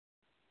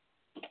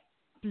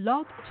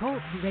Blog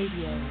Talk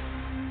Radio.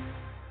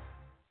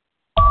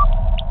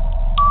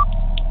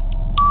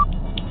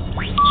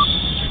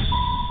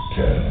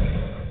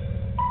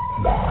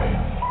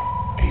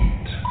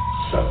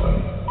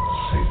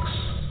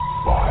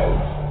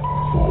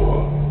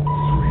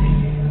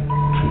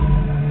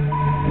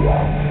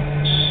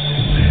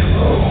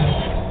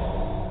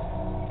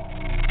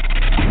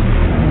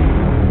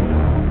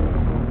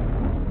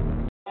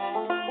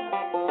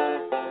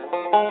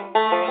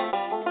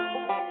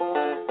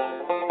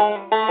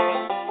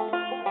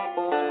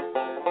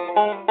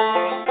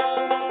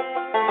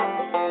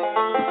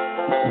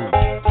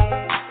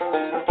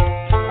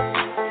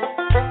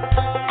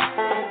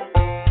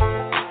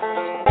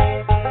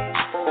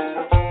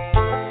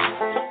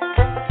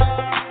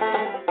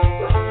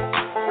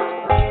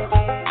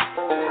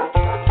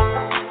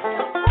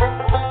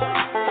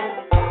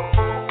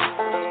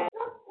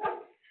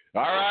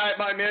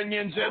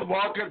 And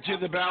welcome to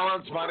The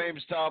Balance. My name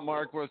is Tom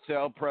Marquardt,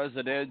 El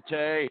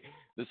Presidente.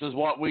 This is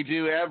what we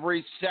do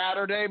every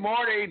Saturday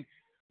morning.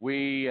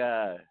 We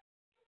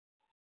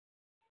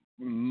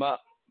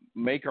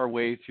make our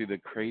way through the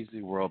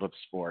crazy world of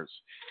sports.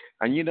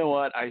 And you know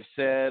what? I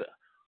said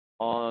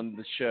on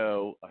the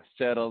show, I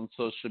said on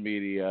social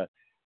media,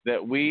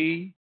 that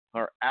we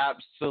are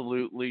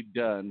absolutely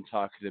done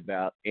talking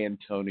about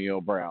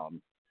Antonio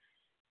Brown.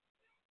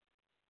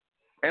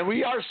 And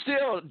we are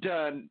still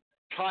done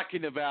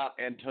talking about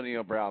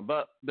Antonio Brown,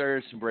 but there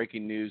is some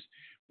breaking news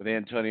with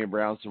Antonio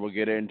Brown, so we'll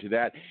get into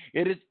that.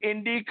 It is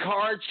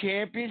INDYCAR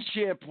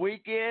Championship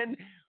weekend.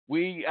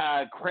 We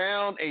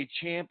crown a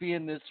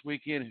champion this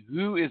weekend.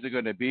 Who is it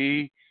going to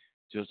be?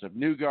 Josef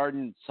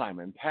Newgarden,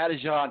 Simon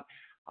Pagenaud,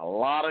 a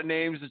lot of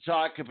names to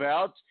talk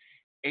about.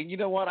 And you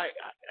know what? I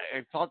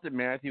thought that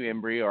Matthew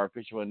Ebury, our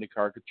official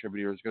INDYCAR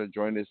contributor, is going to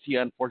join us. He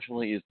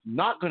unfortunately is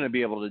not going to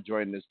be able to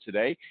join us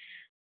today,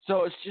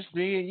 so it's just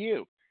me and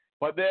you.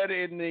 But then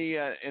in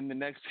the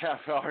next half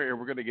hour here,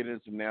 we're going to get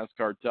into some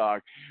NASCAR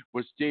talk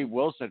with Steve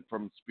Wilson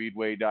from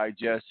Speedway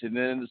Digest. And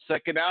then in the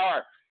second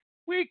hour,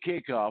 we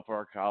kick off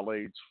our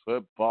college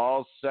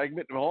football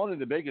segment. One of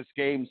the biggest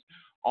games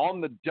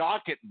on the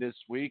docket this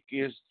week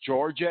is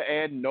Georgia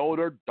and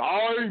Notre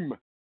Dame.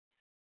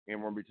 And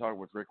we're going to be talking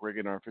with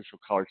Riggen, our official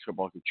college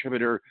football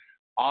contributor.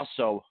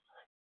 Also,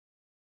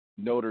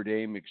 Notre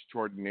Dame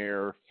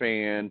extraordinaire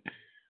fan.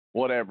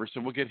 Whatever.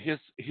 So we'll get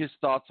his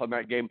thoughts on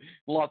that game.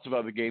 Lots of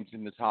other games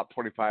in the top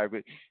 25.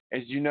 But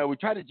as you know, we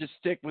try to just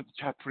stick with the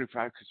top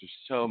 25 because there's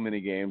so many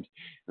games.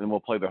 And then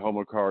we'll play the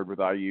homer card with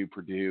IU,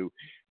 Purdue.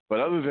 But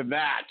other than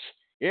that,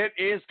 it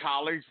is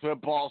college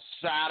football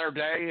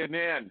Saturday. And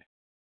then,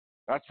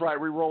 that's right,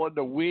 we roll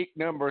into week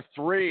number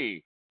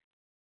 3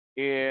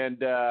 and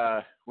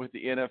with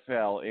the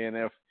NFL.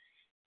 And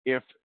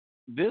if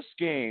this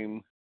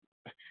game,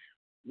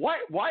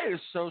 why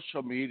is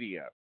social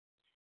media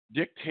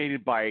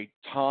dictated by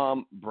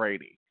Tom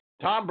Brady?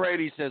 Tom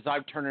Brady says,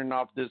 I'm turning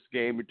off this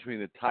game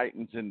between the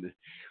Titans and the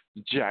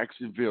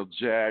Jacksonville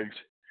Jags.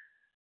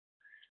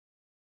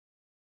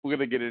 We're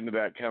going to get into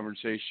that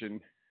conversation.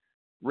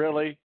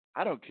 Really?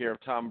 I don't care if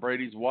Tom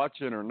Brady's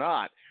watching or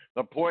not.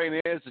 The point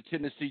is the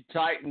Tennessee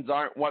Titans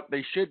aren't what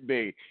they should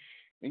be.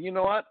 And you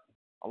know what?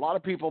 A lot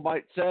of people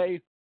might say,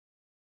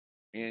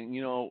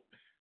 burn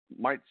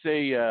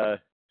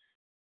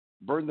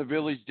the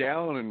village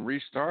down and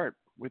restart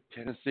with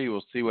Tennessee.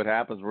 We'll see what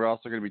happens. We're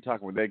also going to be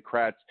talking with Ed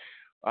Kracz,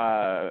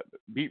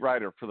 beat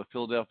writer for the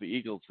Philadelphia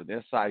Eagles at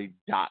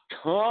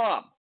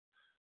SI.com,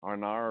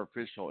 on our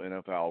official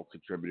NFL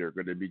contributor,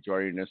 going to be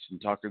joining us and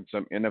talking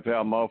some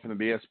NFL Mo from the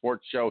BS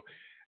Sports Show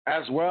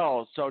as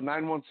well. So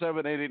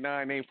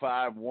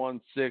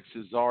 917-889-8516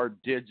 is our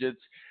digits.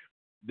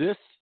 This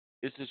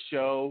is a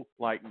show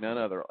like none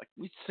other. Like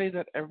we say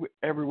that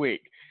every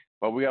week,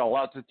 but we got a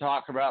lot to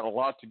talk about, a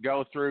lot to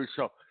go through.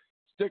 So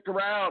stick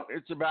around.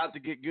 It's about to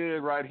get good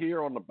right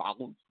here on the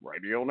Balance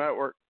Radio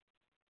Network.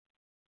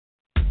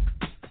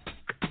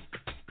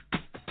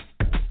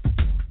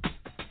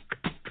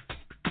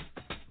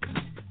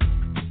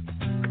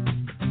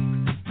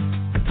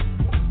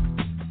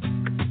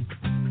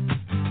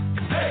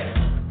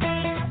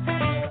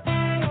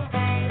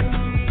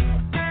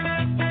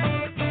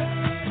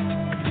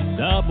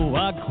 Double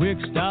wide quick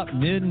stop,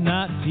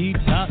 midnight tea,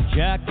 top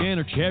Jack and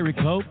her cherry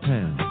coke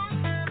town.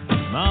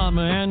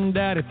 Mama and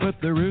Daddy put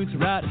their roots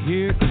right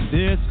here, 'cause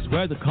this is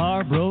where the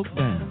car broke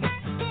down.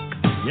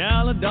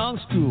 Yellow dog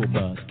school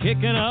bus,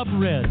 kicking up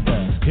red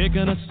bus,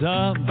 kicking us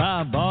up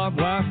by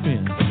barbed wire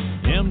fence.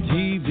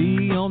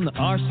 MTV on the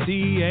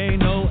RCA,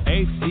 no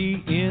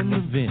AC in the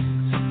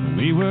vents.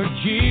 We were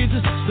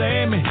Jesus,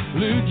 save me,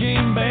 blue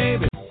jean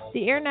baby.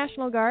 The Air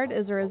National Guard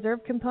is a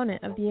reserve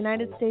component of the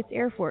United States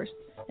Air Force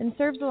and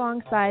serves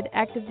alongside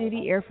active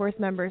duty Air Force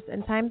members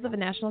in times of a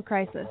national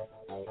crisis.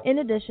 In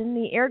addition,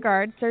 the Air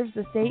Guard serves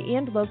the state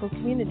and local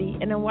community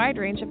in a wide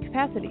range of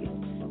capacities.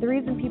 The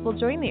reason people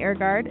join the Air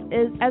Guard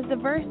is as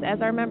diverse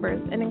as our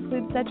members and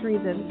includes such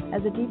reasons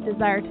as a deep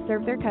desire to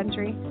serve their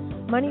country,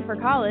 money for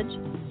college,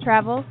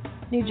 travel,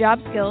 new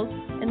job skills,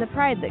 and the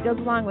pride that goes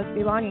along with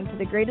belonging to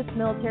the greatest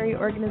military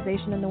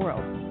organization in the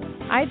world.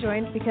 I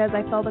joined because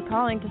I felt a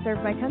calling to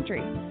serve my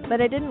country, but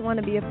I didn't want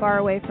to be far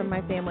away from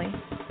my family,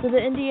 so the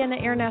Indiana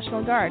Air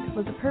National Guard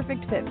was a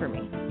perfect fit for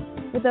me.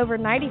 With over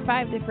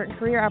 95 different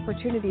career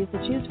opportunities to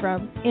choose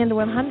from and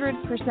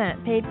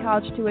 100% paid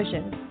college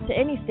tuition to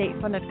any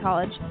state-funded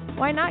college,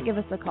 why not give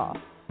us a call?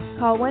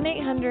 Call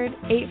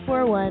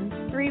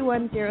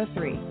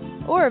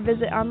 1-800-841-3103 or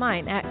visit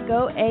online at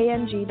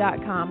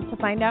goang.com to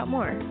find out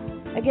more.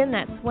 Again,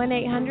 that's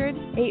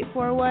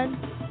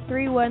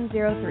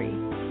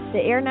 1-800-841-3103. The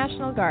Air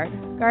National Guard,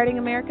 guarding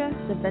America,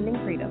 defending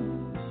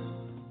freedom.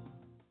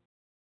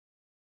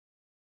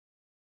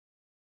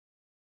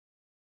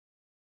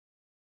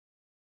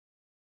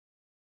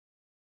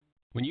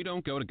 When you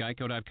don't go to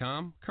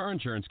geico.com, car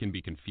insurance can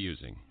be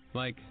confusing.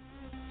 Like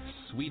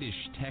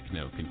Swedish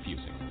techno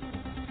confusing.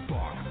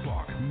 Bark,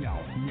 bark,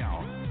 meow,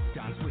 meow.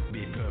 Dance with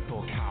me,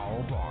 purple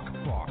cow. Bark,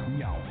 bark,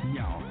 meow,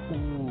 meow.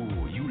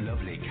 Ooh, you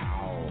lovely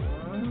cow.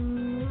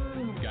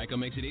 Geico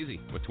makes it easy.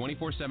 With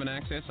 24/7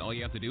 access, all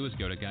you have to do is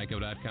go to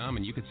geico.com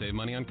and you can save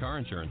money on car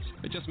insurance.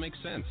 It just makes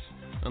sense.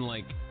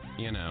 Unlike,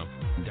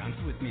 Dance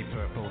with me,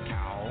 purple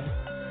cow.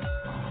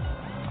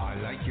 I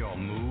like your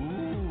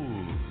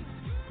moves.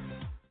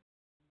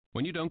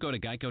 When you don't go to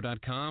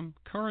geico.com,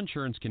 car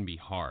insurance can be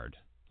hard.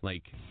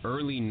 Like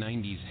early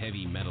 90s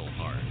heavy metal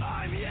hard.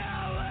 I'm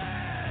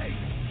yelling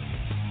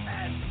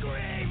and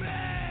screaming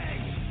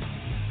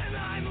and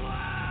I'm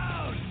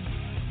loud.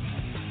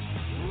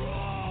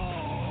 Roar.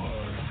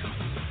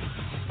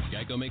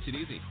 Geico makes it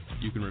easy.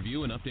 You can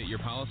review and update your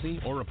policy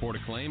or report a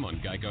claim on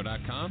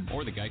geico.com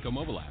or the Geico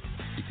mobile app.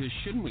 Because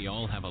shouldn't we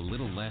all have a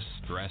little less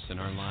stress in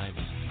our lives?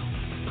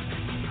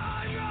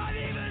 I'm not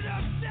even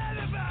upset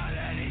about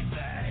anything.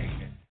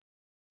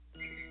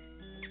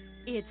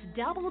 It's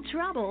double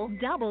trouble,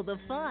 double the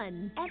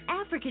fun at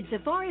African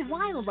Safari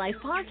Wildlife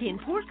Park in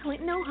Port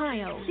Clinton,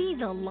 Ohio. See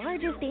the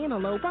largest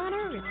antelope on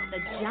Earth, the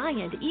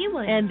giant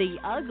eland, and the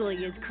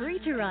ugliest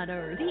creature on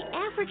Earth, the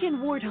African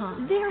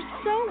warthog. There's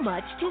so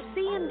much to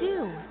see and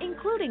do,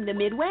 including the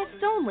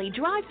Midwest's only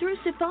drive-through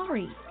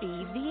safari.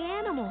 Feed the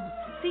animals,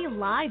 see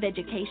live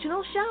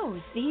educational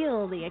shows,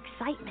 feel the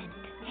excitement,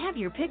 have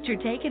your picture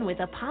taken with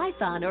a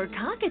python or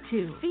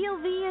cockatoo, feel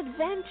the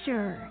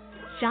adventure.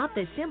 Shop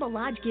the Simba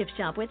Lodge gift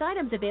shop with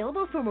items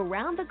available from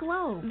around the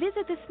globe.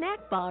 Visit the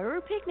snack bar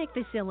or picnic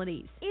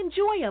facilities.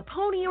 Enjoy a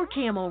pony or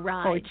camel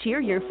ride. Or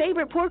cheer your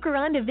favorite porker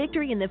on to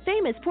victory in the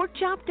famous Pork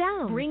Chop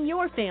Down. Bring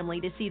your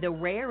family to see the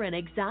rare and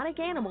exotic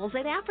animals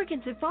at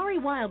African Safari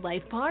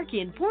Wildlife Park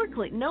in Port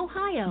Clinton,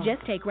 Ohio.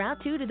 Just take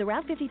Route 2 to the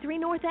Route 53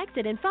 North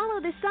exit and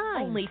follow the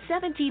sign. Only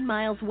 17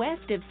 miles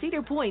west of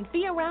Cedar Point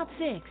via Route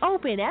 6.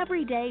 Open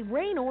every day,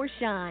 rain or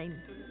shine.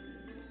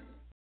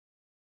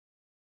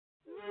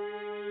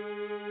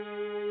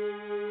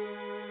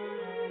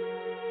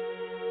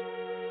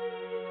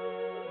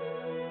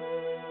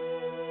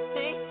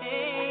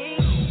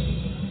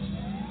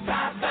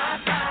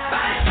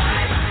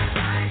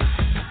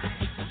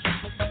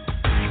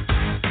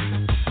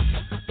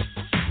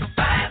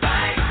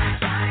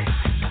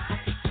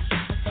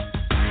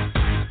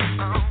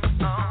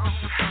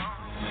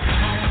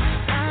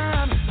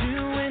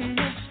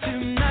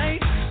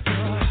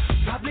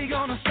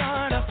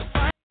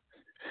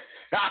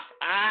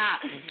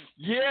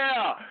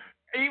 Yeah,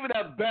 even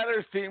a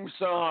better theme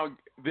song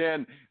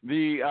than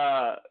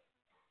the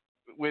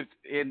with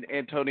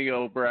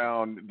Antonio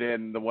Brown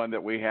than the one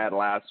that we had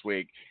last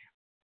week.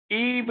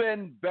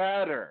 Even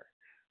better.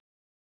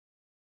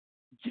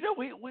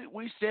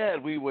 We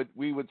said we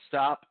would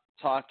stop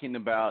talking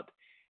about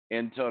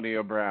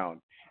Antonio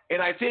Brown,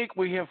 and I think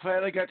we have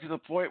finally got to the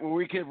point where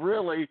we can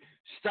really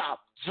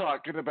stop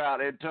talking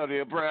about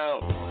Antonio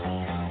Brown.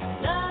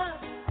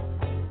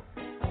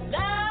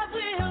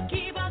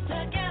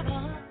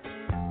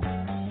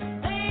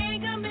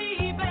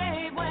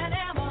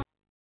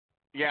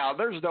 Yeah,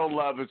 there's no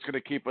love that's going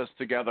to keep us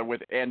together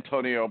with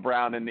Antonio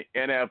Brown in the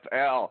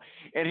NFL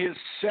and his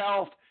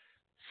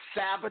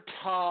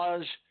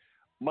self-sabotage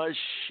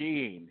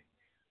machine.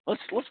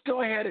 Let's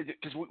go ahead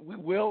because we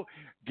will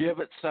give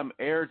it some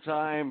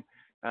airtime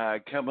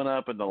coming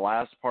up in the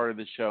last part of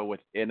the show with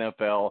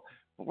NFL.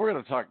 But we're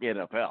going to talk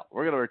NFL.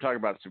 We're going to talk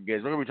about some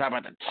games. We're going to be talking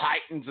about the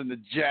Titans and the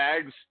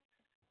Jags.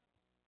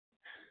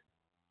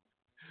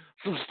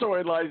 Some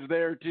storylines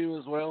there too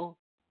as well.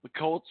 The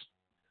Colts,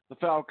 the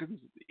Falcons,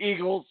 the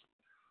Eagles.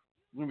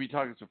 We're going to be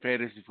talking some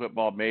fantasy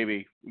football,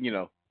 maybe,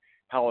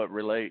 how it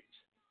relates.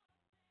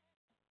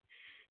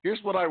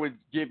 Here's what I would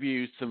give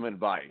you some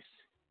advice.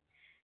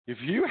 If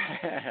you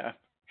have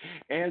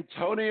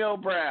Antonio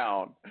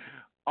Brown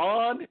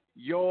on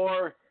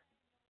your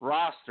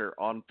roster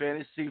on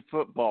fantasy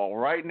football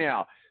right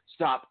now,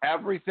 stop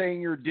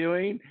everything you're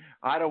doing.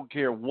 I don't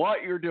care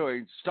what you're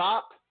doing.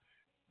 Stop.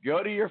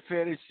 Go to your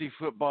fantasy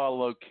football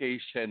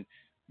location.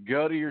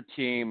 Go to your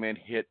team and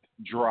hit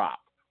drop.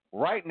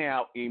 Right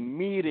now,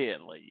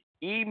 immediately.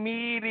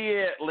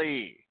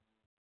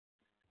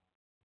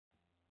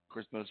 Of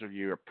course, most of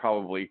you are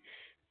probably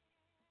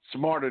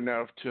smart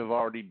enough to have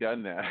already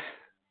done that.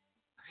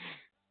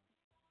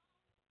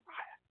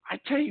 I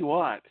tell you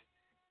what.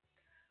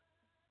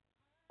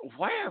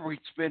 why are we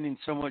spending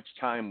so much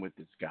time with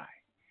this guy?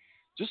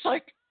 Just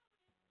like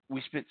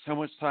we spent so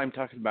much time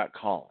talking about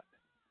Colin.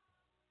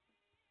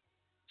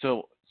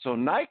 So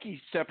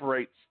Nike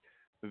separates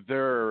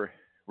their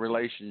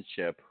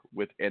relationship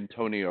with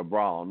Antonio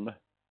Brown,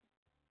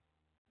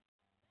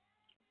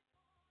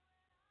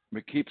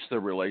 but keeps the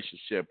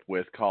relationship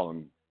with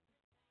Colin.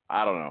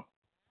 I don't know.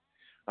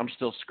 I'm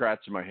still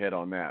scratching my head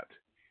on that.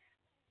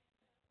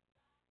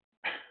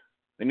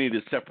 They need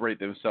to separate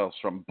themselves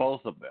from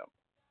both of them.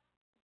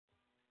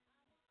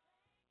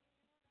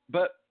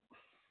 But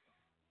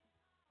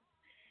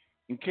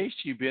in case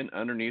you've been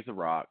underneath a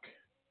rock,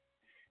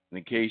 and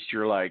in case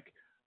you're like,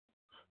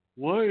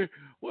 why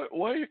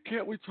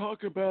can't we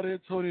talk about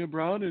Antonio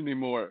Brown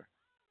anymore?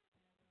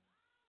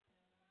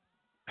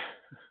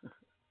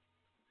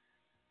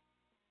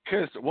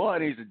 Because,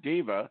 one, he's a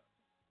diva.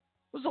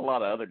 There's a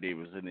lot of other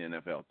divas in the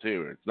NFL,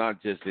 too. It's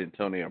not just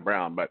Antonio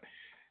Brown, but,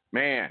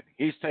 man,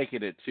 he's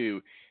taking it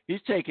to –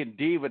 he's taking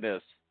divaness.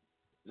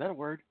 Is that a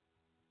word?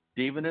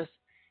 Divaness?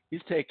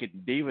 He's taking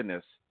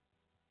divaness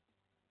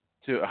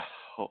to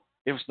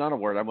if it's not a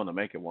word, I'm going to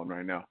make it one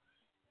right now.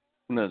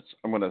 I'm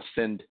going to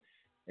send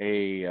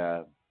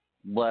a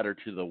letter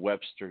to the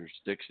Webster's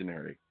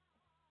Dictionary.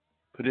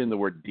 Put in the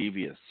word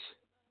devious.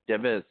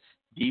 Devious.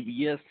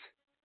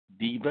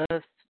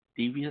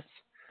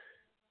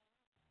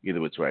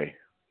 Either which way.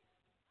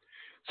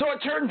 So it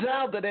turns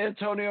out that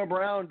Antonio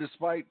Brown,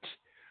 despite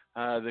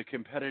the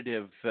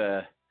competitive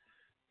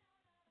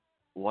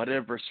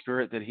whatever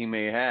spirit that he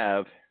may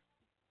have,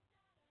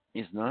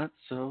 is not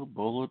so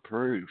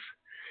bulletproof.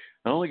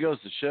 It only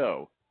goes to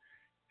show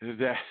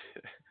that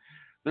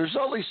there's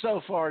only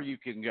so far you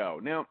can go.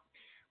 Now,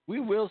 we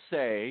will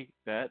say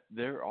that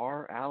there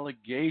are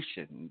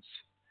allegations.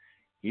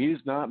 He's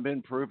not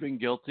been proven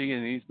guilty,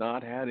 and he's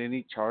not had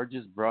any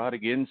charges brought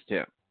against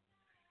him.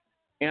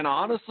 And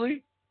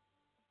honestly,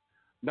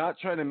 not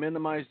trying to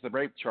minimize the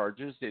rape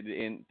charges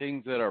and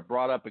things that are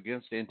brought up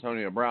against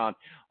Antonio Brown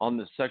on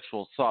the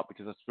sexual assault,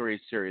 because that's very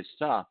serious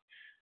stuff.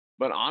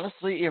 But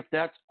honestly, if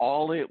that's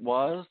all it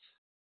was,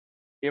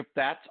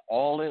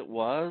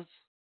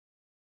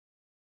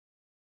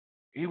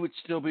 he would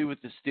still be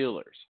with the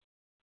Steelers.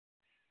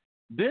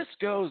 This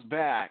goes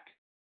back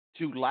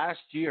to last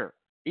year,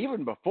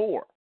 even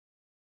before,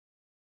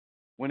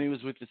 when he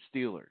was with the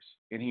Steelers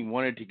and he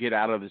wanted to get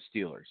out of the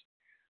Steelers.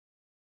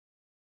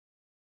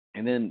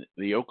 And then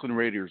the Oakland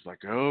Raiders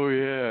like, oh,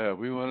 yeah,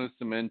 we wanted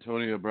some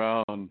Antonio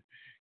Brown.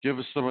 Give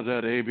us some of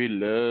that AB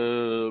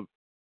love.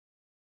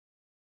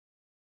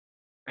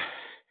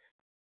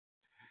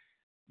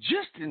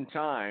 Just in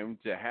time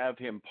to have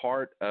him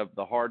part of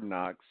the Hard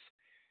Knocks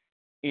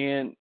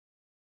in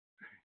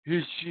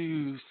his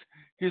shoes,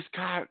 his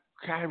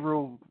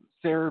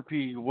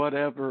chirotherapy,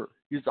 whatever,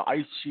 his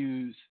ice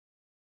shoes,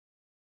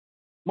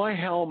 my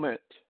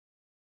helmet.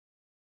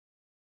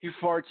 He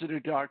farts in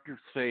a doctor's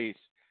face.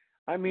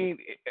 I mean,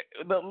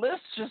 the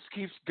list just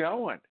keeps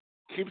going,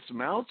 keeps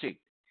mounting.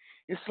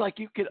 It's like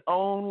you can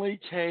only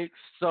take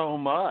so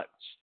much,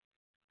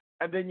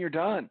 and then you're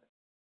done.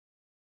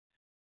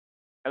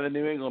 And the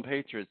New England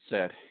Patriots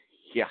said,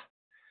 yeah,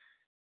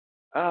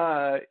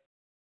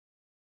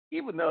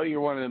 even though you're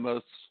one of the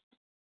most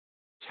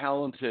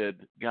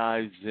talented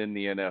guys in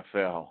the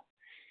NFL,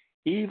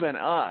 even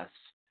us,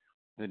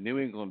 the New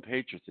England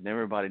Patriots, and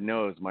everybody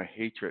knows my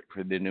hatred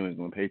for the New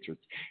England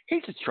Patriots.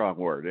 Hate's a strong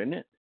word, isn't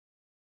it?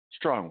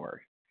 Strong word.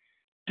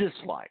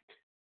 Dislike.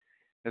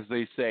 As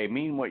they say,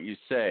 mean what you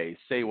say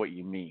what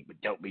you mean,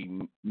 but don't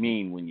be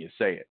mean when you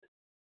say it.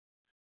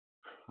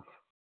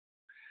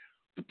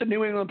 But the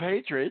New England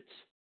Patriots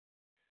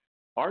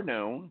are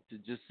known to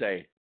just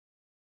say,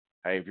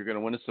 hey, if you're going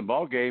to win us some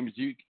ball games,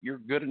 you're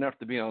good enough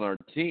to be on our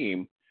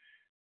team.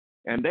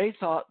 And they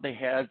thought they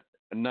had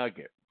a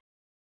nugget.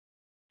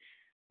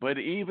 But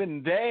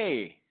even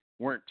they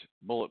weren't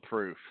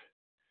bulletproof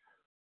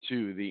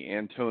to the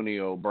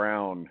Antonio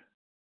Brown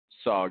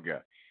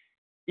saga.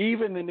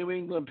 Even the New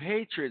England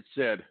Patriots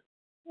said,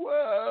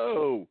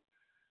 whoa,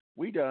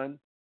 we done.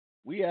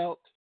 We out.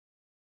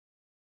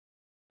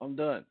 I'm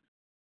done.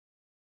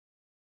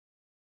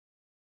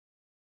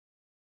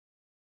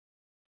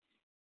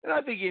 And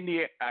I think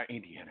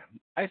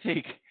I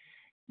think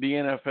the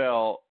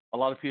NFL, a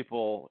lot of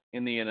people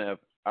in the NFL,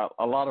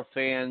 a lot of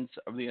fans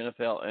of the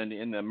NFL and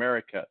in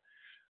America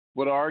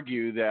would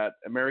argue that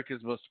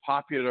America's most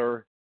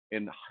popular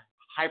and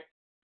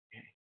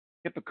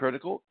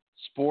hypocritical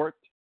sport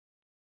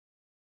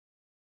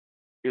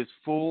is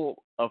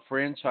full of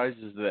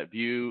franchises that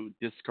view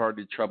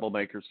discarded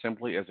troublemakers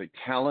simply as a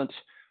talent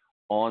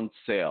on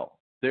sale.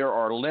 There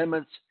are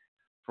limits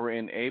for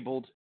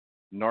enabled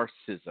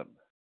narcissism.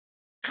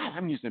 God,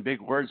 I'm using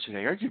big words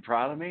today. Aren't you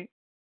proud of me?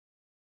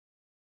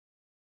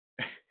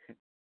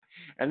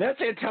 And that's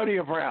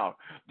Antonio Brown.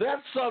 That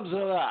sums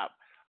it up.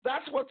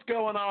 That's what's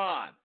going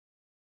on.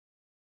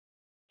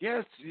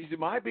 Yes, he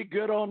might be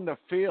good on the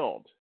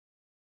field.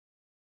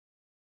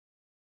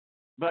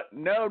 But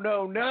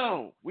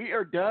no. We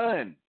are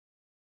done.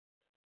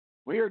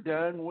 We are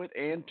done with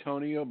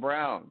Antonio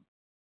Brown.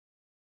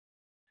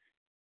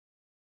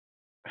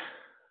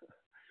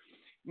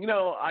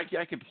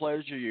 I can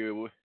pleasure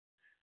you.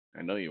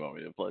 I know you want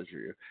me to pleasure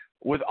you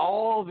with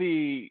all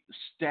the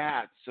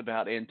stats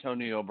about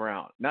Antonio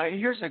Brown. Now,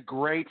 here's a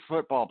great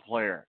football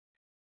player.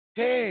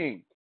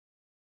 Dang.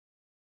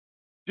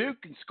 Duke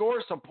can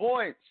score some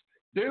points.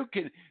 Duke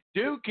can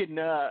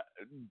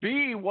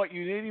be what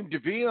you need him to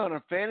be on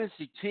a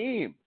fantasy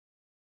team.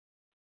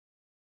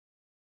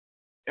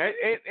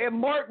 And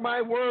mark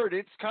my word,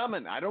 it's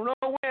coming. I don't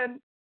know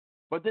when,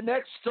 but the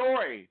next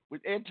story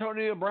with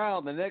Antonio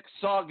Brown, the next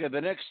saga,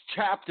 the next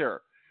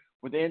chapter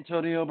with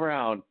Antonio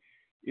Brown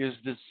is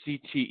the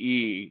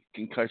CTE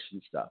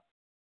concussion stuff.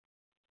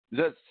 Is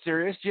that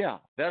serious? Yeah,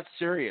 that's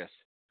serious.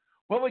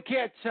 Well, we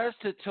can't test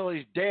it till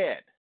he's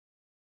dead.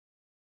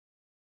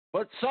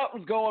 But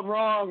something's going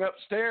wrong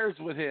upstairs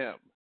with him.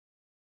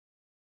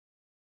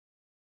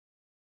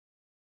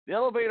 The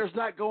elevator's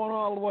not going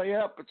all the way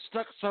up. It's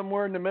stuck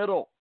somewhere in the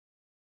middle.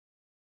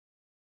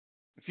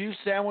 A few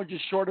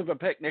sandwiches short of a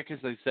picnic, as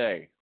they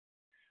say.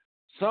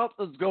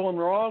 Something's going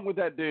wrong with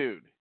that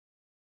dude.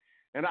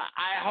 And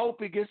I hope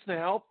he gets the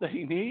help that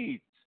he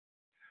needs.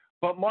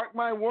 But mark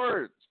my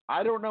words,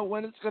 I don't know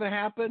when it's going to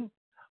happen.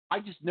 I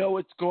just know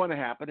it's going to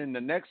happen. And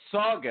the next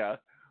saga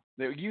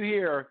that you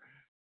hear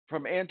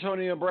from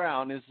Antonio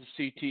Brown is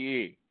the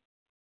CTE.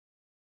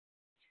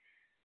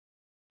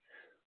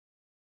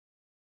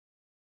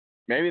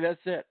 Maybe that's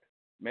it.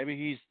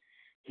 Maybe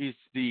he's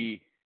the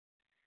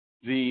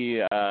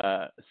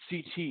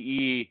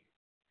CTE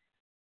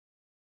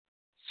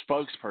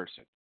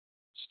spokesperson.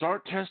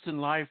 Start testing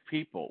live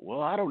people.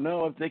 Well, I don't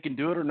know if they can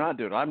do it or not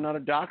do it. I'm not a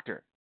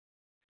doctor.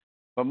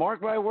 But mark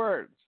my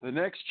words, the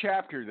next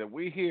chapter that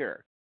we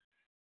hear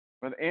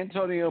with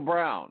Antonio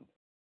Brown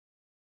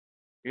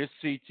is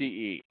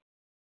CTE.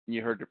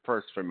 You heard it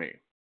first from me.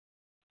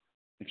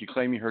 If you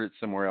claim you heard it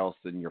somewhere else,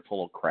 then you're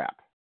full of crap.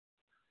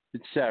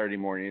 It's Saturday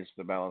morning. It's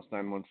the balance.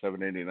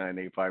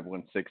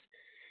 917-889-8516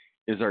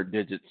 is our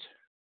digits.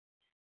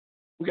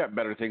 We got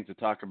better things to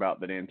talk about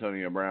than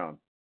Antonio Brown.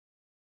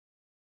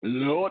 A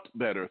lot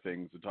better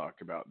things to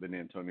talk about than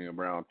Antonio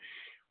Brown.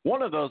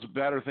 One of those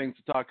better things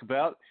to talk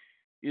about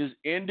is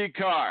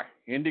INDYCAR.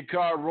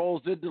 INDYCAR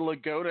rolls into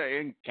Laguna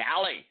in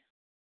Cali.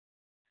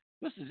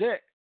 This is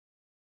it.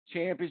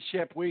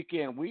 Championship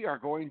weekend. We are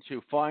going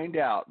to find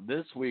out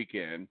this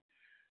weekend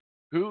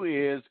who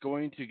is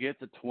going to get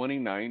the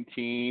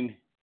 2019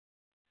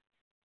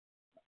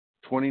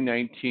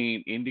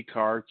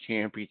 INDYCAR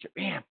Championship.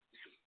 Man,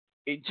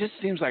 it just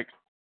seems like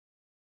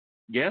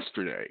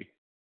yesterday,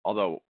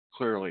 although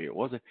clearly it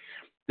wasn't,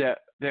 that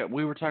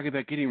we were talking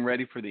about getting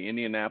ready for the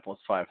Indianapolis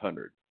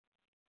 500.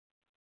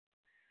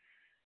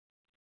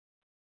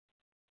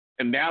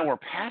 And now we're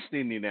past the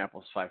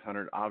Indianapolis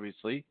 500,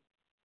 obviously,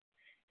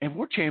 and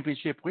we're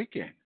championship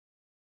weekend.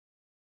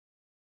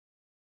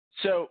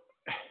 So,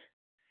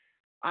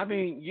 I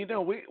mean,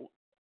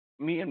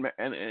 and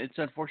it's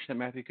unfortunate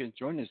Matthew couldn't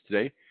join us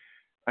today.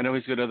 I know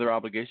he's got other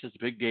obligations. A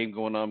big game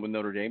going on with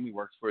Notre Dame. He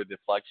works for the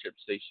flagship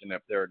station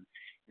up there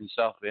in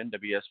South Bend,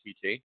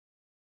 WSBT.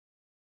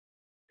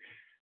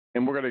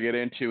 And we're going to get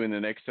into in the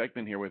next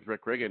segment here with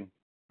Rick Riggen,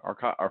 our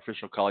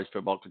official college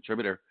football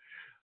contributor,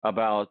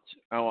 about,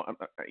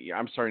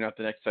 I'm sorry, not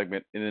the next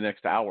segment, in the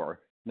next hour.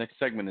 Next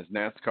segment is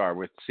NASCAR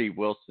with Steve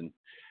Wilson,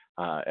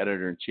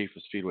 editor-in-chief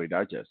of Speedway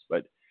Digest.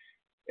 But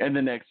in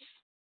the next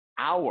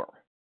hour,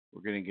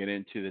 we're going to get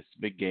into this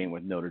big game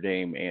with Notre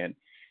Dame and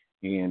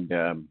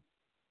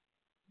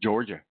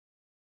Georgia.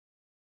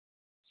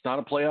 It's not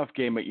a playoff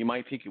game, but you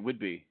might think it would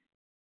be.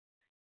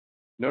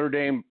 Notre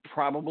Dame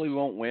probably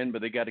won't win,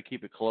 but they got to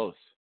keep it close.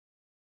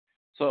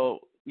 So,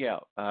 yeah,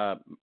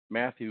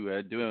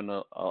 Matthew doing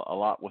a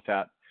lot with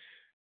that.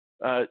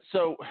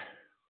 So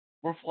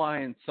we're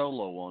flying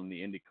solo on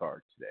the IndyCar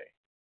today.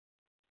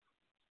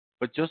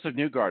 But Josef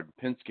Newgarden,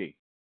 Penske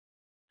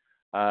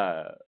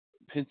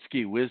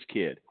whiz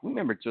kid.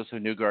 Remember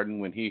Josef Newgarden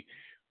when he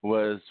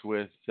was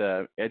with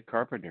Ed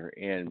Carpenter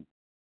and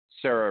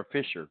Sarah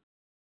Fisher,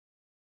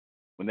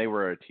 when they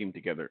were a team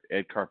together,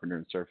 Ed Carpenter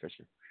and Sarah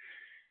Fisher.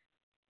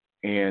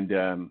 And,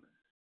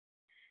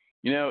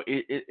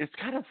 it's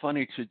kind of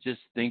funny to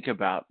just think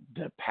about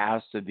the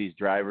past of these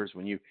drivers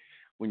when you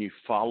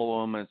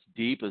follow them as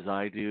deep as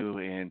I do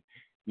and,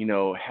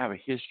 have a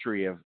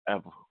history of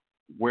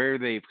where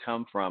they've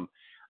come from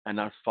and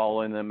us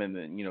following them and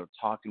then,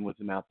 talking with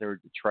them out there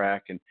at the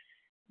track. And,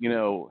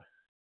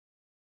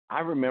 I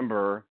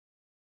remember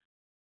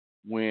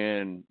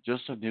when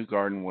Josef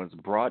Newgarden was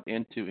brought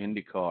into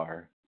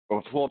IndyCar,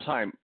 or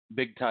full-time,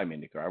 big-time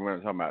IndyCar. I'm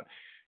talking about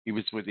he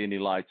was with Indy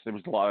Lights. There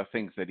was a lot of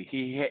things that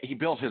he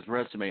built his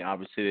resume.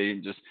 Obviously, they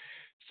didn't just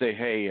say,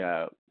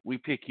 hey, we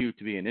pick you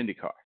to be an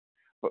IndyCar.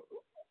 But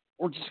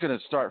we're just going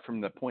to start from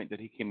the point that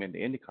he came into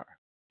IndyCar.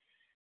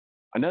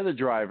 Another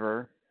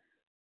driver,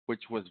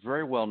 which was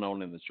very well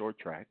known in the short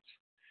tracks,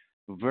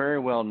 very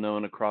well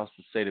known across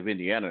the state of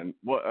Indiana, and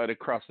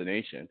across the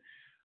nation,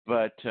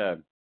 but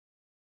an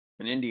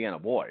Indiana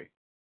boy.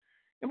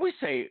 And we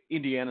say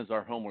Indiana's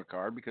our homework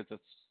card because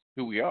that's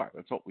who we are.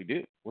 That's what we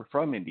do. We're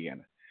from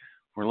Indiana.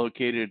 We're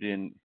located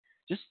in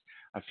just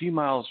a few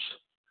miles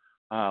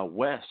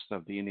west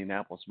of the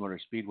Indianapolis Motor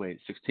Speedway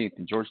at 16th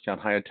and Georgetown,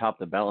 high atop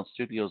the Balance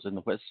Studios in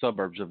the west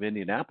suburbs of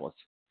Indianapolis.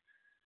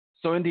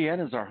 So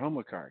Indiana's our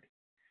home card.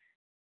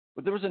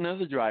 But there was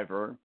another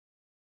driver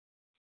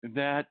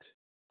that,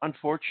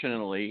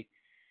 unfortunately,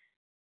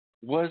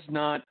 was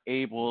not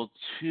able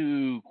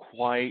to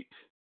quite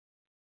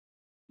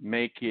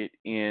make it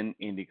in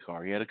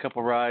IndyCar. He had a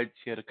couple rides,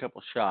 he had a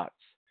couple shots.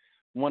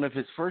 One of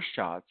his first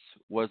shots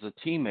was a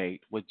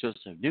teammate with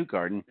Josef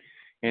Newgarden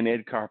and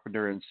Ed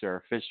Carpenter and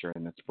Sarah Fisher,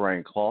 and that's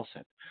Brian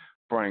Clausen.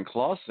 Brian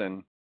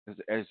Clausen,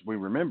 as we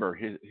remember,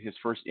 his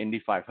first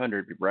Indy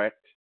 500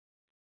 wrecked,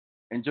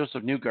 and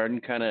Josef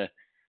Newgarden kind of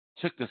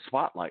took the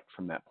spotlight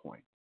from that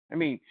point. I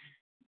mean,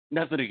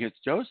 nothing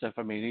against Josef.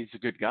 I mean, he's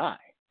a good guy.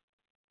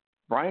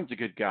 Brian's a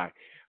good guy.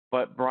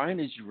 But Brian,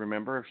 as you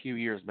remember, a few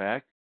years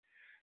back,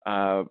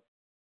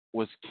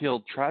 was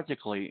killed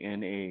tragically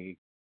in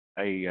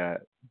a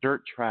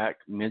dirt track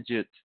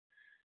midget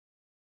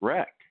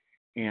wreck.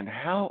 And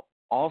how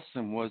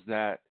awesome was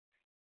that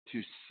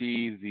to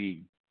see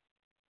the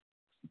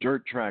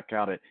dirt track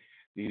out at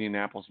the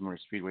Indianapolis Motor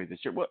Speedway this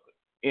year? Well,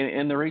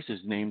 and the race is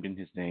named in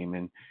his name,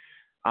 and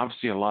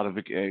obviously a lot of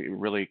a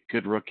really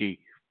good rookie.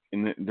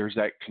 And there's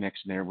that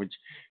connection there, which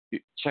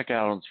check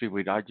out on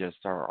Speedway Digest,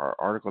 our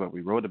article that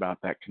we wrote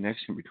about that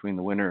connection between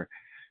the winner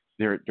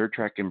there at dirt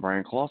track and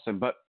Brian Clausen.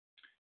 But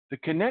the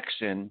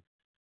connection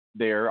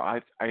there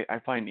I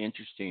find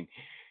interesting.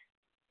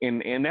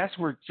 And that's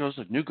where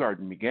Josef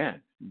Newgarden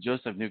began.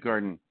 Josef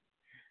Newgarden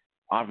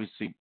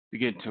obviously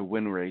began to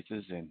win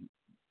races and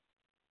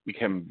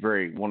became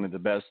one of the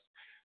best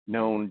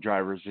known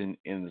drivers in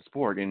the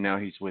sport. And now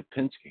he's with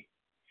Penske.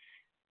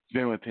 He's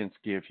been with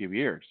Penske a few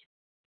years.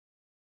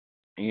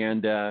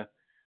 And I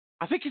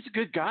think he's a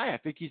good guy. I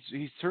think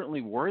he's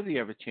certainly worthy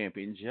of a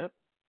championship.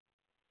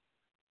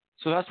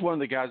 So that's one of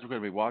the guys we're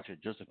going to be watching.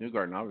 Josef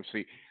Newgarden,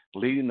 obviously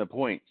leading the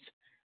points.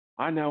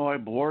 I know I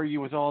bore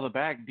you with all the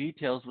back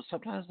details, but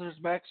sometimes there's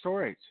back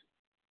stories.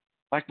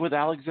 Like with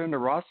Alexander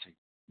Rossi,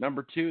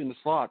 number 2 in the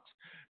slots.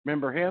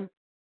 Remember him?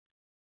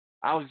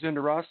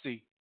 Alexander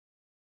Rossi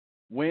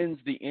wins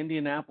the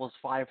Indianapolis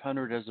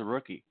 500 as a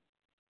rookie.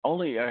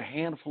 Only a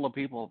handful of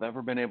people have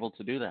ever been able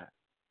to do that.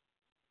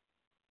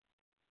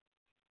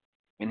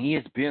 And he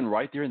has been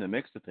right there in the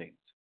mix of things.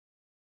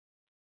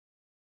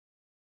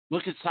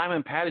 Look at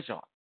Simon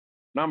Pagenaud,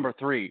 number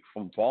 3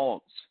 from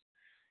Valence,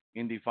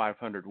 Indy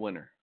 500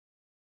 winner.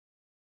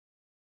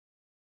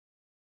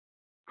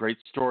 Great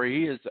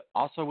story. He is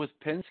also with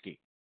Penske.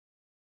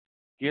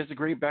 He has a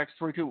great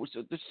backstory too.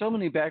 There's so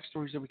many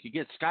backstories that we could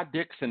get. Scott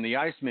Dixon, the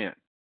Iceman,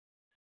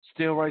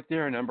 still right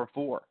there, number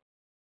 4.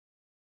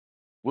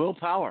 Will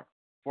Power,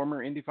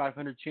 former Indy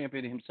 500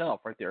 champion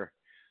himself, right there.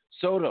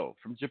 Soto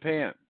from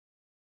Japan.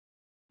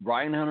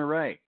 Brian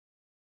Hunter-Ray.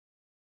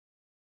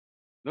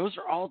 Those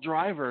are all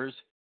drivers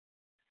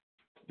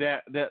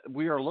that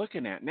we are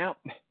looking at. Now,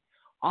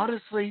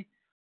 honestly,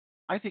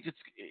 I think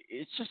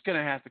it's just going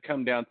to have to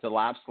come down to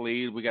laps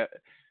lead. We got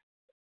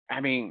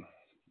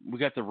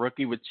the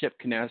rookie with Chip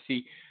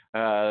Ganassi,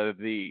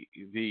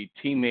 the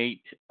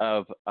teammate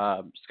of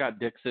Scott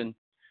Dixon,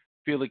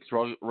 Felix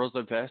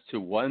Rosenfest,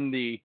 who won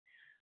the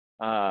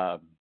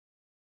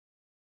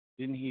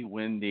didn't he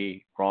win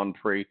the Grand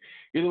Prix?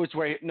 Either which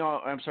way,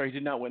 no, I'm sorry, he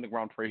did not win the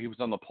Grand Prix. He was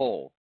on the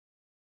pole.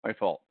 My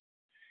fault.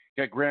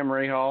 Got Graham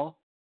Rahal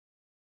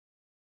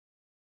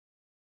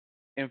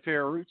and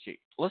Ferrucci.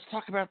 Let's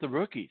talk about the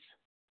rookies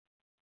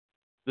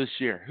this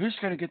year. Who's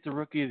going to get the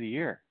Rookie of the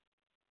Year?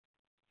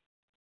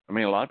 I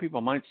mean, a lot of people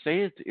might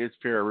say it's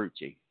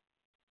Ferrucci.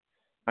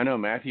 I know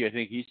Matthew. I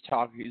think he's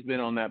been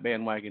on that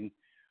bandwagon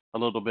a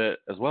little bit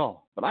as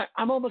well. But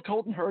I'm on the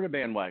Colton Herta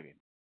bandwagon.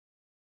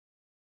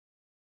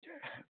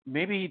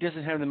 Maybe he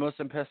doesn't have the most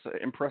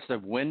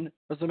impressive win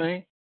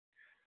resume,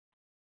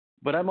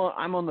 but I'm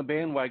on the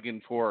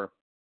bandwagon for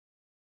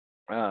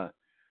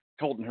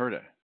Colton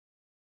Herta.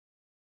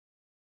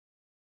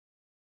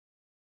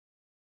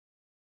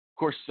 Of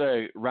course,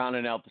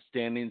 rounding out the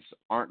standings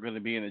aren't going to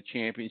be in the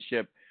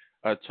championship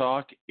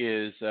talk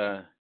is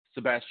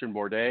Sebastian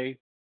Bourdais,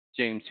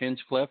 James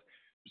Hinchcliffe.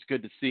 It's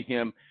good to see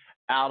him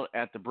out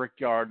at the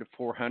Brickyard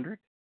 400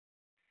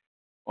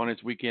 on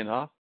his weekend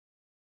off.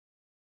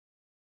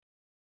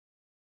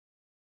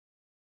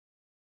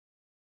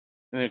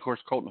 And then, of course,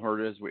 Colton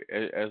Herta,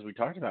 as we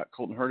talked about,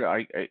 Colton Herta,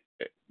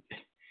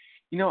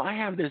 I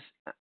have this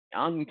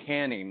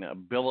uncanny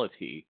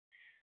ability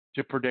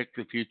to predict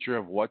the future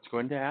of what's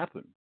going to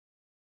happen.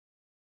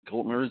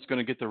 Colton Herta is going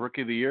to get the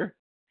Rookie of the Year.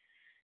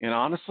 And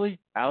honestly,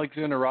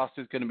 Alexander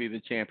Rossi is going to be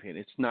the champion.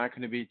 It's not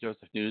going to be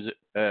Josef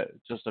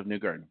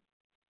Newgarden.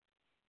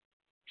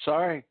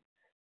 Sorry.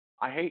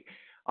 I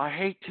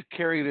hate to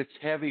carry this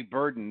heavy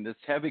burden, this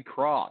heavy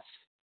cross.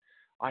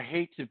 I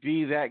hate to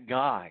be that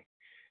guy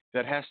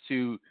that has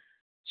to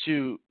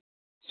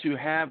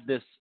have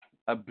this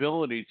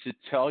ability to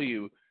tell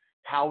you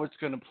how it's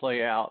going to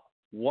play out,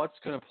 what's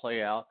going to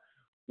play out,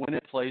 when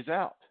it plays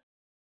out.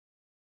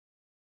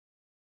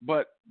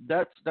 But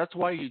that's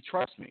why you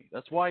trust me.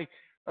 That's why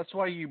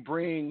you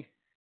bring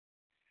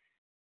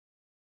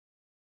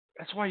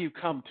That's why you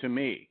come to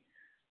me.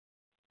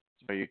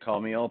 That's why you call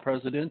me El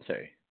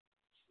Presidente.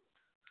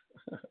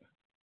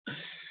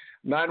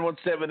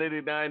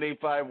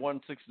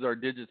 917-889-8516 is our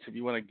digits. If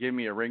you want to give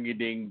me a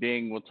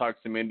ringy-ding-ding, we'll talk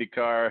some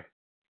IndyCar.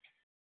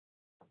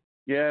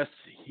 Yes,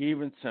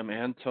 even some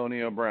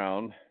Antonio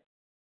Brown.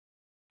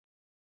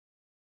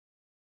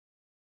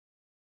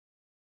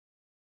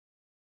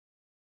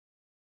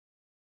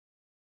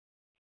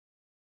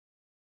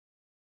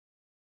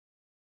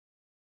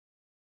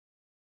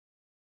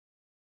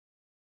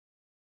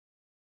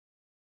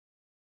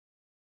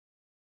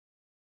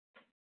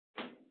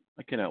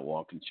 I cannot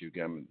walk and chew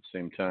gum at the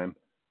same time.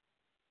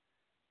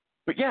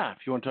 But yeah, if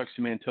you want to talk to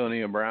some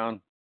Antonio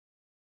Brown.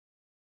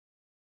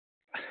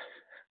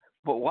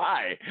 But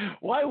why?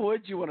 Why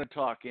would you want to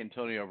talk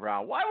Antonio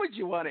Brown? Why would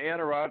you want to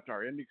interrupt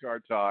our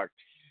IndyCar talk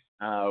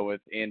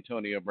with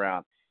Antonio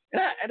Brown?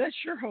 And I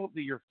sure hope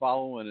that you're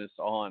following us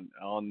on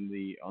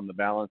the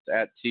Balance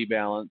at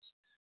T-Balance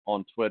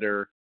on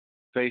Twitter,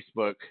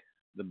 Facebook,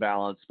 the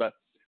Balance. But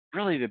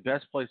really, the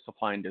best place to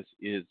find us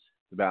is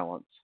the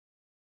Balance.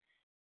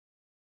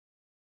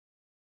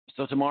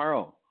 So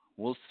tomorrow,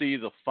 we'll see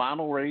the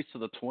final race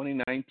of the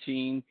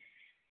 2019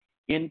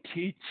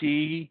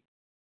 NTT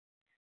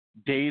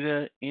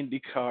Data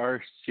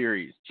IndyCar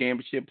Series.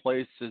 Championship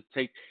place to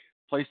take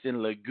place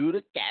in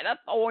Laguna,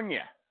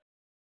 California.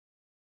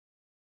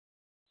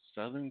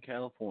 Southern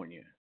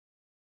California.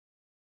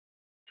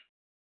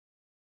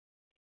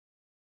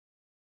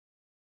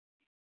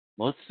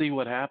 Let's see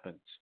what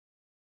happens.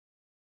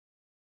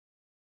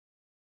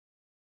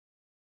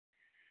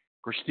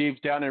 Of course, Steve's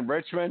down in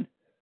Richmond.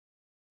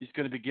 He's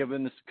going to be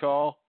giving us a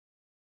call.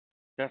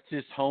 That's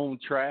his home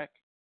track.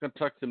 Going to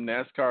talk some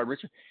NASCAR.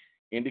 Richmond.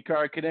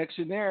 IndyCar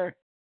connection there.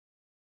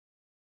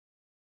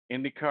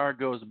 IndyCar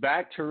goes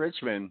back to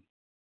Richmond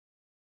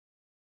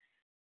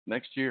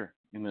next year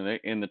in the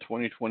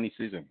 2020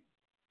 season.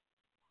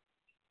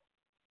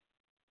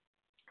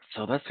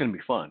 So that's going to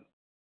be fun.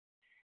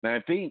 Now,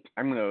 I think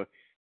I'm going to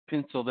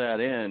pencil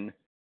that in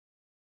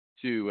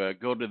to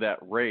go to that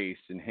race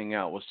and hang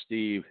out with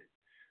Steve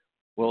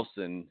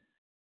Wilson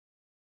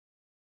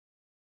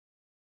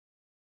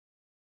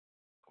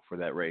for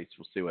that race.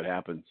 We'll see what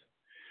happens.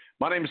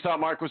 My name is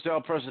Tom Marcos,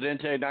 El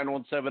Presidente.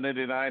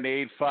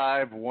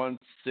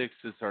 917-889-8516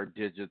 is our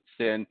digits.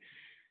 And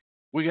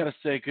we got to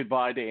say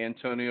goodbye to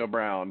Antonio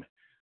Brown.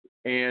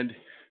 And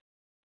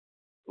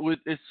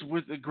it's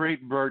with a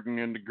great burden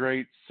and a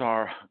great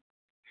sorrow.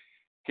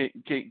 Can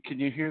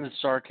you hear the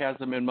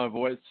sarcasm in my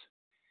voice?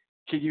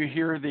 Can you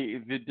hear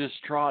the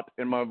distraught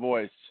in my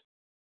voice?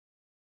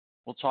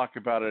 We'll talk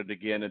about it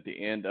again at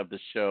the end of the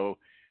show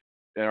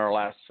in our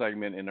last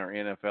segment, in our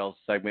NFL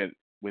segment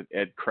with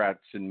Ed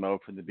Kracz and Mo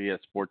from the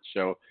BS Sports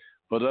Show.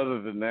 But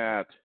other than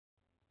that,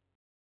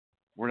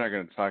 we're not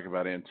going to talk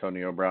about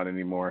Antonio Brown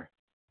anymore.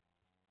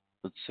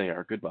 Let's say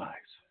our goodbyes.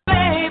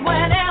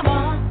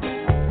 Whenever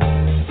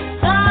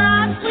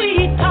some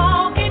sweet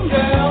talking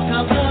girl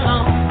comes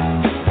along,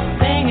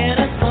 singing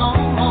a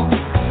song,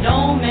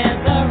 don't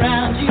mess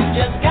around, you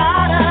just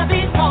gotta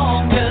be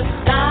strong. Just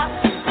stop,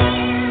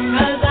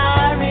 'cause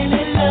I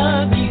really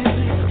love you.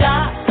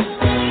 Stop,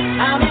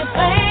 I've been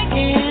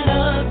thinking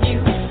of you.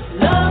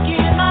 Look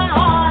in my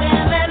heart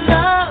and let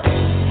love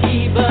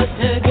keep us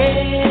together.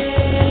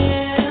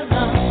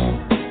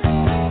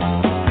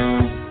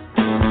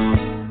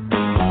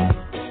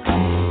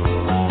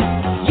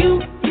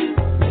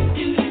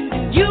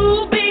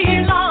 You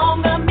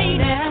belong to me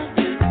now.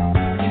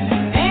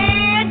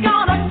 Ain't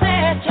gonna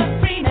set you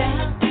free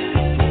now.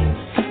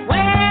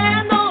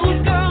 When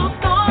those girls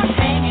start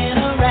hanging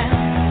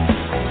around,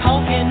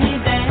 talking me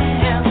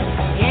down,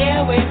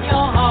 yeah, with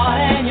your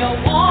heart and you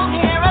won't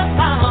hear a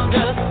sound.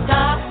 Just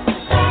stop,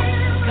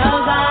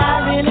 'cause I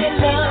really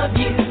love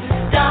you.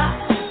 Stop,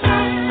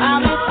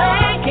 I've been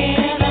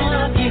thinking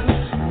of you.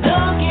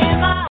 Look in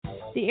my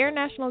The Air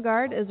National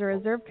Guard is a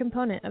reserve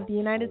component of the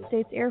United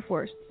States Air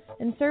Force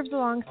and serves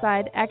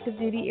alongside active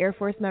duty Air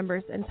Force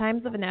members in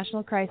times of a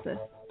national crisis.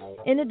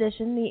 In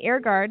addition, the Air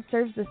Guard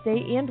serves the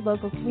state and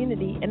local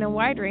community in a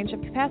wide range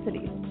of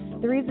capacities.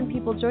 The reason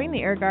people join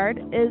the Air Guard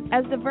is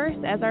as diverse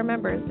as our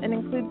members and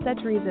includes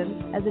such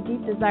reasons as a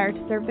deep desire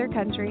to serve their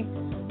country,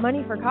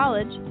 money for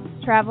college,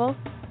 travel,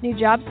 new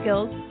job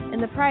skills,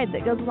 and the pride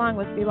that goes along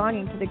with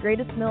belonging to the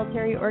greatest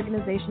military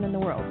organization in the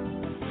world.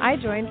 I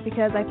joined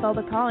because I felt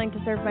a calling to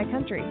serve my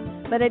country,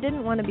 but I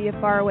didn't want to be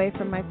far away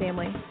from my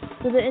family,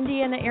 so the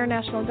Indiana Air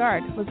National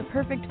Guard was a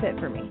perfect fit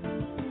for me.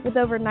 With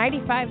over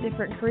 95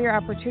 different career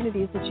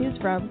opportunities to choose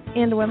from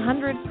and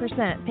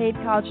 100% paid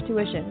college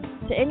tuition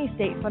to any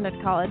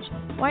state-funded college,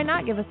 why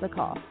not give us a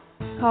call?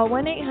 Call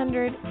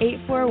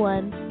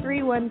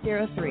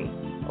 1-800-841-3103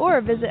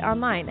 or visit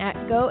online at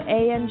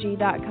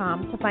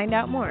goang.com to find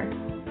out more.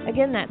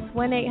 Again, that's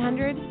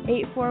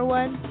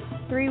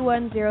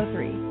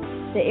 1-800-841-3103.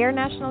 The Air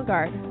National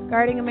Guard,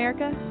 guarding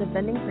America,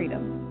 defending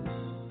freedom.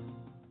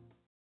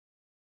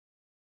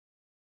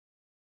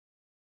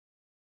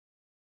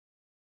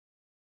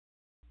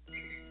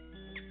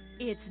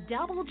 It's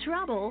double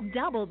trouble,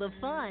 double the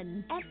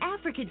fun at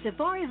African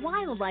Safari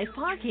Wildlife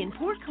Park in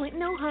Port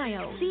Clinton,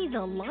 Ohio. See the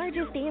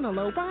largest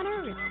antelope on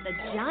Earth, the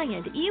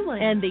giant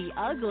eland, and the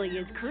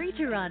ugliest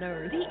creature on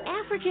Earth, the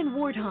African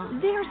warthog.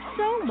 There's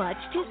so much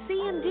to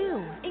see and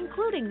do,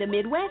 including the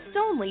Midwest's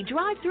only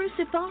drive-through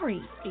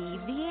safari. Feed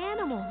the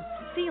animals,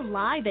 see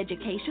live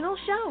educational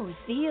shows,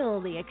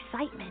 feel the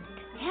excitement.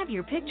 Have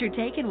your picture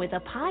taken with a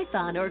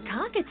python or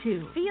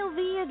cockatoo. Feel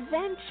the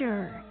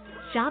adventure.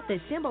 Shop the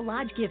Symbol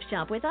Lodge gift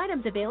shop with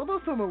items available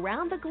from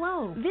around the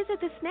globe.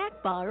 Visit the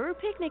snack bar or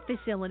picnic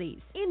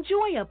facilities.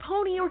 Enjoy a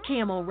pony or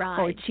camel ride.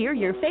 Or cheer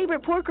your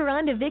favorite porker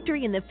on to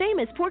victory in the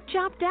famous Pork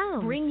Chop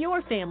Down. Bring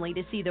your family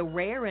to see the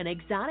rare and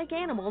exotic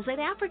animals at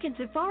African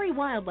Safari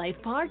Wildlife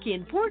Park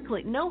in Port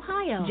Clinton,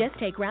 Ohio. Just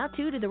take Route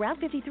 2 to the Route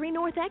 53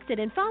 North exit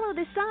and follow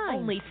the sign.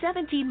 Only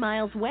 17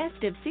 miles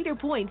west of Cedar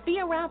Point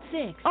via Route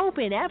 6.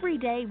 Open every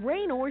day,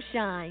 rain or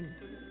shine.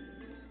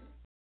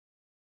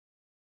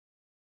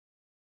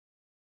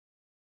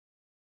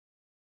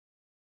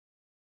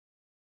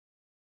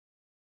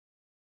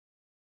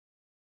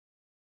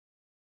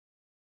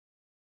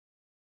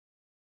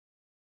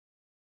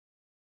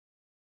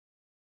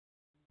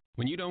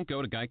 When you don't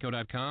go to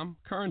Geico.com,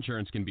 car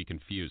insurance can be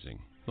confusing.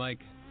 Like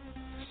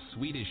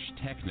Swedish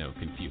techno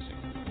confusing.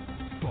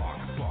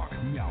 Bark, bark,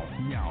 meow,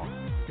 meow.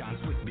 Dance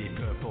with me,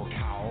 purple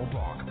cow.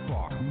 Bark,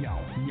 bark,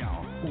 meow,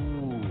 meow.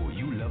 Ooh,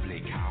 you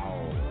lovely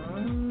cow.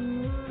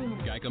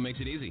 Geico makes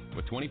it easy.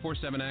 With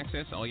 24/7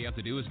 access, all you have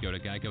to do is go to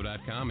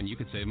Geico.com and you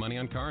could save money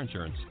on car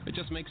insurance. It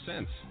just makes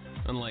sense.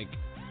 Unlike,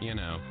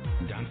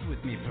 Dance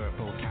with me,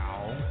 purple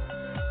cow.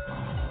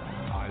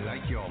 I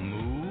like your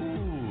move.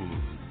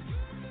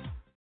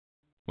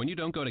 When you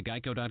don't go to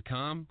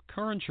Geico.com,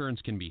 car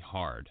insurance can be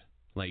hard.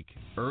 Like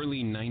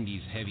early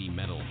 90s heavy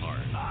metal hard.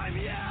 I'm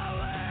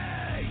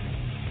yelling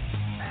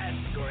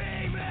and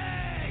screaming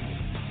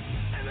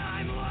and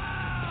I'm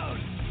loud.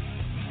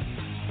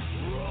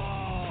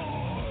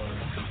 Roar.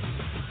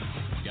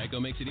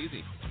 Geico makes it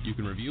easy. You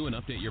can review and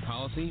update your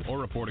policy or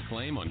report a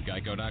claim on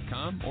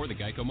Geico.com or the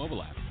Geico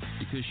mobile app.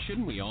 Because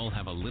shouldn't we all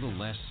have a little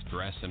less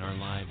stress in our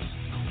lives?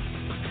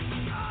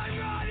 I'm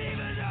not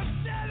even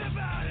upset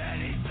about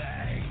anything.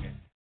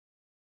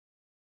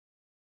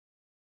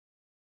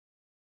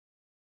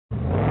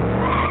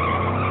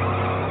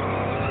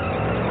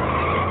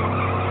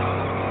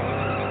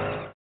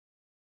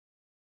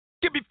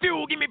 Give me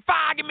fuel, give me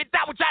fire, give me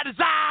that which I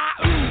desire.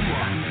 Ooh.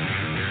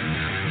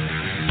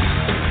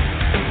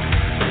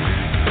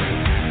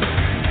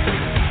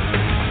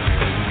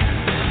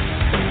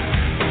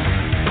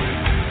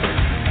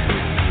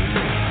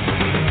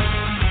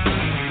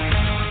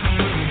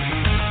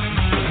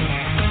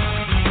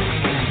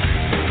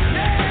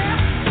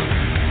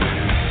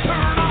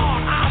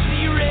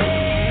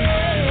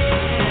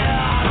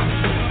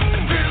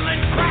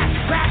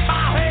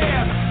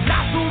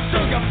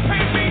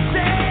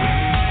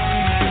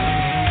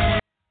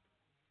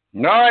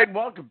 All right,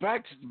 welcome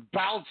back to the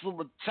Balance of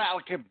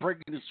Metallica,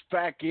 bringing us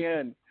back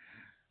in.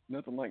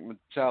 Nothing like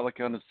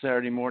Metallica on a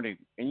Saturday morning.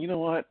 And you know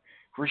what?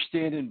 We're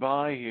standing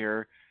by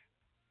here,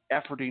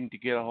 efforting to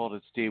get a hold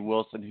of Steve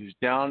Wilson, who's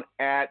down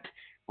at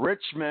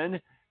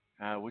Richmond,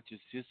 which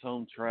is his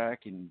home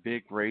track, and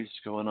big race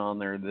going on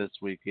there this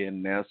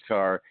weekend,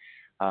 NASCAR.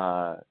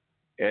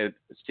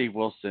 Steve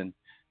Wilson,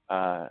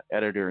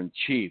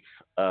 editor-in-chief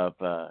of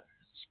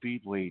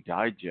Speedway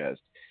Digest.com.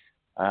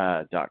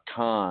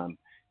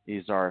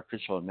 He's our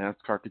official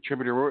NASCAR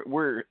contributor.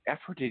 We're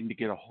efforting to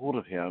get a hold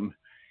of him.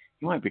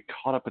 You might be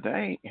caught up in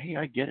that. Hey,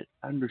 I get it.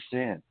 I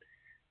understand.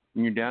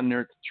 When you're down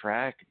there at the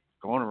track,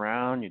 going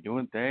around, you're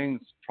doing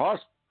things.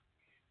 Trust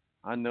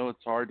me, I know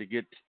it's hard to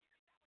get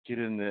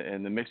in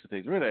the mix of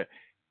things.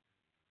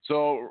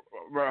 So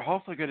we're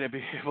hopefully going to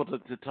be able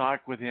to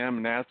talk with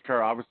him.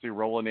 NASCAR obviously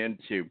rolling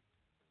into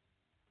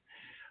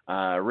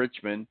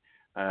Richmond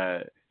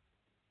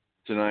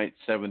tonight,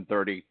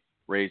 7:30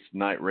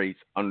 night race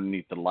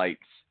underneath the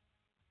lights.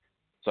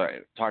 So I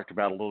talked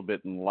about a little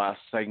bit in the last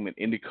segment.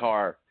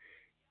 INDYCAR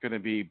going to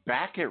be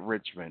back at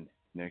Richmond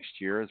next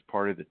year as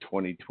part of the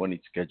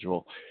 2020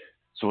 schedule.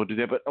 So we'll do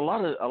that. But a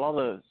lot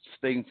of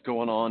things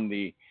going on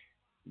the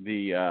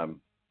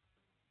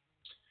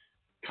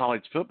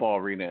college football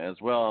arena as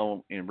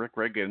well. And Rick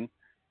Riggen,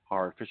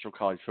 our official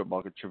college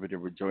football contributor,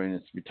 will join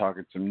us to be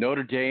talking some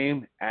Notre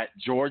Dame at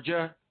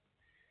Georgia.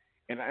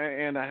 And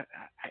I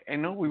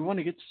know we want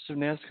to get to some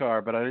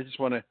NASCAR, but I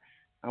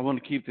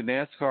want to keep the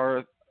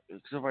NASCAR.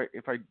 So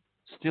if I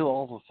steal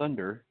all the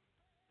thunder,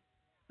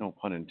 no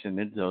pun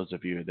intended, those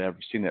of you that have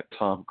ever seen that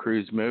Tom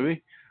Cruise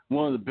movie,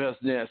 one of the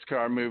best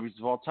NASCAR movies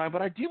of all time.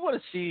 But I do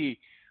want to see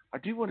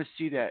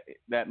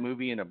that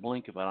movie in a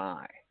blink of an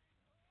eye.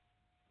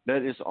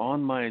 That is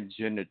on my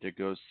agenda to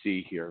go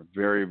see here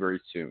very,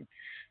 very soon.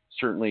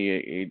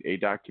 Certainly a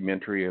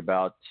documentary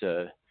about.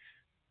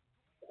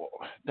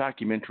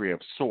 Documentary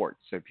of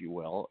sorts, if you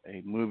will,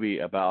 a movie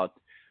about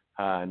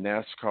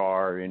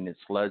NASCAR and its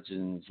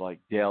legends like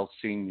Dale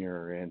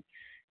Sr.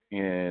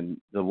 and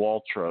the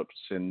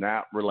Waltrops and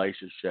that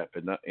relationship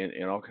and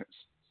all kinds of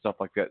stuff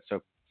like that.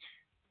 So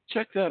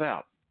check that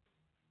out.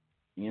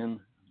 in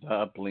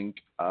the blink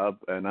of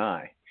an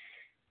eye.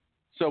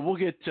 So we'll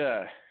get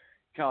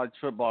college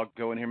football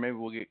going here. Maybe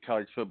we'll get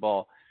college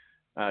football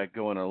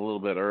going a little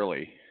bit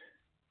early.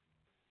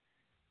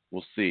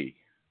 We'll see.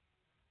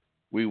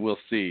 We will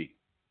see.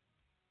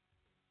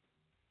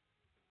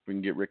 We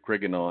can get Rick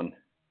Riggen on.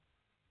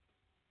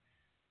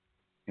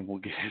 And we'll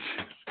get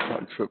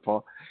college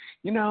football.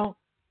 You know,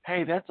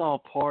 hey, that's all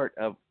part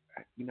of,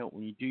 you know,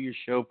 when you do your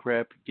show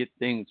prep, get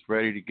things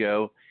ready to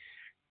go,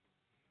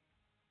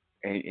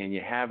 and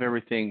you have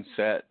everything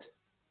set,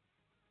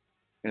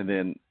 and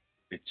then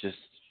it just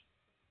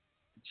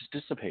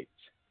dissipates.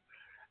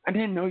 I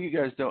didn't know you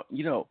guys don't,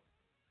 you know,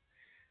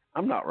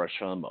 I'm not Rush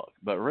Limbaugh,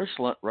 but Rush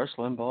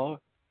Limbaugh,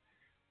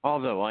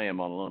 although I am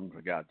on loan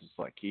for God just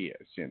like he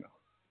is, you know,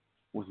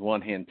 with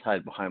one hand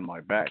tied behind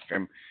my back,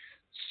 I'm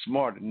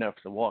smart enough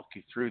to walk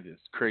you through this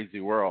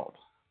crazy world.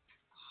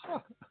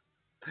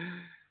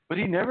 But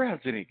he never has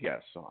any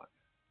guests on.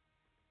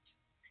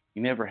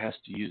 He never has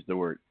to use the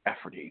word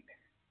efforting.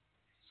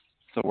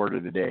 It's the word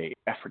of the day,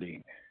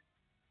 efforting.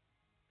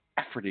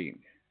 Efforting.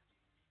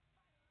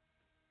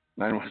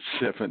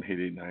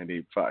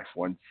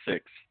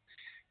 917-889-8516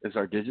 is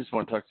our digits.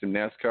 Want to talk some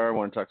NASCAR?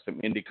 Want to talk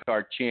some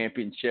INDYCAR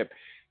Championship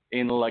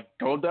in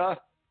Laguna?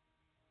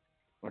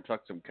 Want to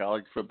talk some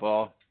college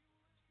football?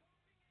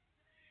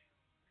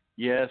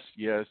 Yes.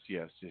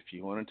 If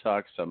you want to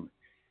talk some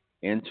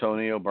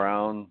Antonio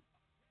Brown,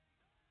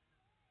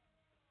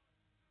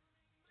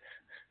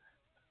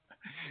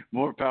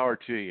 more power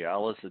to you.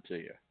 I'll listen to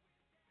you.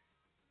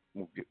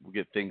 We'll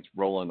get things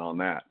rolling on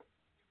that.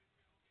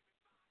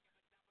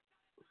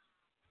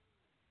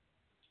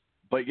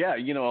 But yeah,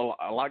 you know,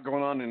 a lot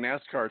going on in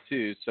NASCAR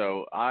too.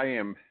 So I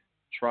am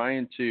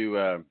trying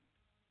to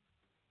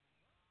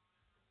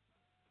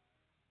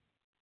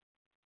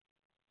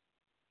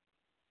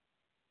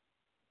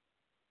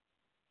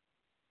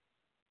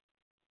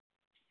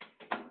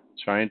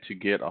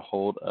get a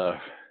hold of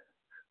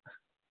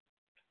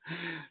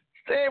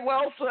Steve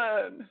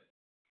Wilson.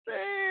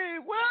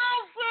 Steve Wilson.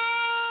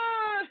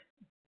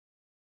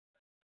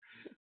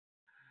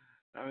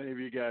 How many of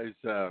you guys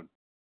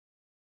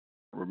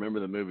remember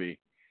the movie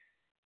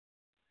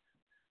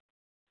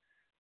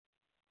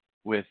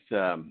with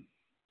Tom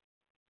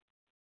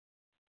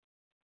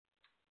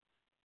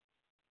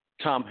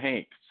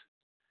Hanks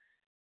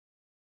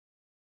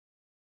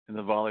in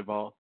the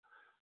volleyball?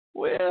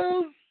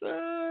 Wilson.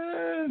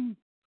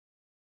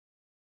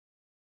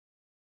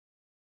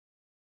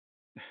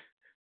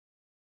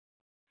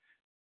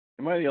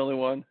 Am I the only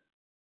one?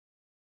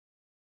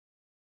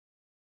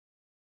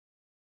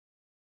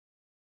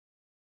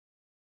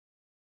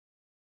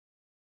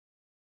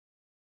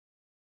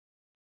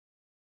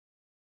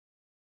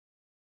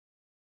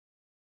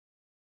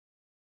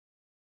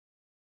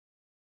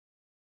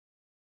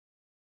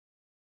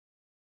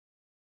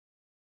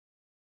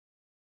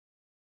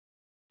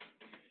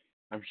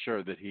 I'm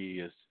sure that he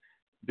is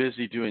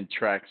busy doing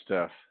track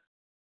stuff.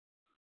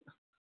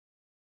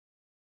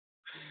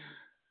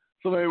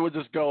 So maybe we'll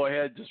just go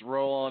ahead, just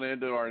roll on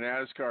into our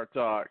NASCAR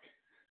talk.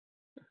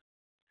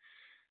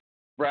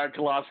 Brad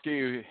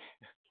Keselowski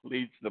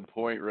leads the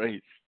point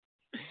race.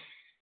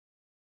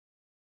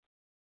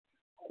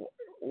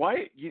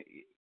 Why? You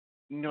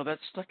know,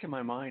 that's stuck in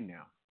my mind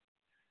now.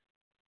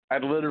 I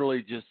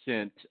literally just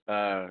sent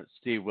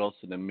Steve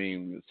Wilson a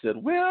meme that said,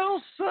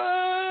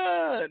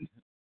 Wilson!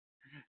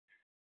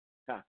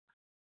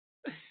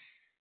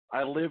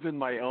 I live in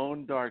my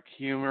own dark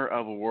humor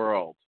of a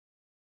world.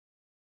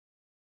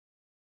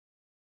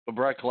 But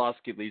Brad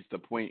Keselowski leads the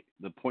point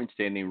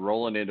standing,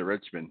 rolling into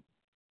Richmond.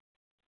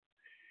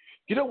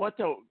 You know what,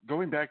 though?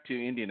 Going back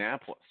to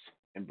Indianapolis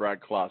and Brad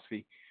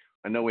Keselowski,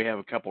 I know we have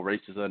a couple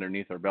races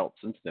underneath our belt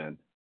since then.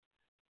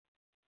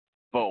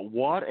 But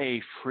what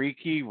a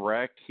freaky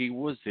wreck he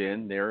was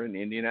in there in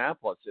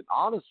Indianapolis. And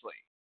honestly,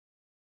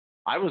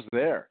 I was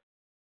there.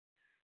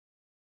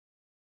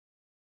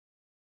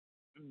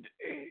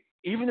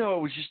 Even though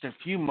it was just a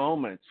few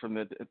moments from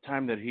the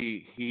time that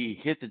he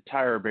hit the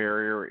tire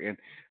barrier and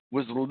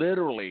was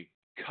literally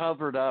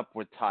covered up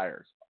with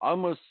tires,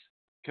 almost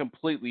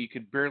completely. You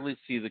could barely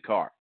see the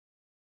car.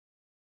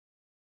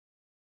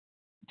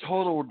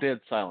 Total dead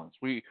silence.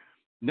 We,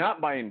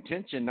 not by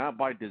intention, not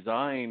by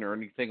design or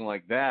anything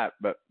like that,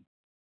 but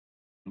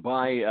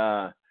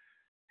by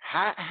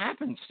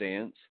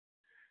happenstance,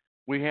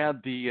 we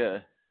had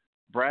the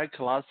Brad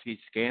Keselowski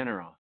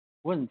scanner on.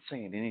 Wasn't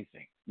saying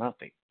anything,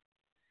 nothing.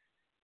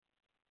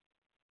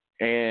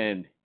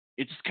 And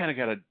it just kind of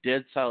got a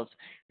dead silence.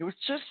 It was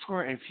just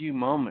for a few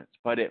moments,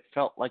 but it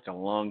felt like a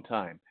long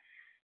time.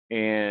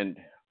 And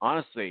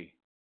honestly,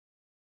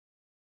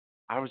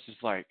 I was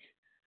just like,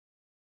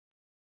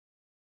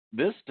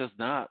 this does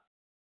not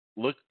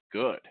look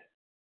good. Of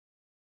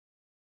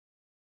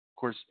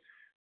course,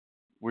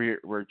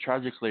 we're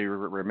tragically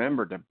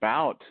remembered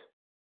about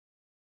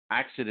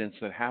accidents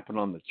that happen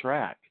on the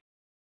track.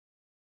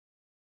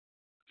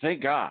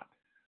 Thank God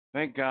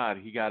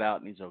he got out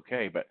and he's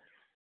okay. But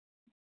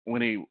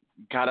when he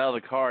got out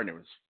of the car and it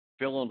was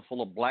filling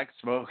full of black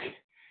smoke,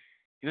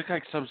 He looked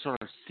like some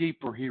sort of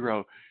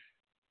superhero.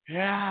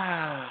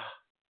 Yeah.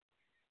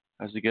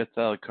 As he gets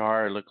out of the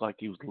car, it looked like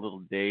he was a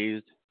little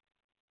dazed.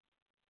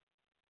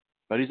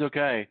 But he's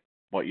okay.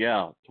 Well,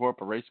 yeah, tore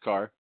up a race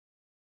car.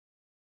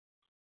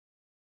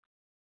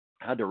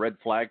 Had to red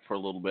flag for a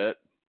little bit.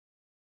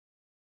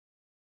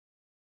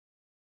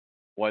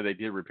 Why they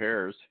did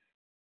repairs.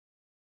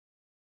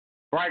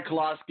 Brian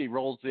Kolosky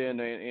rolls in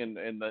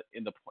the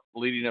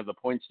leading of the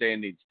point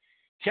standings.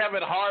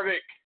 Kevin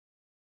Harvick.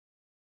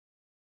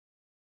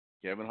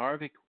 Kevin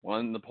Harvick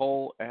won the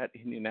pole at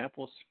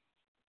Indianapolis.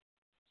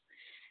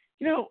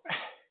 You know,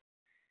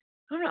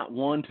 I'm not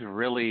one to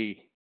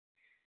really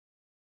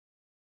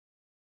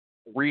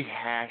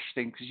rehash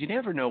things because you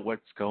never know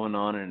what's going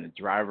on in a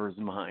driver's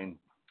mind.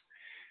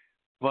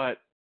 But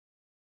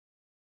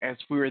as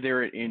we were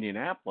there at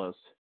Indianapolis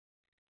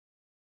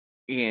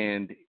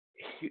and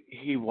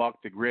he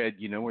walked the grid,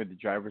 you know, where the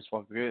drivers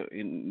walked the grid,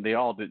 and they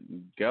all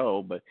didn't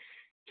go, but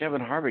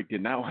Kevin Harvick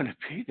did not want to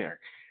be there.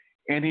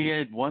 And he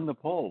had won the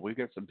pole. We've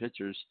got some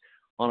pictures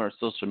on our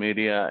social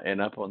media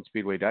and up on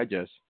Speedway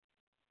Digest.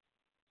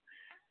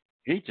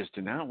 He just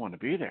did not want to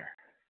be there.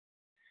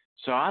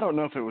 So I don't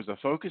know if it was a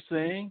focus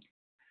thing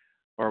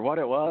or what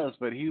it was,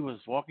 but he was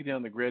walking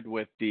down the grid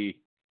with the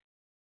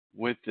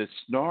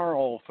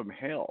snarl from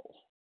hell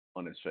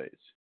on his face.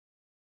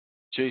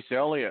 Chase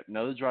Elliott,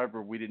 another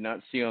driver we did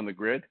not see on the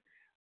grid,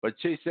 but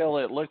Chase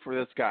Elliott, look for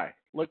this guy.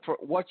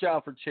 Watch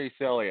out for Chase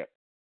Elliott.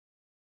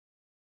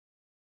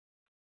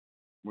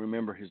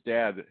 Remember his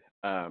dad,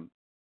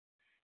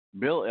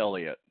 Bill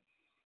Elliott.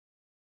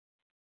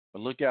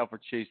 But look out for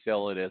Chase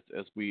Elliott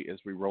as we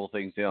roll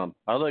things down.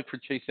 I look for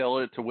Chase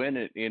Elliott to win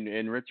it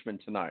in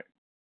Richmond tonight.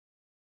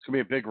 It's gonna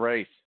be a big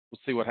race. We'll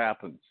see what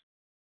happens.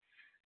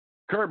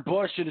 Kurt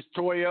Busch and his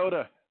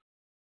Toyota.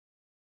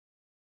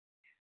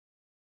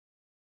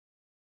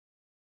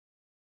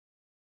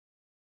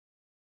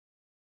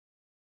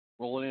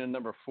 Rolling in at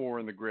number 4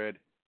 in the grid.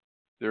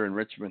 They're in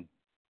Richmond.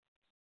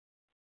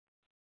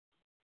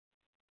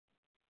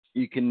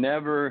 You can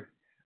never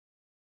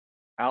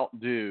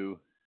outdo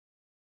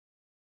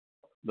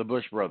the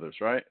Busch brothers,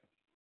 right?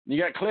 You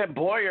got Clint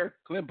Boyer.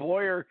 Clint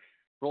Boyer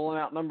rolling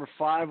out number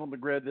 5 on the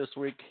grid this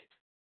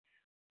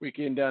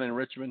weekend down in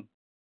Richmond.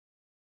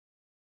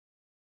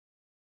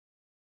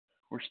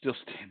 We're still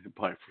standing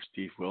by for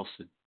Steve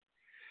Wilson.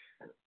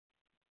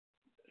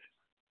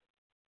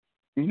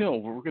 You know,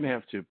 we're going to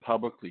have to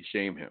publicly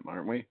shame him,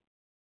 aren't we?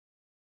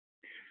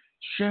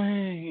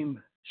 Shame.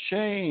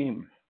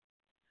 Shame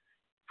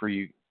for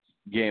you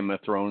Game of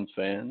Thrones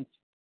fans.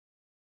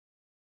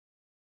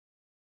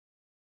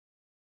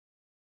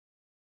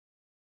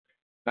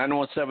 Nine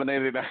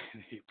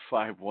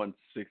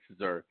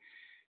 917-889-8516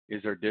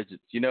 is our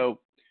digits. You know,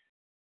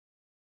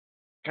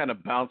 kind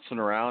of bouncing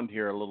around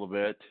here a little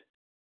bit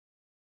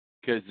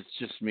because it's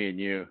just me and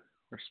you.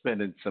 We're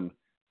spending some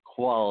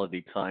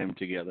quality time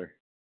together.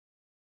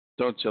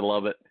 Don't you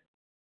love it?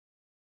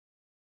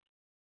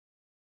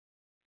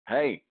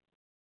 Hey,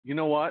 you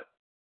know what?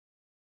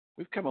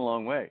 We've come a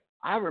long way.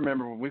 I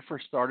remember when we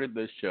first started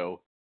this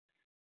show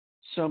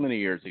so many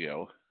years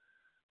ago,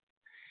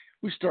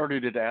 we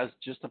started it as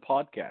just a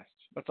podcast.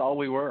 That's all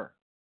we were.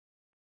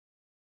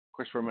 Of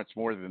course, we're much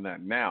more than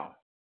that now.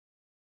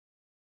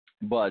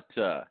 But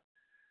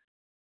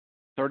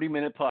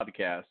 30-minute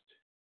podcast,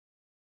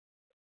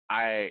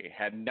 I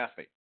had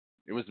nothing.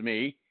 It was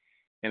me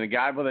and a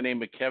guy by the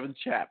name of Kevin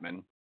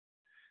Chapman.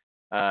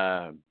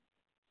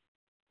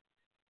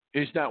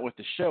 He's not with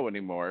the show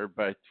anymore,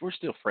 but we're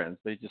still friends,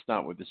 but he's just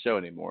not with the show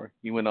anymore.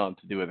 He went on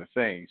to do other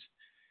things.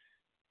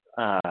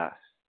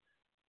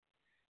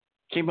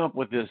 Came up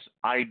with this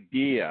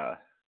idea.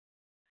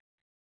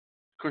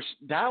 Of course,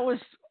 that was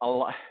a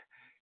lot,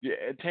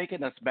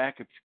 taking us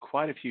back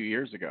quite a few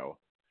years ago.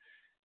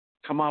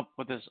 Come up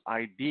with this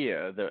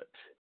idea that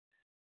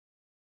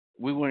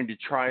we wanted to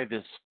try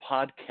this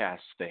podcast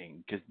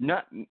thing because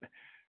not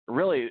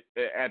really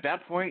at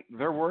that point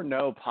there were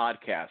no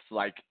podcasts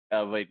like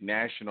of a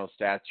national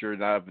stature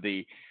of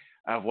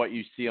what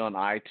you see on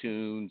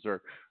iTunes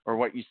or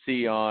what you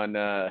see on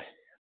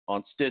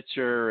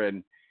Stitcher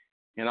and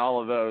all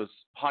of those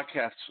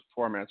podcast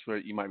formats where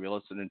you might be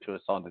listening to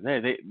us on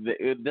today.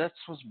 This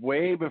was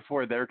way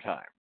before their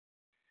time,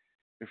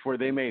 before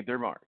they made their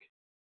mark.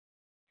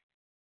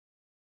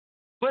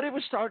 But it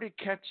was starting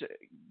to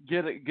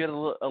get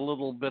a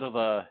little bit of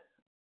a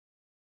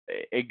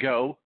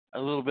go, a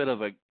little bit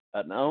of an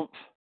oomph.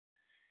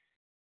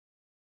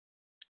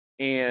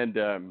 And,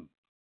 of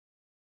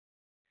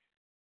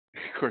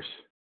course,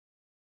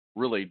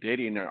 really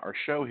dating our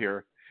show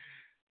here.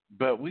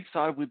 But we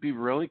thought it would be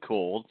really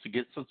cool to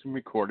get something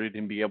recorded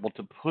and be able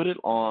to put it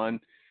on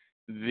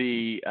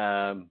the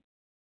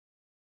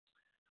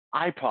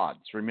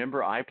iPods.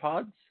 Remember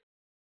iPods?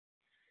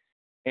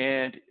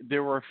 And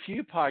there were a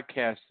few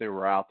podcasts that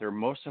were out there.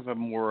 Most of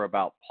them were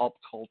about pop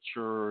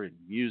culture and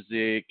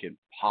music and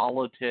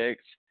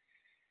politics.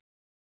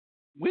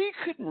 We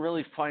couldn't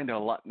really find a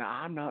lot. Now,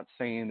 I'm not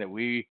saying that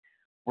we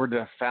were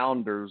the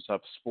founders of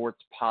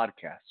sports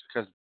podcasts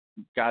because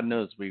God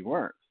knows we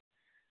weren't.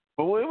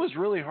 But it was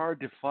really hard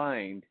to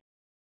find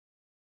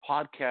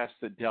podcasts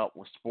that dealt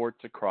with sports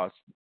across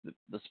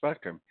the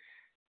spectrum.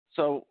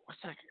 So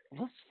it's like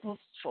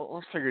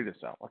let's figure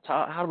this out.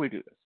 How do we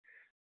do this?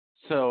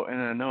 So,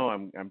 and I know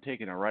I'm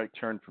taking a right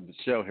turn from the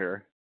show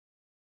here,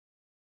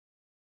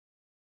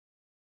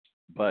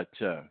 but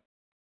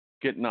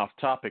getting off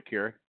topic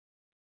here,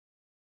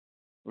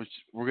 which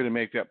we're going to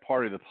make that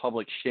part of the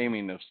public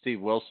shaming of Steve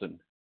Wilson.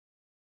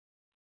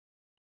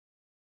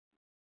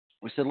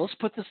 We said, let's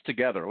put this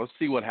together. Let's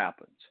see what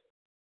happens.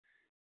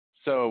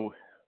 So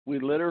we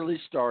literally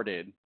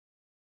started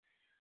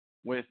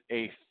with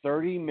a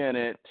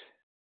 30-minute,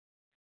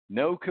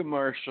 no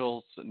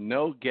commercials,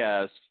 no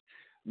guests,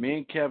 me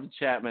and Kevin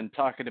Chapman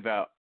talking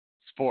about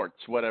sports,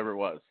 whatever it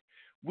was.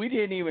 We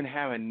didn't even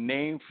have a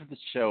name for the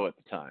show at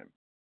the time.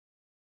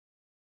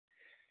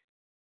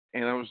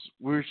 And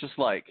we were just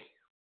like,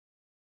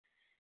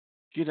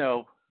 we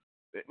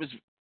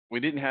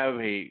didn't have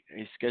a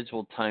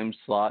scheduled time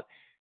slot,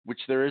 which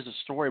there is a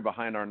story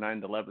behind our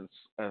 9/11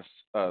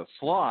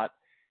 slot,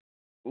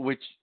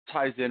 which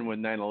ties in with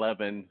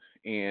 9/11,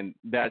 and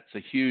that's a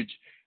huge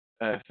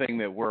thing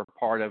that we're a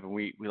part of, and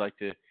we like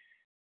to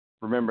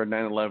remember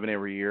 9/11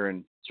 every year,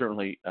 and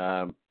certainly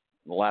the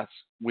last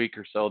week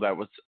or so that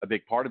was a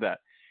big part of that.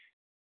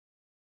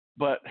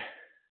 But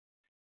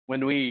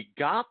when we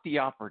got the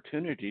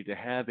opportunity to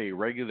have a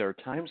regular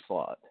time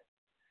slot,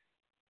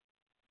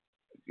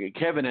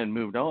 Kevin had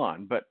moved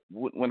on, but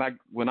when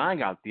I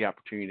got the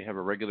opportunity to have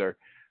a regular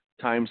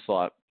time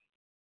slot,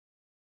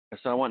 I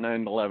said I want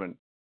 9/11,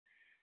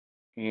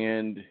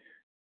 and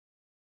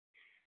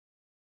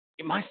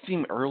it might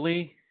seem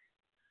early,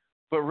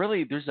 but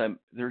really there's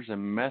a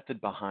method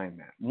behind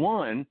that.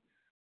 One,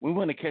 we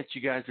want to catch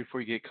you guys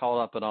before you get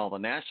caught up in all the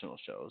national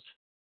shows.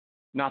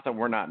 Not that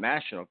we're not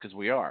national, because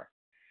we are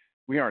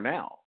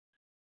now,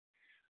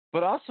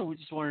 but also we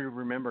just wanted to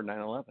remember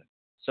 9/11.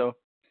 So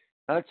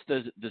that's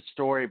the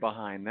story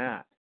behind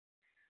that.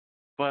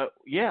 But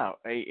yeah,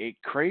 a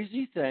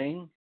crazy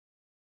thing.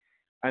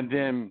 And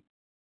then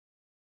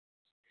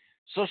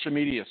social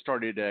media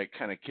started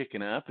kind of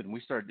kicking up, and we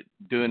started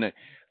doing a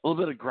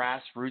little bit of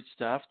grassroots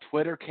stuff.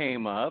 Twitter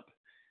came up.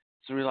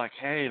 So we're like,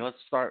 hey,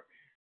 let's start.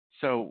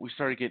 So we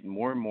started getting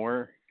more and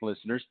more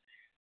listeners.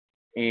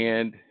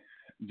 And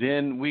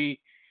then we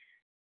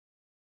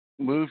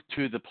moved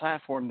to the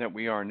platform that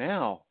we are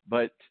now.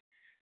 But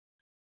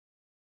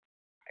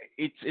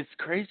it's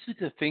crazy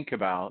to think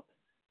about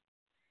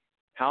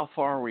how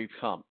far we've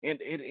come. And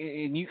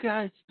you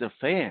guys, the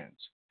fans,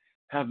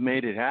 have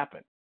made it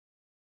happen.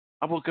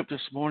 I woke up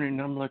this morning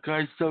and I'm like,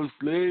 I'm so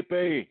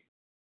sleepy.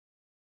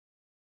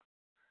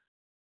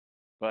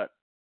 But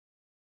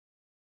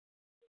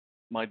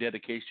my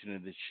dedication to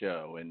this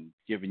show and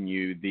giving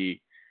you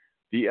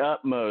the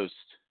utmost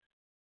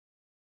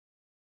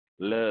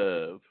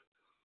love.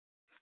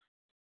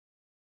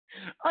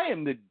 I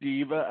am the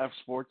diva of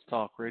sports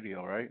talk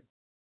radio, right?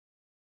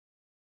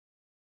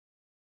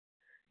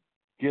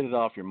 Get it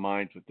off your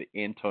minds with the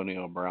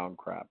Antonio Brown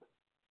crap.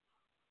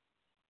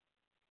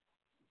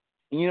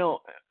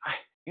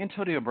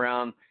 Antonio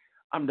Brown,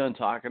 I'm done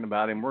talking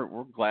about him.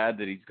 We're glad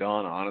that he's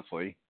gone,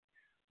 honestly.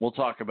 We'll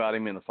talk about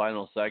him in the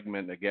final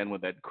segment again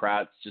with Ed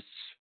Kracz, just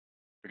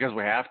because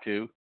we have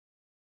to.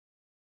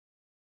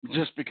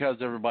 Just because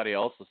everybody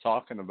else is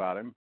talking about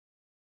him.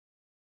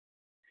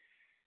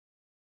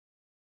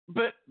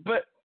 But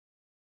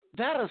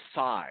that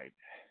aside,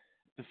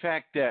 the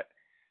fact that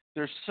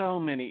there's so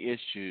many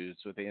issues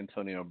with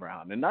Antonio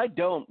Brown, and I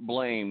don't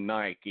blame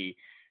Nike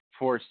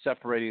for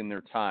separating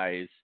their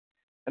ties,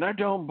 and I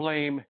don't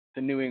blame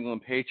the New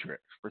England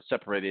Patriots for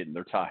separating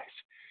their ties,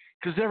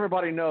 because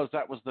everybody knows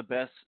that was the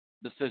best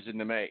decision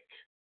to make.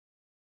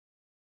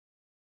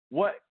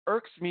 What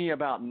irks me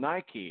about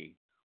Nike,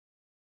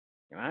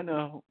 and I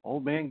know,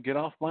 old man, get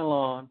off my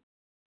lawn,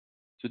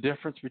 it's the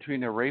difference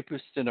between a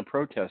rapist and a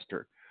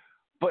protester,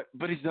 but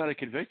he's not a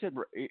convicted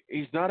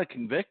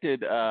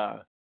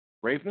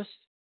rapist.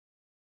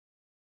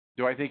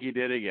 Do I think he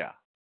did it? Yeah.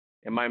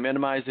 Am I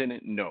minimizing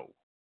it? No.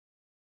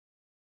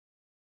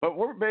 But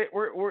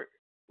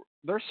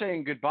they're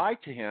saying goodbye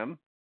to him.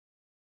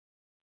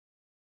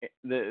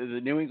 The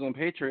New England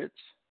Patriots,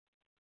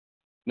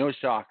 no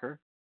shocker.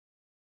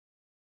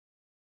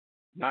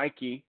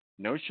 Nike,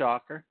 no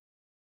shocker.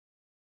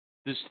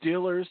 The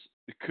Steelers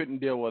couldn't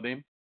deal with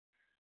him.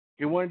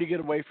 He wanted to get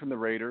away from the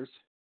Raiders.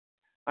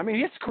 I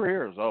mean, his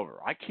career is over.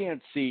 I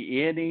can't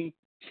see any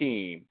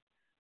team.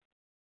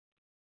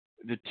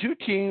 The two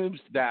teams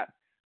that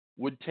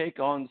would take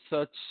on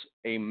such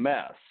a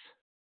mess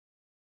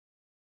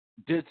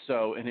did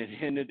so, and it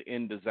ended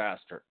in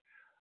disaster.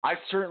 I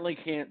certainly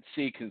can't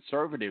see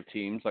conservative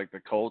teams like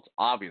the Colts,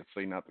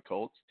 obviously not the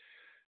Colts,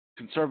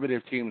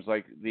 conservative teams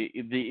like the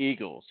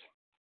Eagles,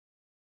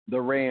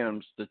 the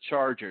Rams, the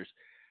Chargers,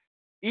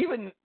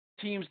 even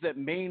teams that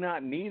may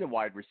not need a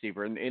wide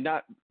receiver, and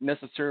not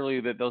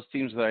necessarily that those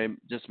teams that I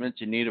just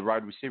mentioned need a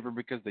wide receiver,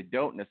 because they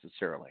don't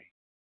necessarily.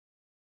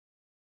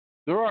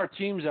 There are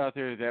teams out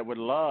there that would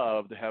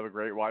love to have a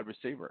great wide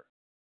receiver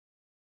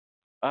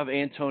of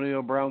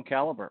Antonio Brown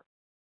caliber.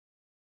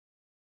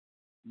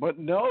 But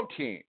no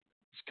team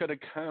is going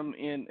to come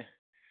in.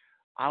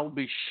 I'll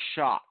be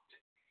shocked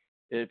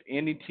if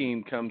any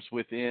team comes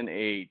within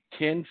a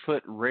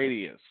 10-foot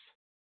radius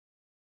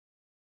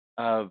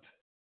of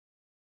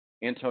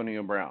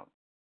Antonio Brown.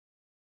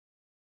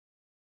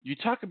 You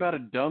talk about a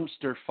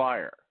dumpster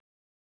fire.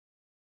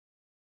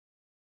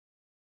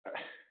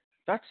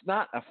 That's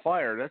not a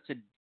fire. That's a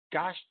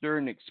gosh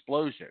darn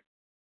explosion.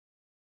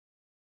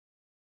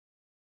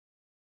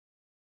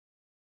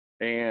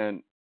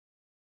 And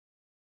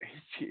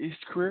his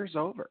career's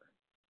over.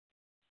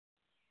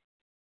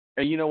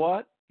 And you know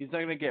what? He's not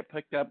going to get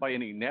picked up by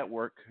any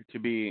network to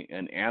be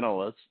an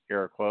analyst,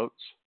 air quotes.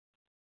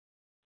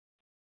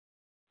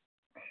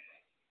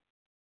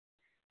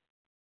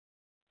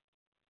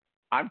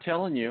 I'm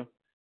telling you,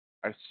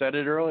 I said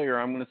it earlier,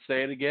 I'm going to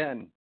say it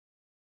again.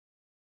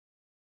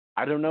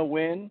 I don't know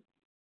when,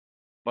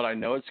 but I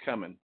know it's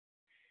coming.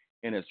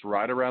 And it's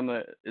right around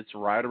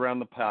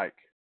the pike.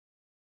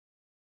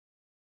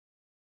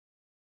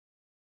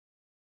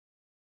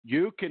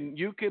 You can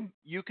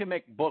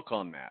make book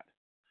on that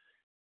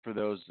for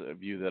those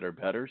of you that are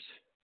bettors.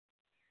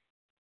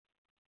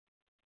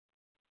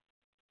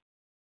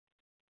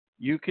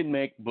 You can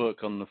make book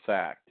on the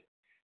fact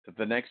that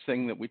the next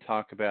thing that we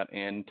talk about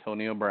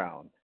Antonio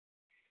Brown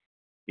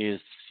is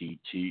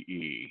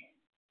CTE.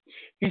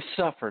 He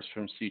suffers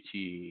from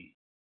CTE,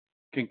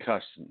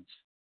 concussions.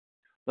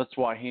 That's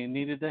why he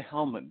needed the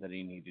helmet that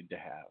he needed to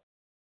have.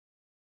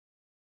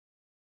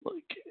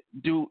 Look,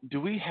 do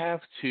we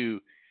have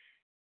to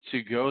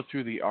go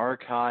through the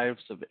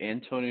archives of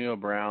Antonio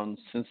Brown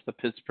since the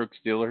Pittsburgh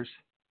Steelers?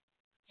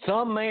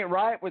 Something ain't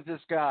right with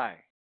this guy.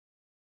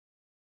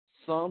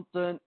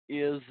 Something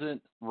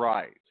isn't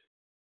right.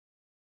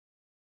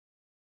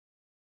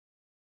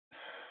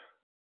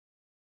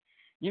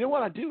 You know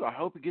what I do? I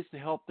hope he gets the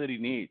help that he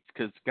needs,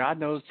 because God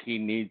knows he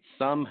needs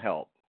some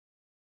help,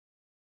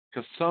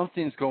 because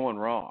something's going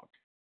wrong.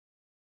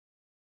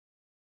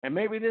 And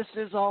maybe this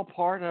is all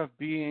part of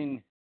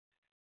being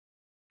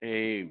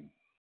the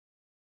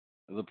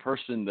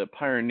person that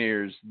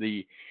pioneers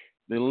the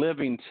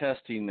living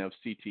testing of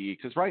CTE.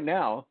 Because right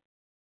now,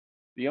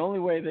 the only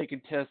way they can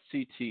test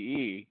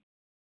CTE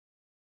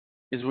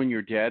is when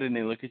you're dead and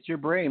they look at your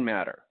brain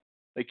matter.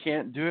 They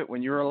can't do it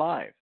when you're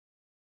alive.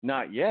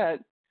 Not yet.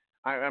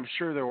 I'm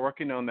sure they're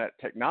working on that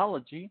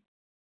technology.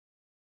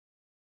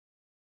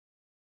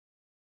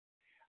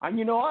 And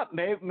you know what?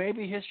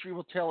 Maybe history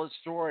will tell a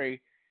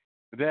story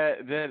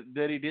that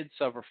he did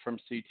suffer from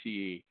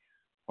CTE.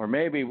 Or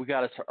maybe we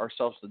got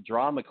ourselves a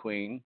drama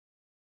queen,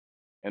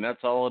 and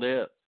that's all it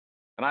is.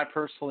 And I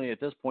personally, at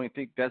this point,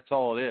 think that's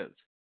all it is.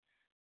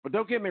 But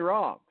don't get me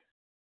wrong.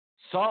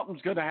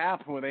 Something's going to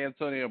happen with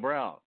Antonio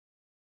Brown.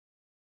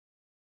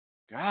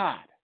 God,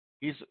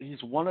 he's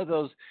one of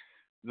those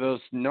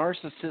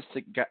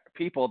narcissistic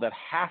people that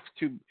have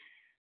to.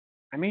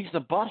 I mean, he's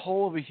the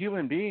butthole of a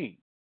human being.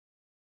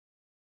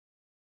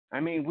 I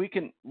mean, we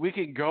can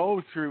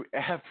go through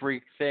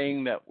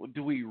everything. That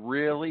do we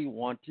really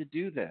want to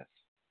do this?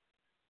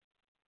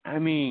 I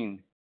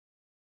mean,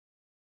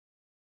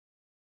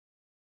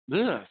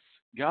 this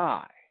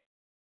guy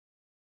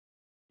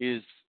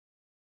is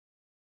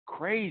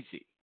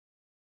crazy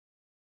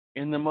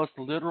in the most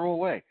literal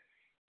way.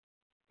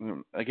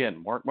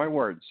 Again, mark my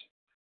words.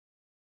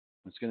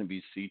 It's going to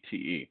be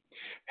CTE.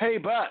 Hey,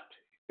 but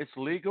it's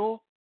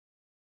legal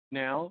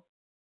now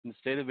in the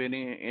state of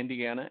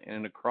Indiana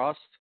and across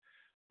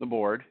the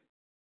board.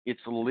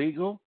 It's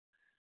legal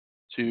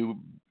to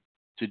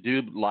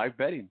do live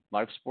betting,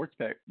 live sports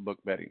book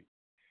betting.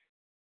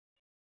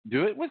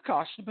 Do it with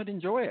caution, but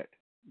enjoy it.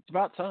 It's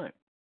about time.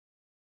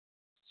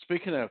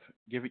 Speaking of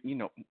giving, you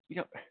know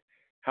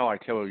how I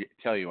tell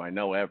you I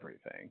know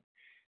everything,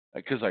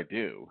 because I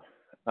do.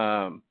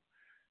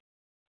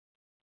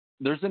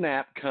 There's an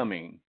app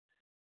coming,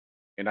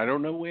 and I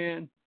don't know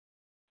when,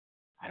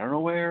 I don't know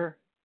where.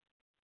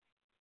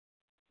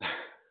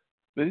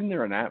 But isn't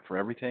there an app for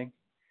everything?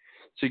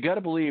 So you got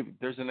to believe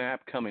there's an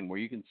app coming where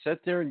you can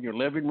sit there in your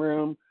living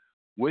room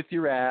with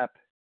your app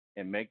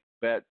and make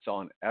bets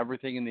on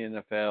everything in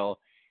the NFL,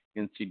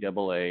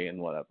 NCAA, and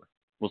whatever.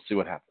 We'll see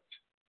what happens.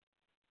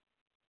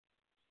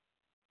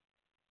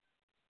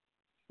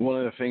 One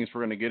of the things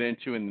we're going to get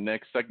into in the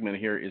next segment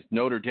here is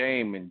Notre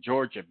Dame and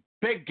Georgia.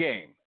 Big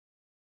game.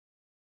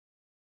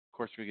 Of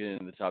course, we get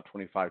into the top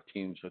 25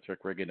 teams with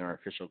Rick Riggen, our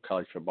official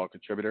college football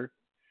contributor.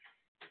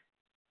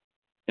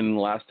 In the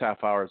last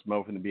half hour is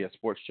Mo from the BS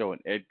Sports Show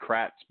and Ed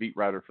Kracz, beat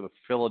writer for the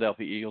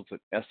Philadelphia Eagles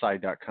at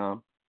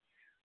SI.com.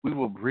 We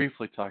will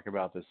briefly talk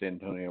about this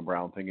Antonio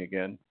Brown thing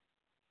again.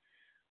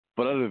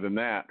 But other than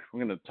that,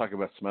 we're going to talk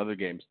about some other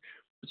games.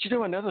 But you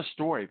know, another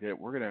story that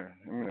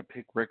I'm going to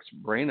pick Rick's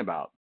brain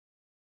about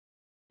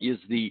is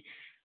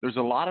there's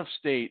a lot of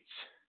states,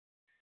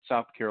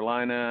 South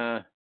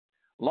Carolina,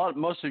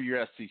 most of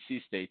your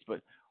SEC states,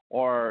 but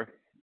are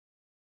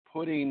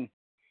putting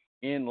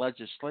in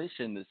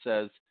legislation that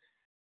says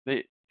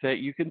that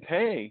you can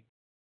pay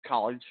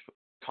college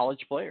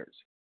players.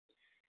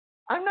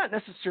 I'm not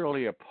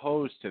necessarily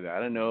opposed to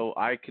that. I know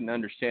I can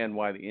understand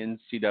why the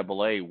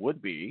NCAA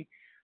would be.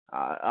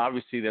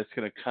 Obviously, that's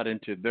going to cut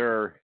into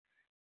their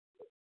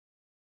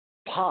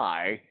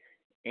pie,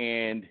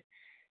 and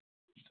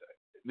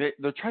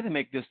they're trying to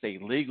make this a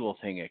legal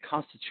thing, a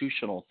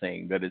constitutional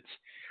thing. That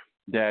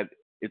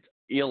it's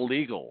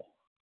illegal.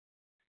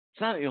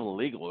 It's not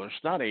illegal.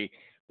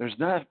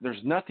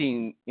 There's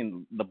nothing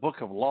in the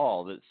book of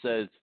law that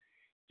says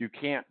you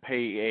can't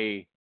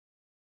pay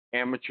a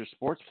amateur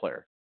sports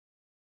player,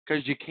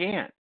 because you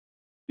can't.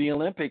 The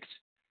Olympians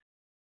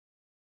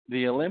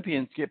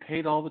get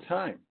paid all the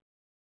time.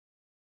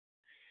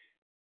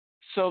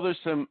 So there's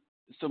some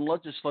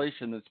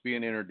legislation that's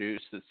being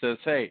introduced that says,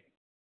 hey,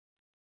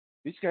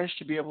 these guys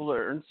should be able to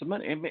earn some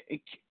money.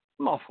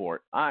 I'm all for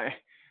it.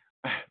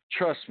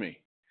 Trust me,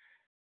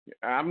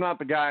 I'm not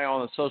the guy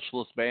on the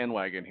socialist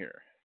bandwagon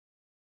here.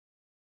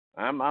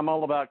 I'm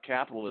all about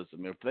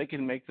capitalism. If they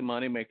can make the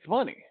money, make the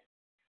money.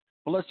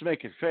 But let's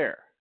make it fair.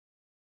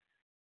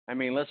 I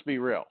mean, let's be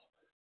real.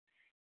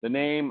 The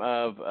name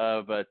of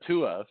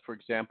Tua, for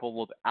example,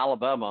 with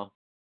Alabama,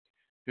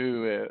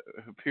 who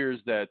appears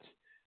that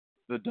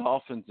the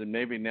Dolphins and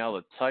maybe now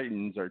the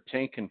Titans are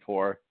tanking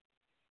for,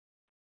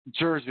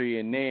 jersey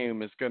and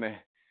name is going to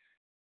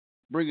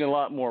bring a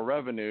lot more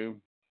revenue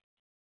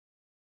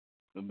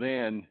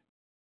than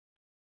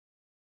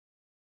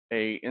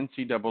a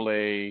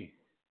NCAA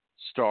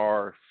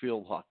star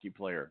field hockey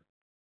player.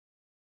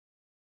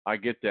 I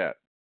get that.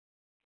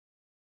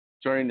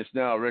 Joining us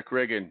now, Rick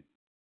Riggen,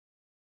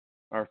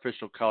 our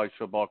official college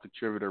football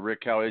contributor.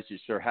 Rick, how is you,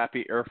 sir?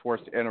 Happy Air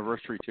Force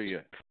anniversary to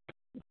you.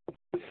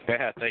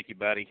 Yeah, thank you,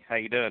 buddy. How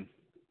you doing?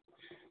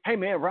 Hey,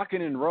 man,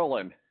 rocking and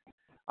rolling.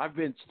 I've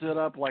been stood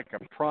up like a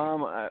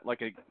prom,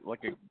 like a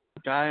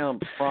guy on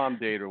prom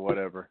date or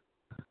whatever.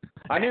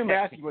 I knew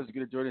Matthew was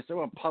going to join us. I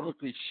want to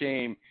publicly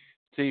shame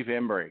Steve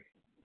Embry.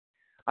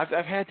 I've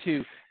had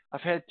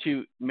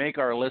to make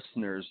our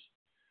listeners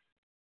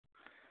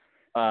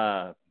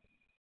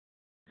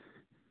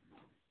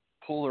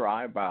pull their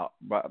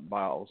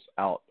eyeballs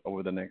out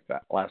over the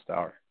last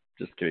hour.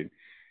 Just kidding.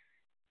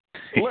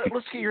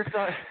 Let's get your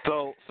thoughts.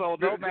 So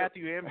no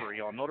Matthew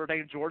Ebury on Notre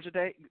Dame Georgia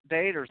date.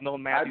 There's no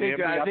Matthew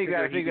Ebury. I think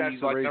that's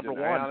the like reason.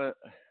 Number one.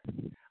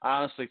 I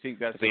honestly think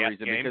that's the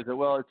reason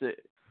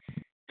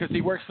because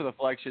he works for the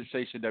flagship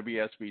station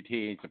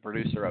WSBT. He's the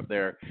producer up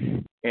there,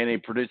 and he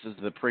produces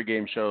the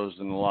pregame shows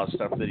and a lot of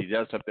stuff that he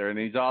does up there. And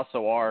he's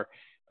also our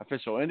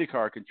official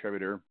INDYCAR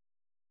contributor.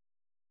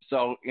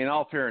 So, in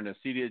all fairness,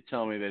 he did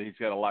tell me that he's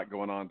got a lot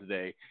going on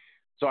today.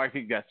 So I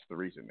think that's the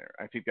reason there.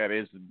 I think that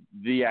is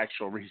the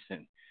actual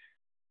reason.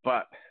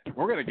 But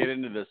we're going to get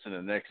into this in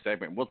the next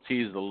segment. We'll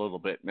tease it a little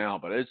bit now,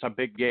 but it's a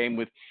big game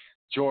with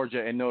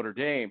Georgia and Notre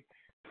Dame.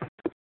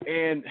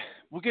 And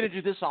we're going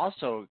to do this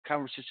also, a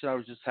conversation I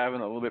was just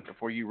having a little bit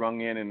before you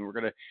rung in, and we're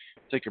going to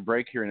take a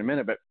break here in a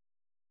minute.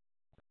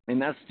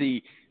 And that's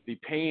the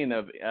paying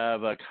of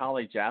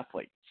college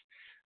athletes.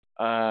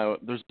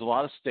 There's a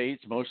lot of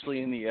states,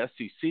 mostly in the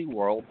SEC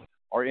world,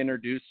 are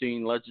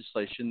introducing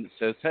legislation that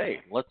says, hey,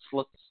 let's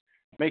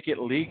make it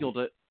legal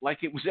to,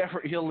 like it was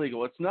ever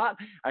illegal. It's not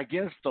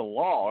against the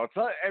law. It's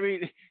not, I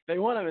mean, they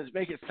want to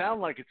make it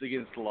sound like it's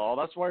against the law.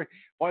 That's why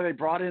they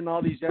brought in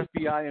all these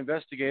FBI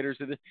investigators.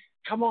 And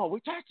come on, we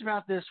talked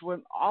about this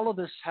when all of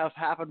this have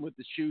happened with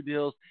the shoe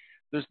deals.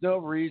 There's no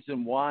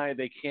reason why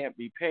they can't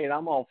be paid.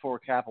 I'm all for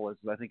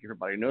capitalism. I think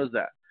everybody knows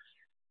that.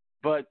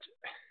 But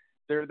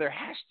there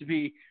has to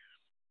be.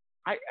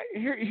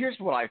 Here's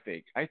what I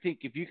think. I think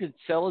if you could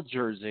sell a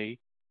jersey,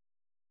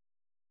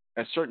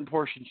 a certain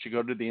portion should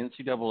go to the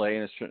NCAA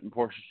and a certain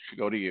portion should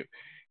go to you.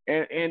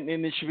 And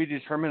it should be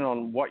determined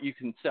on what you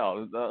can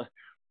sell.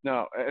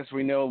 Now, as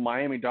we know,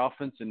 Miami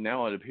Dolphins and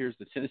now it appears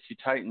the Tennessee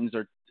Titans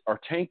are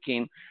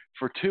tanking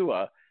for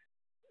Tua.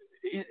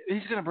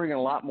 He's going to bring in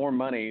a lot more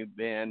money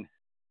than,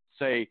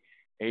 say,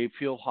 a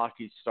field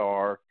hockey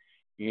star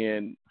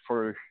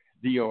for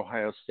the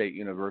Ohio State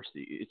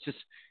University.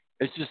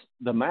 It's just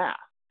the math.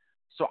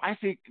 So I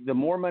think the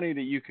more money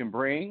that you can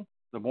bring,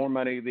 the more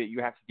money that you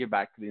have to give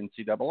back to the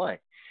NCAA.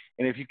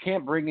 And if you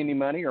can't bring any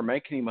money or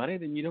make any money,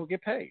 then you don't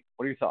get paid.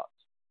 What are your thoughts?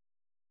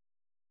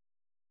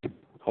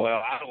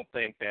 Well, I don't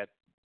think that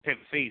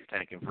Tennessee's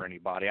tanking for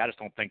anybody. I just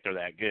don't think they're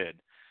that good.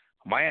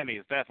 Miami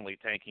is definitely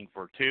tanking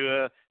for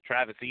Tua,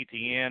 Travis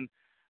Etienne,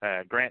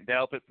 Grant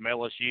Delpit from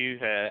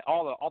LSU,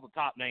 all the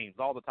top names.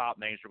 All the top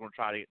names are going to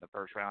try to get in the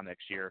first round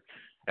next year.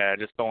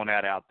 Just throwing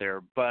that out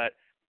there. But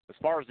as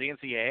far as the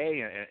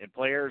NCAA and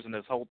players and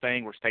this whole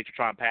thing where states are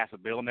trying to pass a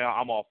bill now,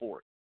 I'm all for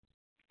it.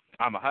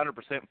 I'm 100%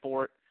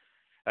 for it.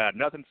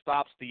 Nothing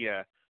stops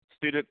the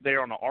student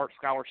there on an art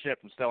scholarship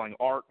from selling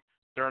art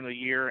during the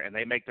year, and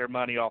they make their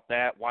money off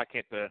that. Why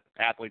can't the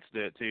athletes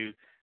do it too?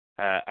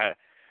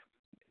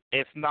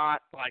 It's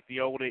not like the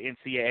old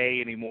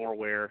NCAA anymore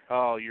where,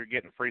 you're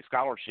getting a free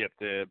scholarship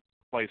to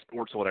play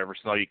sports or whatever,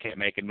 so you can't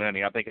make any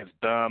money. I think it's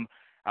dumb.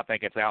 I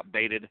think it's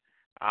outdated.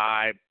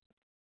 I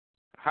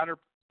 100%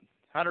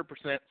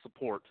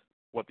 support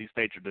what these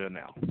states are doing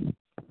now.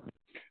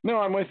 No,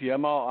 I'm with you.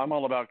 I'm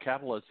all about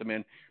capitalism.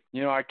 And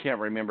I can't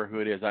remember who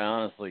it is. I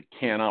honestly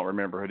cannot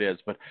remember who it is.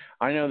 But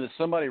I know that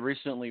somebody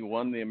recently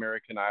won the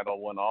American Idol,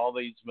 won all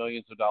these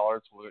millions of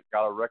dollars,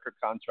 got a record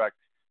contract.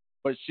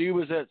 But she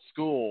was at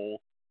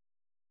school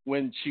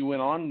when she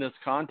went on this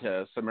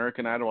contest,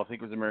 American Idol, I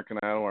think it was American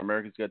Idol or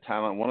America's Got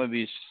Talent, one of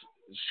these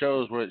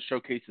shows where it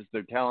showcases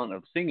their talent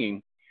of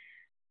singing.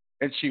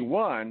 And she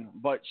won,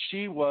 but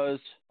she was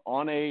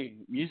on a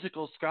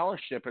musical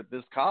scholarship at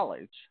this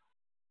college.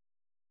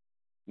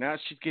 Now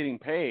she's getting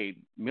paid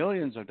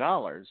millions of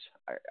dollars.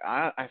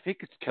 I think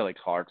it's Kelly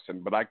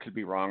Clarkson, but I could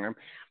be wrong.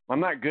 I'm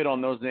not good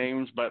on those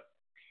names, but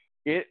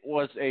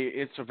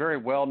it's a very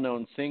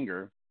well-known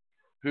singer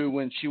who,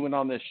 when she went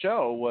on this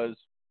show, was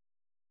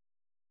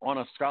on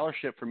a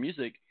scholarship for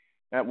music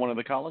at one of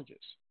the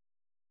colleges.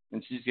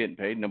 And she's getting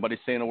paid. Nobody's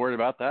saying a word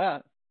about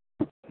that.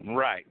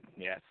 Right.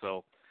 Yeah.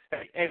 So,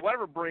 hey,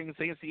 whatever brings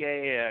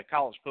NCAA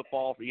college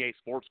football for EA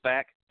Sports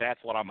back, that's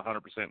what I'm 100%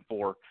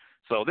 for.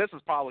 So this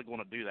is probably going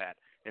to do that.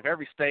 If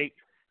every state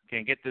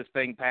can get this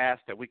thing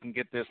passed, that we can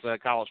get this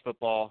college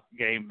football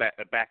game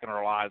back in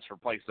our lives for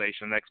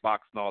PlayStation, Xbox,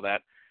 and all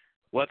that,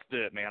 let's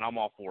do it, man. I'm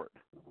all for it.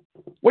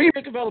 Well, you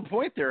make a valid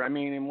point there. I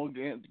mean, and we'll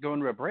go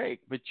into a break,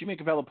 but you make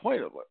a valid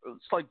point.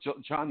 It's like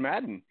John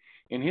Madden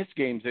in his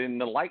games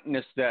and the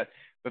likeness that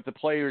the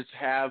players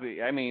have.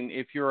 I mean,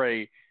 if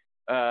you're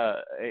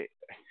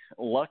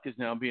Luck is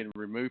now being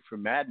removed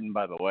from Madden,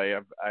 by the way.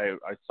 I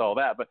saw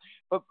that.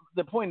 But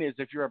the point is,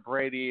 if you're a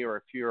Brady or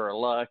if you're a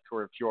Luck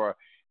or if you're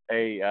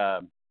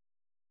a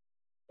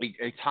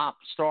top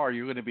star,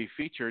 you're going to be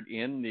featured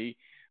in the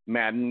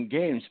Madden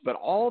games. But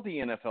all the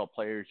NFL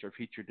players are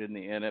featured in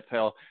the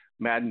NFL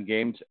Madden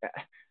games.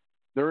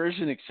 There is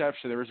an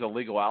exception. There is a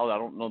legal outlet. I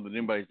don't know that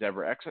anybody's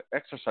ever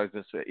exercised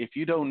this. If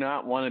you do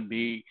not want to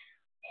be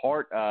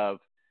part of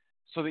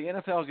 – so the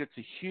NFL gets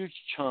a huge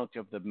chunk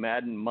of the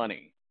Madden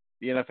money.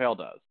 The NFL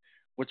does,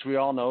 which we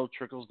all know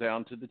trickles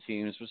down to the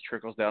teams, which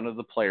trickles down to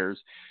the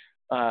players.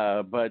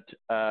 But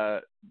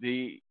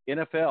the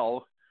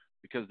NFL,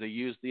 because they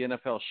use the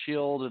NFL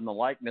shield and the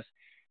likeness,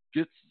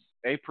 gets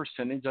a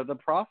percentage of the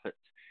profits.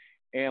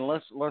 And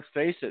let's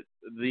face it,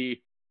 the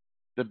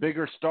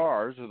bigger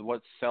stars are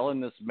what's selling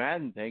this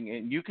Madden thing.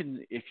 And you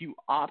can, if you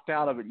opt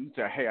out of it, you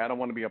say, hey, I don't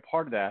want to be a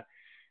part of that,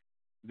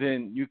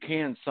 then you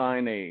can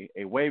sign a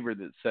waiver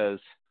that says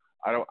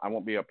I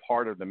won't be a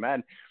part of the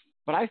Madden.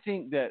 But I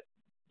think that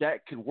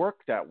could work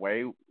that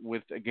way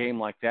with a game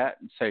like that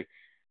and say,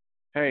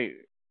 hey,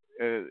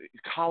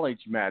 college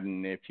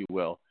Madden, if you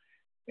will,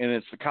 and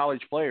it's the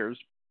college players,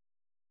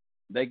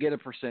 they get a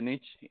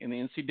percentage, and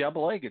the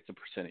NCAA gets a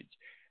percentage.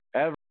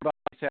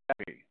 Everybody's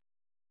happy.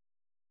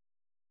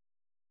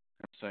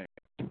 I'm saying.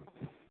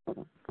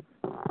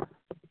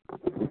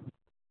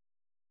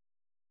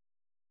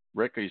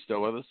 Rick, are you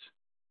still with us?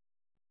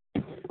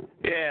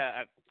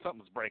 Yeah,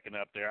 something's breaking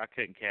up there. I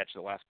couldn't catch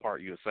the last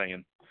part you were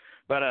saying.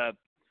 But,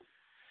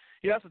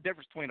 that's the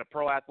difference between a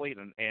pro athlete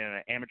and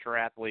an amateur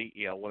athlete.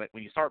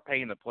 When you start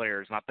paying the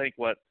players, and I think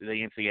what the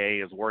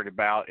NCAA is worried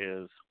about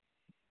is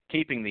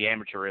keeping the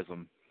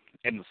amateurism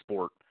in the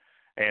sport.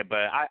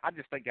 But I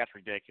just think that's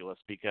ridiculous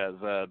because,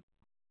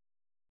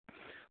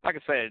 like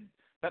I said,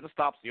 nothing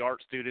stops the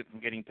art student from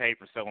getting paid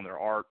for selling their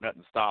art.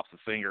 Nothing stops the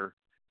singer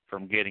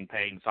from getting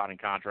paid and signing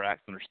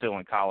contracts when they're still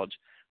in college.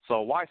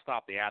 So why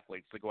stop the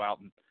athletes to go out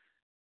and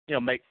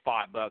make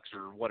 $5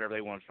 or whatever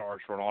they want to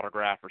charge for an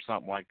autograph or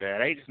something like that?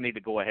 They just need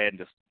to go ahead and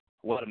just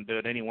let them do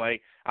it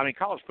anyway. I mean,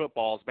 college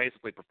football is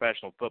basically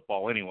professional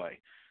football anyway.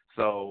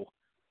 So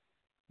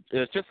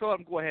it's just let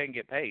them go ahead and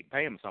get paid.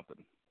 Pay them something.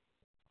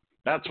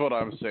 That's what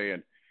I'm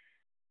saying.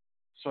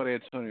 That's what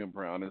Antonio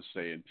Brown is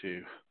saying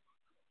too.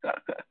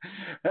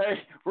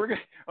 Hey,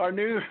 our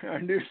new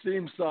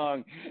theme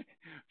song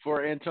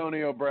for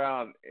Antonio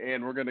Brown,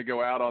 and we're going to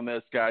go out on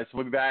this, guys.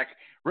 We'll be back.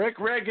 Rick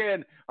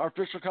Riggen, our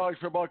official college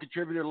football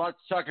contributor. Lots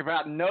to talk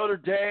about Notre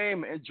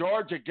Dame and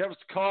Georgia. Give us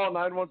a call,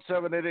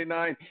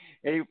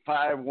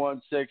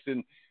 917-889-8516,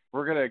 and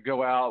we're going to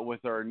go out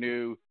with our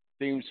new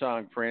theme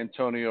song for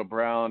Antonio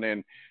Brown,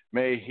 and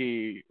may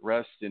he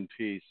rest in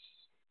peace.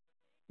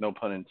 No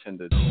pun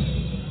intended.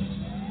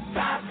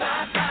 Bye,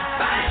 bye, bye.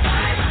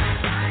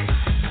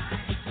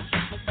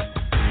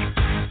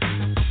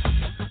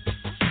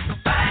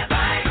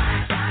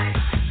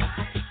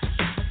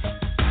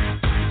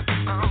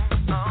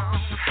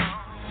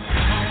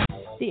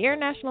 The Air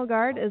National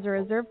Guard is a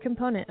reserve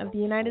component of the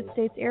United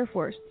States Air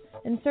Force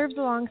and serves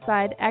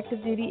alongside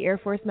active-duty Air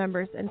Force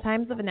members in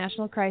times of a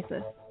national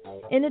crisis.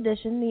 In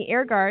addition, the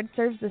Air Guard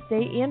serves the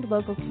state and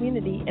local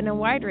community in a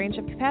wide range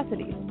of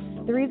capacities.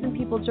 The reason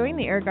people join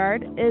the Air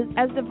Guard is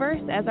as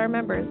diverse as our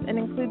members and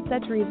includes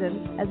such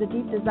reasons as a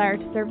deep desire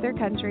to serve their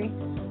country,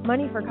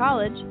 money for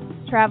college,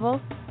 travel,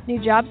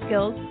 new job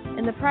skills,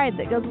 and the pride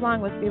that goes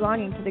along with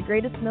belonging to the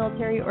greatest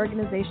military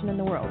organization in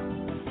the world.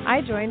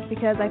 I joined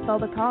because I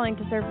felt a calling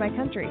to serve my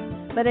country,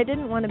 but I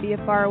didn't want to be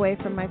far away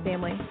from my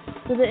family,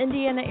 so the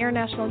Indiana Air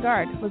National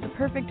Guard was a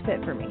perfect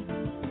fit for me.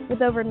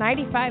 With over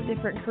 95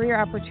 different career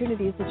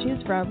opportunities to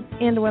choose from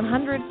and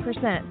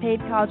 100% paid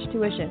college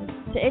tuition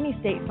to any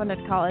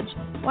state-funded college,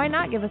 why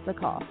not give us a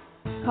call?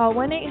 Call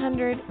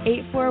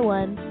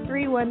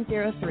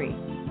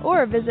 1-800-841-3103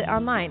 or visit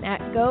online at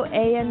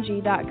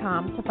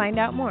goang.com to find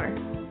out more.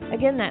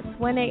 Again, that's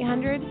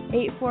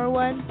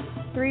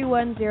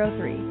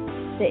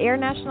 1-800-841-3103. The Air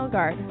National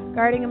Guard,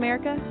 guarding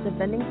America,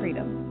 defending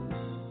freedom.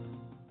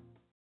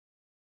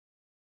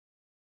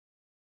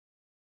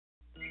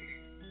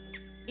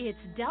 It's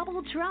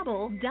double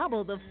trouble,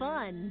 double the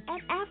fun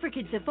at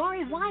African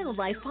Safari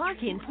Wildlife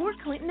Park in Port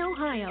Clinton,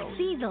 Ohio.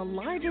 See the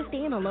largest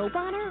antelope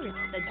on Earth,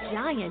 the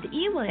giant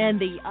eland, and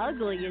the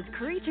ugliest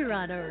creature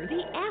on Earth,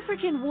 the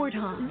African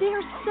warthog.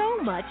 There's so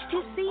much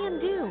to see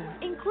and do,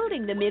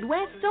 including the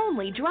Midwest's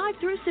only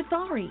drive-through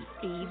safari.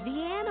 Feed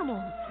the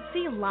animals,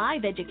 see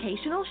live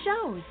educational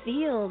shows,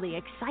 feel the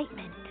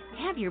excitement,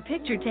 have your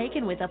picture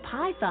taken with a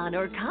python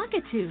or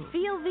cockatoo,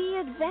 feel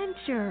the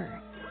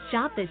adventure.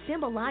 Shop the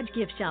Symbol Lodge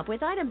gift shop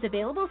with items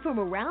available from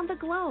around the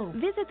globe.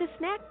 Visit the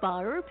snack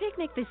bar or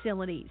picnic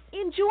facilities.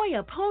 Enjoy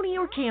a pony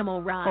or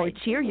camel ride. Or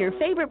cheer your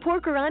favorite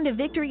porker on to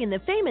victory in the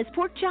famous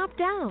Pork Chop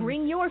Down.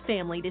 Bring your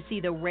family to see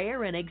the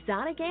rare and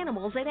exotic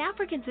animals at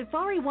African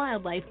Safari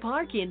Wildlife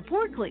Park in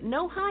Port Clinton,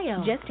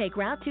 Ohio. Just take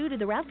Route 2 to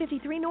the Route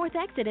 53 North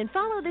exit and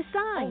follow the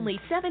sign.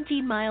 Only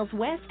 17 miles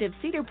west of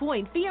Cedar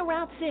Point via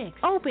Route 6.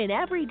 Open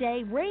every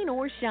day, rain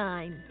or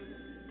shine.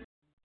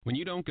 When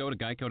you don't go to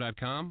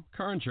geico.com,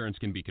 car insurance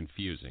can be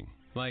confusing.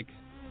 Like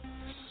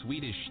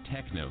Swedish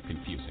techno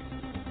confusing.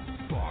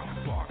 Bark,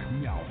 bark,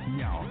 meow,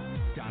 meow.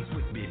 Dance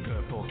with me,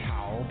 purple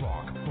cow.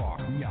 Bark, bark,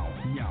 meow,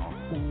 meow.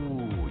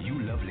 Ooh,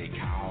 you lovely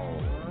cow.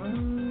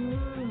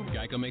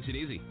 Geico makes it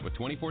easy. With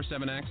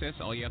 24/7 access,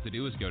 all you have to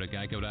do is go to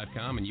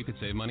geico.com and you can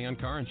save money on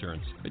car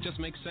insurance. It just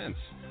makes sense.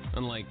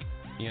 Unlike,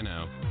 you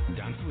know.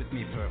 Dance with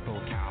me,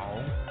 purple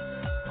cow.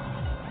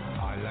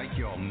 I like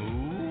your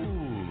moves.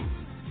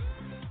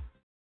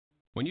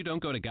 When you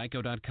don't go to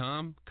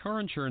geico.com,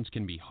 car insurance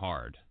can be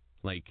hard.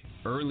 Like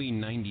early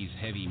 90s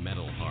heavy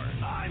metal hard.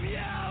 I'm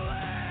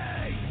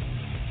yelling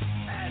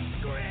and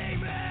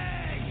screaming,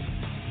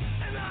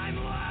 and I'm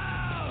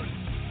loud.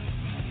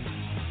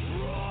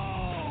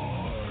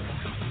 Roar.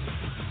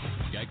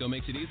 Geico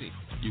makes it easy.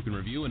 You can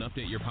review and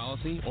update your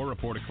policy or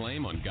report a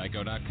claim on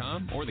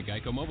geico.com or the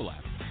Geico mobile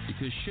app.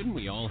 Because shouldn't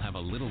we all have a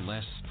little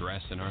less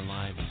stress in our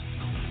lives?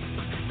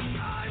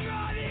 I'm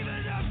not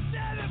even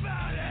upset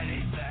about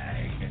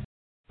anything.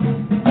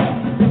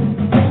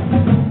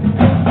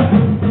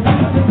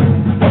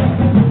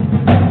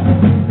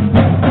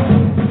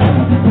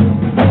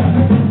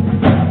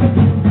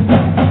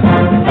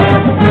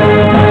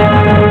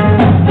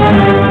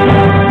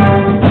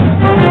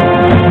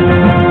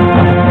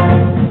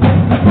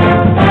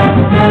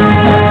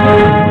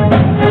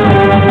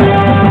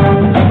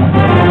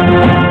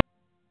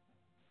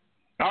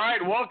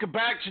 Welcome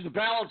back to the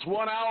Balance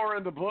 1 hour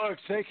in the books.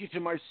 Thank you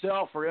to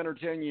myself for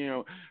entertaining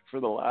you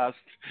for the last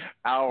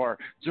hour.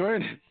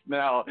 Join us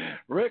now,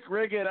 Rick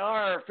Riggen,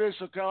 our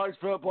official college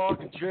football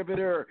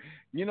contributor.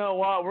 You know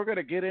what? We're going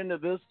to get into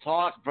this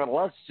talk, but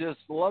let's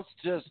just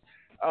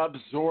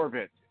absorb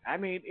it. I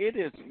mean,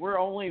 we're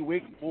only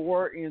week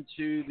 4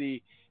 into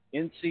the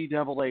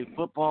NCAA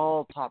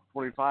football top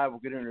 45.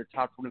 We'll get into the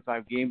top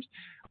 25 games.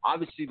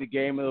 Obviously, the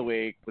game of the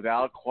week,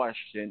 without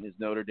question, is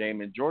Notre Dame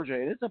and Georgia.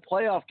 It is a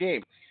playoff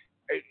game.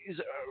 Is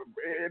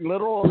in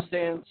literal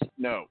sense,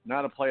 no,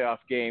 not a playoff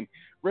game.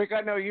 Rick,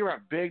 I know you're a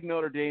big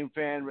Notre Dame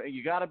fan.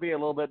 You got to be a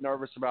little bit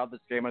nervous about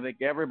this game. I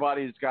think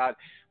everybody's got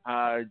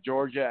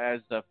Georgia as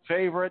the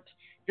favorite.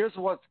 Here's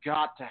what's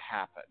got to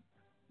happen.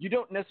 You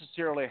don't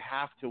necessarily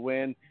have to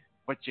win,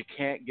 but you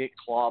can't get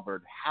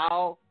clobbered.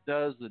 How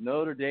does the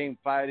Notre Dame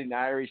Fighting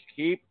Irish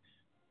keep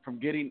from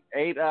getting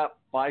ate up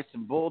by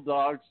some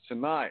Bulldogs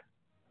tonight?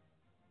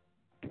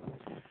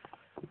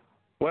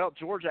 Well,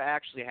 Georgia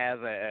actually has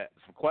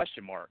some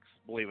question marks,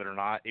 believe it or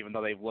not, even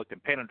though they've looked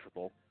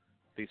impenetrable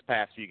these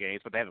past few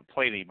games, but they haven't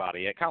played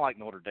anybody yet. Kind of like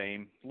Notre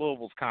Dame.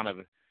 Louisville's kind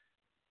of,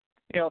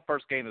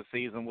 first game of the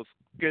season was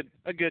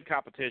a good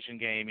competition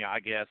game, I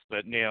guess,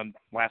 but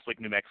last week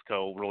New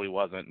Mexico really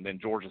wasn't, and then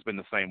Georgia's been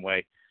the same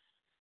way.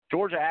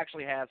 Georgia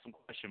actually has some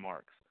question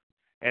marks,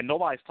 and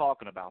nobody's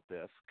talking about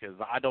this because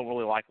I don't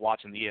really like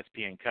watching the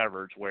ESPN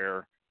coverage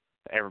where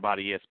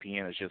everybody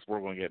ESPN is just, we're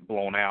going to get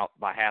blown out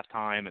by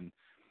halftime, and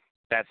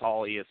that's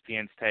all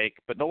ESPN's take.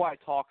 But nobody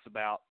talks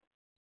about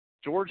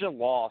Georgia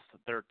lost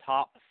their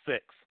top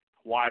 6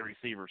 wide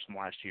receivers from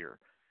last year.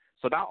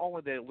 So not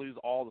only did they lose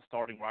all the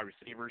starting wide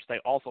receivers, they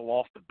also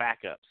lost the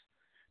backups.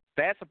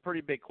 That's a pretty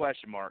big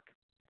question mark.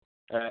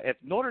 If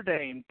Notre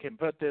Dame can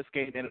put this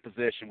game in a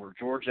position where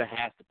Georgia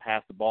has to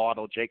pass the ball, I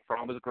know Jake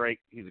Fromm is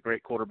great. He's a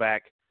great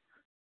quarterback.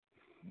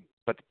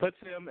 But to put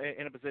them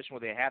in a position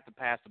where they have to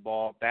pass the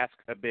ball, that's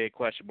a big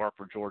question mark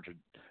for Georgia.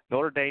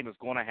 Notre Dame is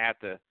going to have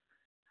to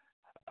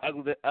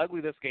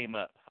ugly this game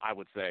up, I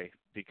would say,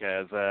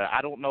 because I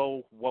don't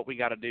know what we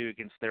got to do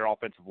against their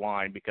offensive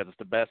line because it's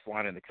the best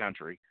line in the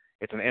country.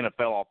 It's an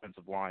NFL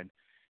offensive line.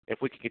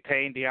 If we can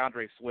contain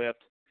DeAndre Swift,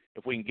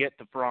 if we can get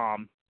to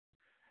Fromm,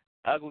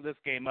 ugly this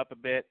game up a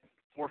bit,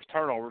 force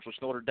turnovers, which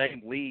Notre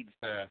Dame leads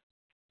the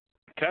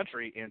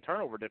country in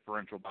turnover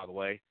differential, by the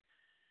way.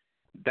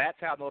 That's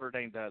how Notre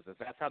Dame does this.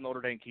 That's how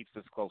Notre Dame keeps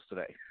this close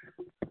today.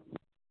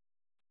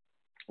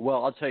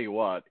 Well, I'll tell you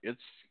what,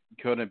 it's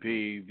going to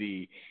be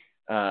the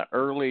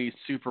early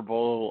Super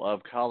Bowl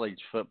of college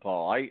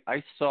football.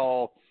 I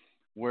saw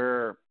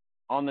where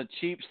on the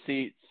cheap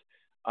seats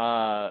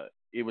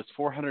it was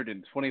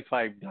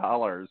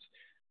 $425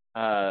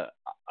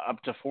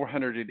 up to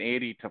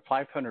 $480 to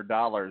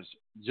 $500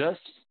 just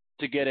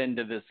to get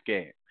into this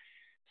game.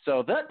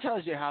 So that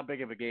tells you how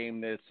big of a game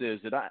this is.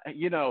 And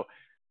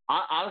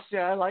honestly,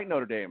 I like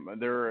Notre Dame.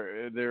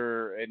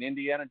 They're an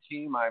Indiana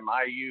team. I'm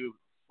IU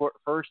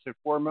first and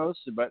foremost,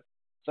 but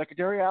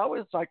secondary, I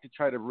always like to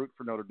try to root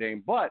for Notre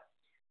Dame. But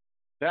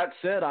that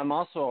said, I'm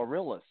also a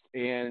realist.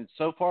 And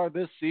so far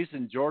this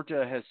season,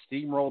 Georgia has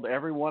steamrolled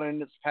everyone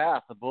in its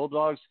path. The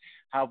Bulldogs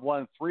have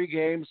won 3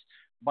 games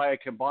by a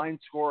combined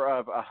score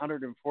of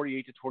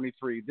 148-23.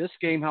 This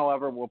game,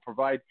 however, will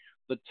provide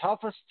the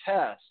toughest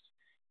test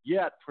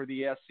yet for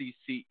the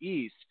SEC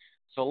East.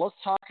 So let's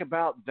talk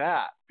about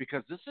that,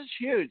 because this is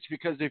huge.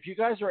 Because if you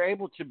guys are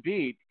able to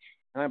beat,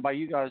 and by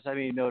you guys I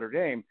mean Notre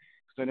Dame,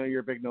 because I know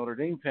you're a big Notre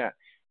Dame fan.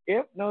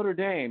 If Notre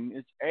Dame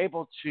is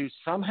able to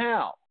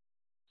somehow,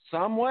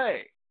 some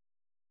way,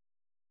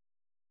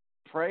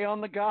 prey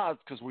on the gods,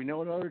 because we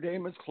know Notre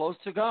Dame is close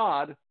to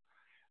God,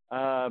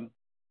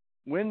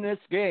 win this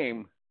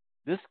game,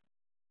 this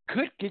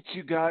could get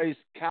you guys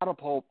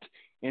catapulted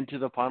into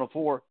the Final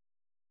Four,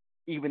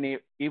 even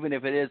if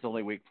it is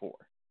only week 4.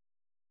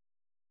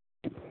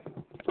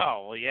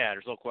 Oh, well, yeah,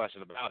 there's no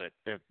question about it.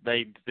 If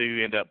they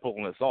do end up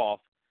pulling this off,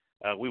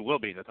 we will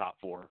be in the top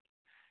 4.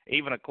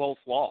 Even a close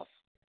loss.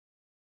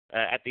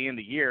 At the end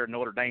of the year,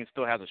 Notre Dame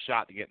still has a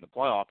shot to get in the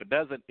playoff. It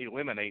doesn't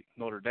eliminate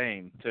Notre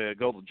Dame to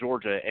go to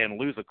Georgia and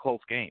lose a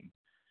close game.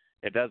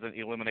 It doesn't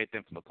eliminate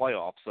them from the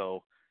playoff.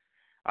 So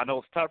I know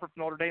it's tougher for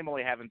Notre Dame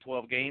only having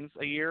 12 games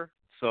a year,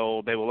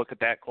 so they will look at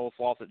that close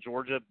loss at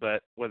Georgia.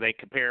 But when they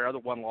compare other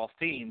one-loss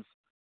teams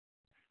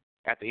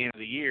at the end of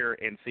the year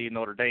and see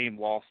Notre Dame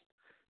lost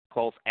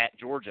close at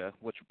Georgia,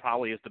 which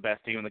probably is the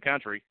best team in the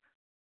country,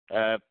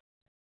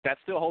 that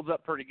still holds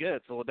up pretty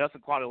good. So it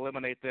doesn't quite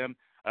eliminate them.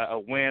 A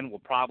win will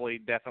probably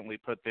definitely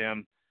put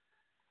them,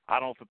 I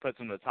don't know if it puts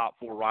them in the top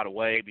 4 right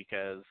away,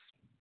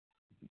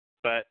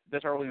 but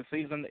this early in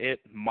the season,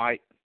 it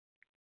might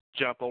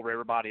jump over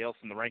everybody else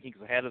in the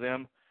rankings ahead of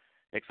them,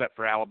 except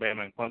for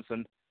Alabama and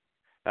Clemson.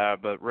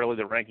 But really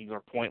the rankings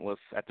are pointless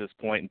at this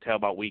point until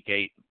about week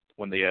 8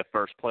 when the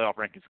first playoff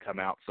rankings come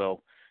out.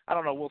 So I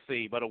don't know, we'll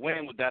see. But a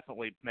win would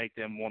definitely make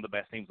them one of the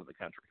best teams in the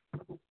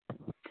country.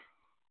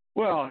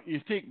 Well, you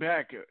think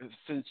back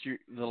since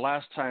the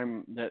last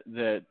time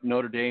that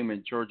Notre Dame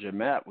and Georgia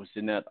met was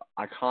in that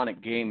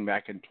iconic game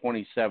back in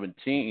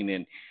 2017,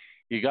 and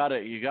you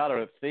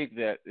gotta think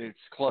that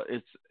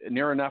it's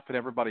near enough in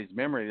everybody's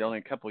memory that only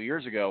a couple of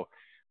years ago.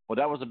 Well,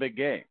 that was a big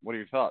game. What are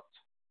your thoughts?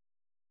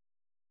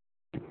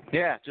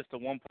 Yeah, just a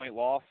 1-point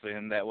loss,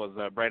 and that was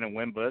Brandon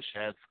Wimbush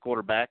as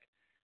quarterback.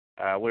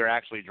 We were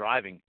actually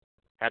driving.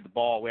 Had the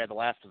ball. We had the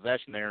last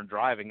possession there and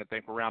driving. I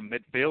think we're around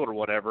midfield or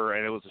whatever,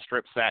 and it was a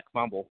strip sack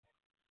fumble.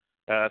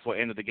 That's what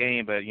ended the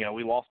game. But,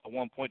 we lost by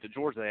 1 point to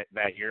Georgia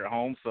that year at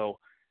home, so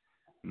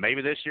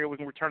maybe this year we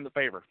can return the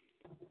favor.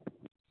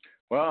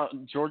 Well,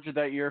 Georgia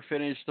that year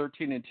finished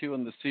 13-2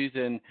 in the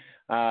season,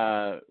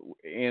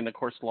 and, of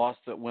course,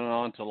 went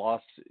on to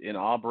loss in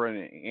Auburn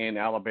and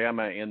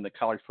Alabama in the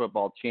college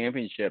football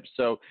championship.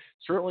 So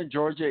certainly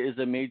Georgia is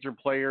a major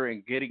player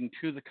in getting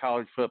to the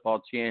college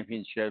football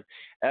championship.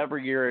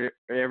 Every year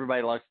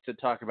everybody likes to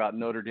talk about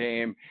Notre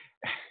Dame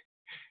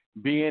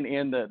being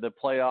in the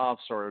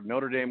playoffs, or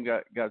Notre Dame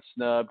got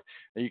snubbed.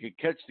 You could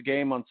catch the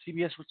game on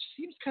CBS, which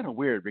seems kind of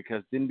weird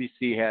because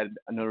NBC had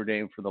Notre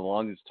Dame for the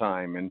longest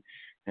time,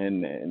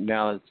 and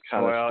now it's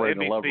kind of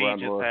spreading the love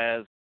around the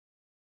world.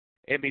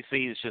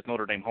 NBC is just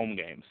Notre Dame home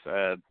games.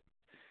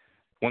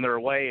 When they're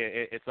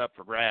away, it's up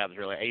for grabs,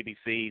 really.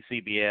 ABC,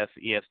 CBS,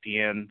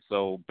 ESPN.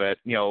 So, but,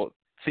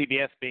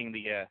 CBS being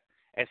the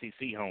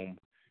SEC home,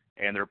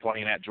 and they're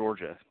playing at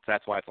Georgia. So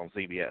that's why it's on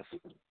CBS.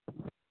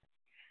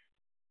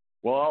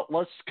 Well,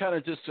 let's kind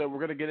of we're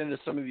going to get into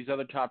some of these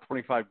other top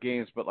 25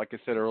 games, but like I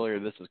said earlier,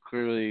 this is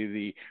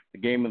clearly the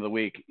game of the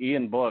week.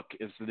 Ian Book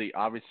is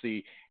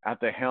obviously at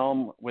the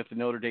helm with the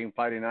Notre Dame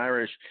Fighting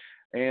Irish.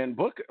 And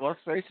Book, let's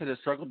face it, has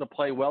struggled to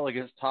play well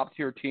against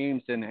top-tier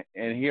teams, and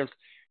he has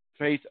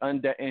faced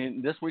and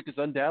this week is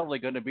undoubtedly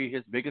going to be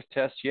his biggest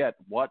test yet.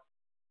 What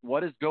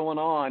is going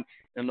on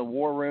in the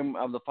war room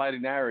of the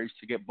Fighting Irish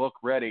to get Book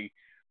ready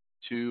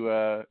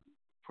for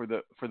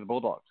the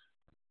Bulldogs?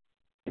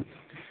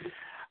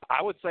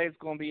 I would say it's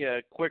going to be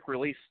a quick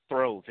release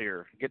throws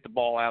here, get the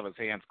ball out of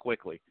his hands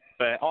quickly.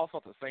 But also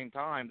at the same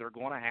time, they're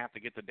going to have to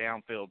get the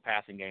downfield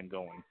passing game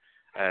going.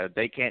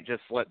 They can't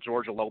just let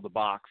Georgia load the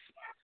box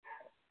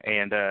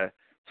and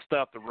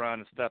stuff the run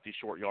and stuff these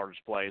short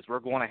yardage plays. We're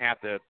going to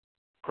have to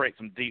create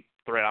some deep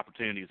threat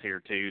opportunities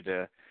here, too,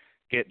 to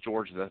get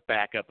Georgia to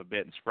back up a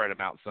bit and spread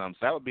them out some. So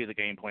that would be the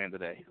game plan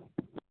today.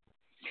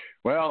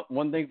 Well,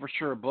 one thing for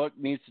sure, Book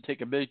needs to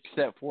take a big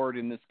step forward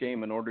in this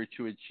game in order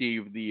to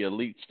achieve the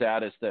elite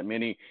status that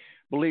many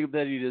believe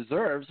that he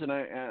deserves, and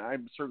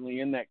I'm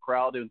certainly in that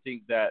crowd and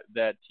think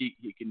that he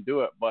can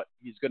do it, but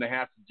he's going to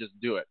have to just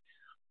do it.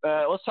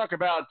 Let's talk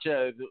about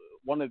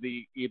one of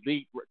the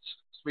elite,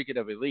 speaking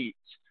of elites,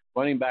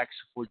 running backs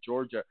for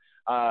Georgia,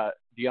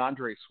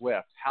 DeAndre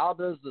Swift. How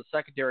does the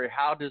secondary,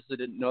 how does the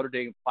Notre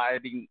Dame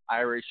Fighting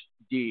Irish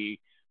D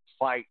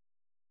fight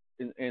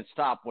and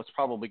stop what's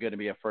probably going to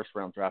be a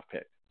first-round draft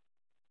pick?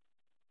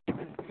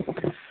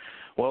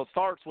 Well, it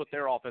starts with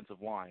their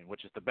offensive line,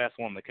 which is the best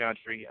one in the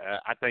country.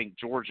 I think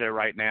Georgia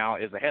right now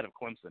is ahead of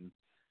Clemson,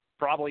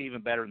 probably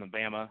even better than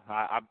Bama.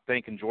 I'm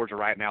thinking Georgia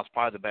right now is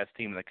probably the best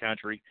team in the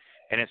country,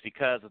 and it's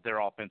because of their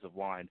offensive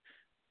line,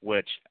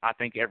 which I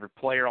think every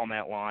player on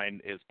that line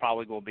is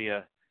probably going to be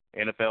a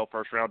NFL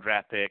first-round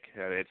draft pick.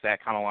 It's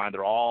that kind of line.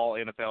 They're all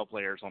NFL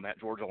players on that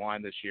Georgia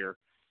line this year.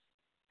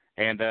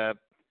 And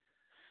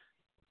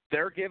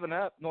they're giving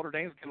up. Notre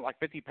Dame's giving like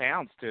 50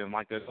 pounds to them.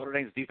 Like the Notre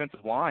Dame's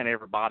defensive line,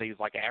 everybody's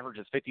like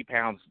averages 50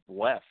 pounds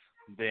less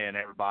than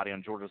everybody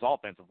on Georgia's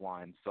offensive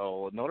line.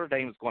 So Notre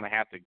Dame is going to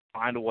have to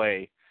find a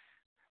way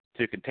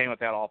to contain with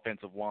that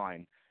offensive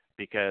line,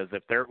 because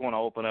if they're going to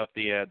open up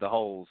the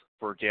holes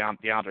for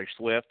DeAndre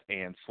Swift,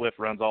 and Swift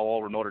runs all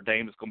over Notre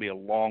Dame, it's going to be a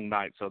long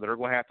night. So they're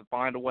going to have to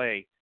find a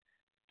way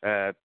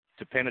to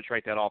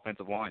penetrate that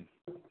offensive line.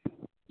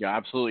 Yeah,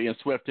 absolutely. And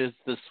Swift is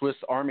the Swiss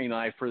Army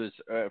knife for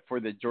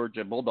the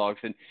Georgia Bulldogs,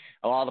 and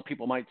a lot of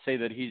people might say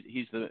that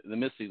he's the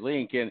missing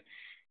link. And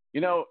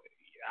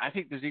I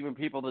think there's even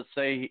people that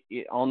say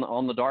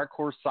on the dark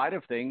horse side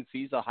of things,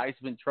 he's a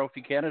Heisman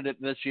Trophy candidate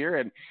this year.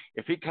 And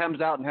if he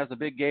comes out and has a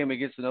big game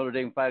against the Notre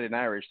Dame Fighting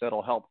Irish,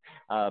 that'll help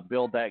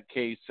build that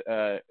case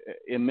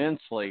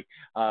immensely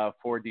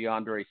for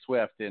DeAndre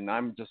Swift. And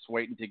I'm just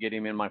waiting to get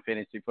him in my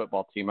fantasy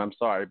football team. I'm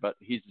sorry, but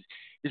he's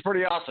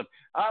pretty awesome.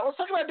 Let's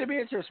talk about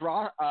Demetrius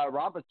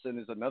Robinson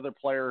is another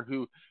player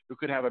who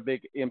could have a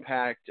big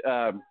impact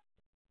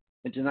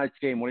in tonight's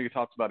game. What are your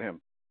thoughts about him?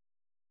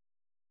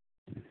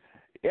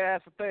 Yeah,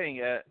 that's the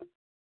thing.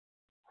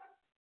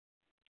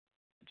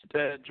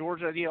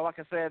 Georgia, like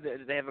I said,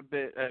 they have a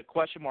bit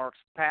question marks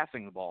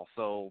passing the ball.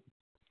 So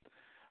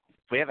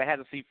we haven't had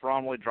to see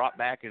Fromm drop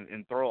back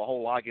and throw a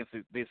whole lot against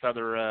the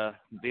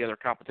other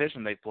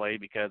competition they play,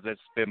 because it's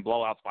been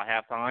blowouts by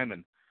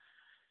halftime.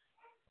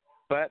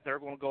 But they're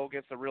going to go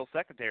against the real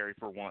secondary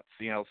for once.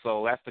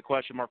 So that's the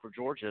question mark for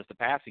Georgia, is the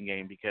passing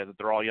game, because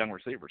they're all young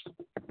receivers.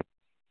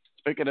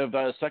 Speaking of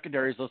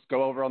secondaries, let's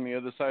go over on the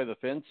other side of the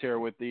fence here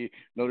with the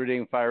Notre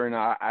Dame Fighting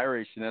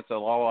Irish, and that's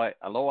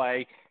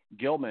Alohi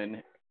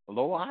Gilman.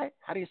 Alohi?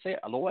 How do you say it?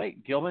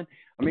 Alohi Gilman?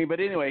 But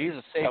anyway, he's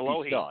a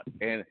safety stud.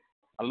 And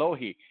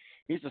Alohi,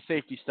 he's a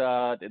safety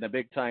stud and a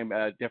big-time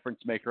difference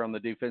maker on the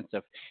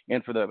defensive.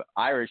 And for the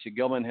Irish,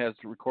 Gilman has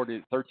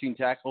recorded 13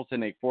 tackles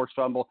and a forced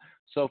fumble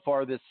so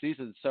far this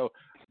season. So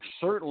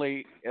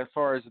certainly, as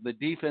far as the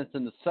defense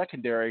in the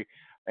secondary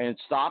and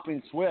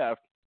stopping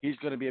Swift, he's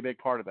going to be a big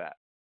part of that.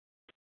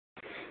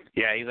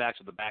 Yeah, he's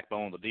actually the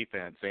backbone of the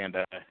defense, and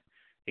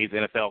he's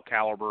NFL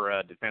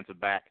caliber defensive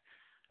back.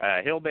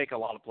 He'll make a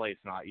lot of plays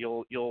tonight.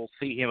 You'll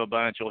see him a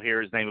bunch. You'll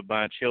hear his name a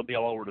bunch. He'll be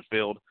all over the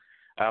field.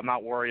 I'm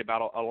not worried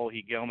about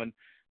Alohi Gilman,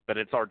 but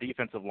it's our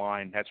defensive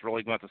line that's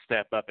really going to have to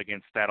step up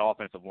against that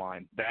offensive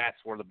line. That's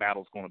where the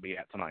battle's going to be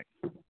at tonight.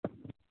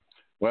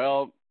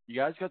 Well, you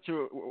guys got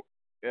to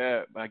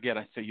again,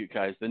 I say you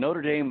guys, the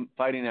Notre Dame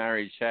Fighting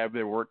Irish have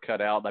their work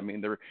cut out.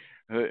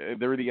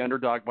 They're the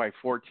underdog by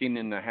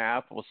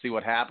 14.5. We'll see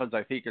what happens.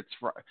 I think it's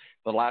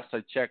the last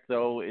I checked,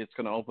 though, it's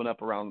going to open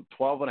up around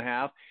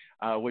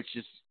 12.5, which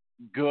is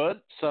good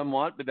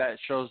somewhat, but that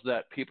shows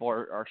that people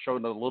are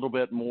showing a little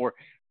bit more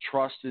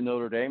trust in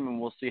Notre Dame, and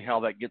we'll see how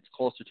that gets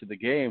closer to the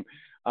game.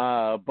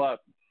 But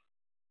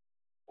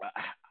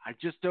I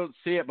just don't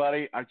see it,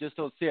 buddy. I just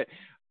don't see it.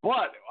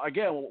 But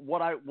again,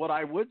 what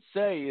I would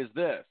say is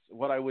this.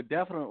 What I would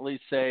definitely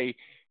say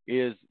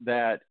is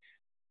that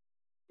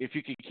if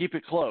you can keep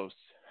it close,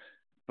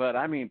 but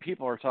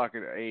people are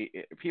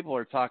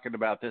talking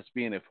about this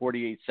being a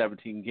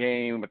 48-17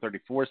 game, a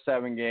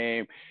 34-7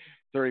 game,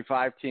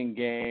 35-10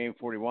 game,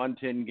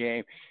 41-10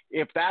 game.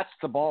 If that's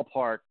the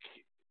ballpark,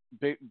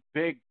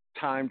 big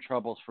time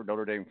troubles for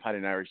Notre Dame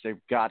Fighting Irish. They've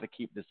got to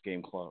keep this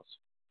game close.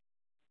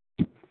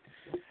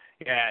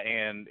 Yeah,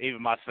 and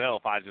even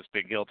myself, I've just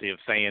been guilty of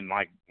saying,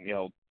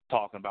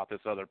 talking about this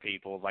to other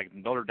people. Like,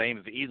 Notre Dame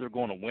is either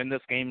going to win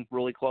this game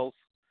really close,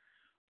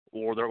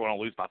 or they're going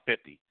to lose by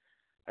 50.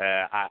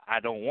 I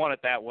don't want it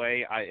that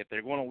way. If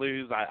they're going to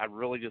lose, I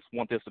really just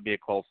want this to be a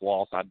close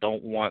loss. I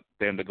don't want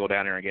them to go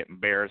down there and get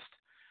embarrassed.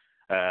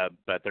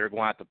 But they're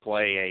going to have to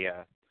play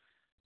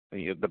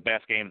the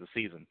best game of the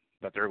season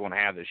that they're going to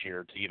have this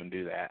year to even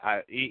do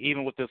that.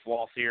 Even with this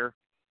loss here,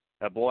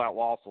 a blowout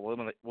loss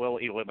will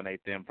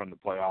eliminate them from the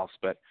playoffs.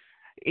 But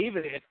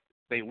even if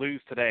they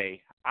lose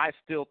today, I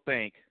still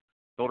think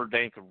Notre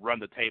Dame could run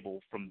the table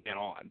from then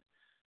on.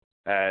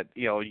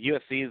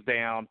 USC is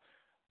down.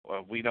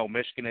 We know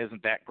Michigan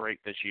isn't that great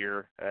this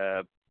year.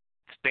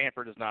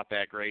 Stanford is not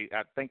that great.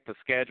 I think the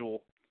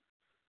schedule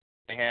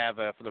they have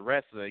for the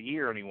rest of the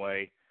year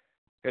anyway,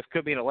 this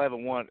could be an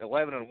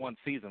 11-1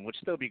 season, which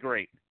would still be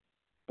great.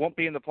 won't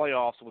be in the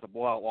playoffs with a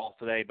blowout loss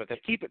today, but they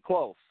keep it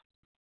close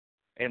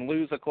and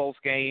lose a close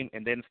game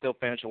and then still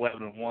finish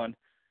 11-1,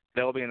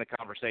 they'll be in the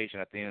conversation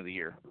at the end of the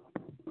year.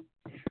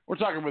 We're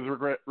talking with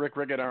Rick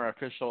Riggen, our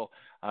official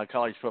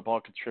college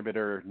football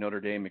contributor, Notre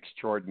Dame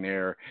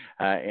extraordinaire,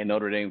 and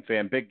Notre Dame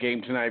fan. Big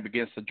game tonight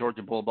against the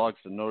Georgia Bulldogs,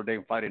 the Notre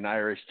Dame Fighting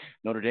Irish.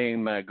 Notre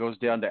Dame goes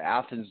down to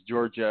Athens,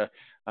 Georgia.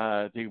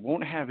 They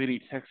won't have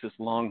any Texas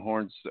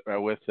Longhorns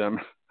with them.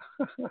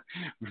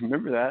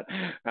 Remember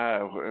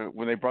that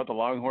when they brought the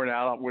Longhorn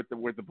out with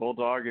the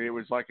Bulldog, and it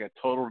was like a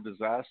total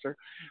disaster.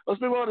 Let's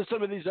move on to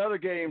some of these other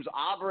games.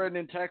 Auburn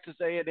and Texas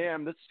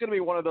A&M. This is going to be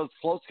one of those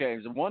close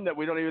games, and one that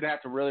we don't even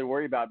have to really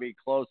worry about being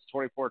close.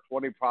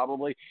 24-20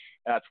 probably,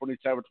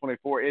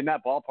 27-24 in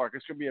that ballpark.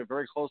 It's going to be a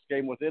very close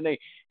game within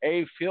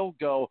a field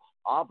goal.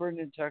 Auburn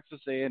and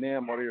Texas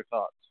A&M. What are your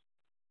thoughts?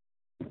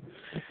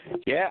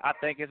 Yeah, I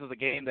think this is a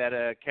game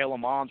that Kalen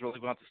Mond's really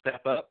going to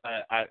step up.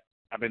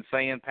 I've been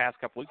saying past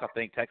couple weeks, I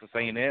think Texas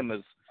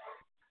A&M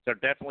they're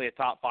definitely a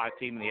top 5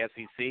 team in the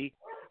SEC.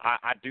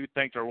 I do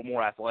think they're a little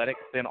more athletic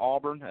than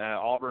Auburn.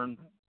 Auburn,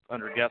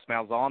 under Gus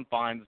Malzahn,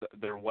 finds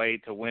their way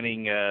to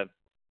winning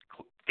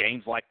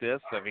games like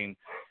this. I mean,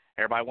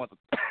 everybody wants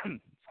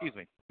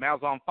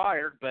Malzahn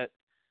fired, but,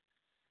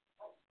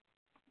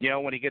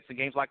 when he gets in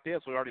games like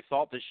this, we already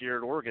saw it this year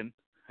at Oregon.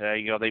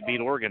 They beat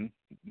Oregon,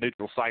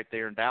 neutral site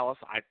there in Dallas.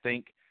 I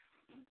think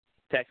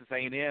Texas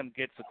A&M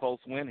gets a close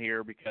win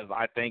here because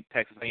I think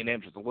Texas A&M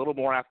is just a little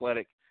more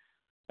athletic,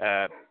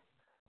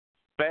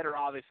 better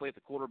obviously at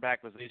the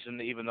quarterback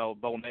position, even though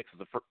Bo Nix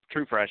is a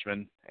true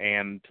freshman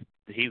and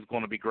he's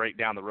going to be great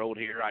down the road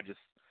here. I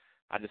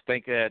just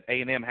think that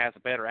A&M has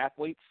better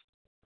athletes,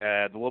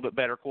 a little bit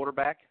better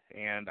quarterback,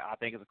 and I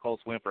think it's a close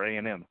win for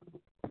A&M.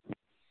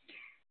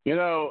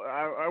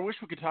 I wish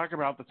we could talk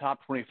about the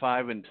top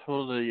 25 and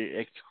totally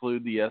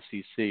exclude the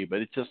SEC, but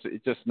it's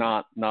just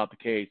not the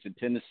case. And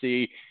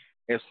Tennessee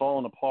has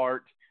fallen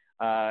apart.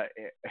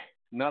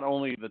 Not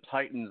only the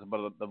Titans,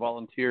 but the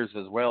Volunteers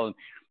as well. And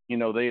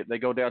they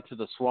go down to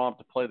the Swamp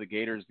to play the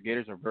Gators. The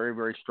Gators are very,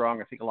 very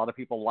strong. I think a lot of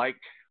people like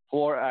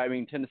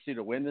Tennessee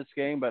to win this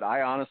game, but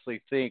I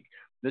honestly think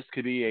this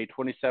could be a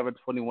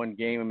 27-21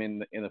 game in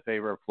the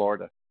favor of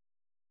Florida.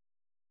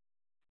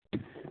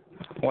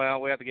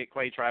 Well, we have to get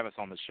Clay Travis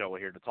on the show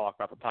here to talk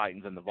about the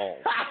Titans and the Vols.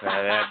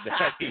 Fire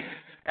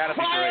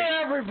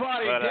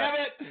everybody, damn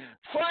it!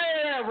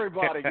 Fire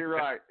everybody. You're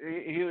right.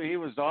 He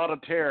was on a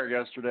tear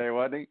yesterday,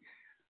 wasn't he?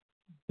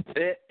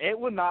 It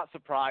would not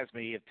surprise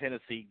me if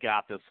Tennessee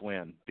got this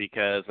win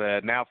because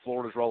now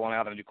Florida's rolling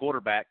out a new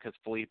quarterback because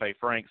Felipe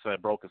Franks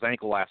broke his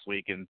ankle last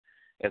week and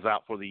is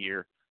out for the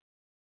year.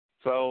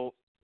 So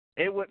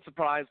it wouldn't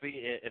surprise me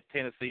if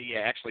Tennessee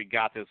actually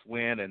got this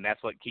win, and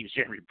that's what keeps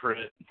Jeremy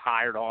Pruitt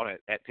hired on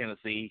at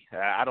Tennessee.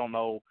 I don't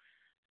know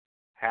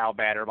how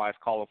bad everybody's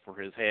calling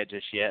for his head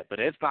just yet, but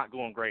it's not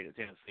going great at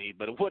Tennessee.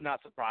 But it would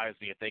not surprise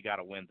me if they got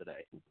a win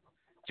today,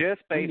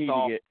 just based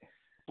off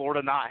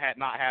Florida not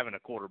having a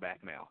quarterback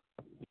now.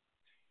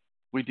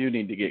 We do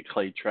need to get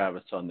Clay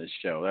Travis on this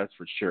show, that's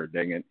for sure,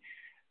 dang it.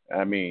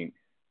 I mean,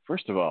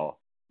 first of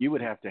all, you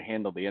would have to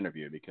handle the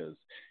interview because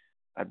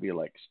I'd be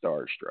like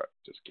starstruck.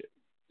 Just kidding.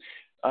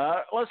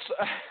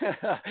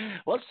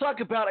 Let's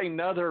talk about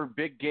another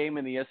big game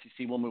in the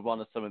SEC. We'll move on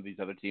to some of these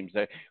other teams.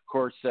 Of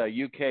course,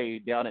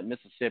 UK down at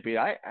Mississippi.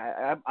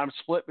 I'm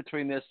split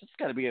between this. It's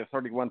got to be a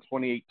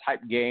 31-28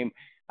 type game.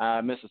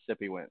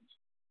 Mississippi wins.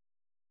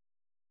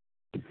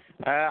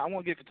 I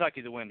want to give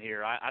Kentucky the win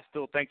here. I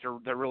still think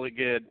they're really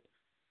good.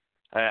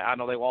 I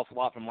know they lost a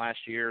lot from last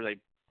year. They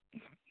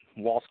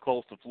lost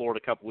close to Florida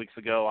a couple weeks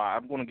ago.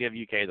 I'm going to give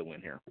UK the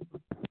win here.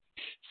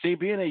 See,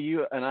 being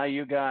an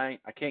IU guy,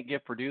 I can't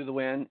give Purdue the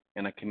win,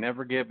 and I can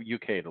never give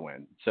UK the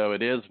win. So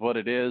it is what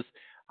it is.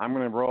 I'm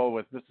going to roll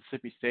with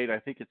Mississippi State. I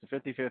think it's a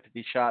 50-50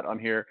 shot on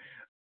here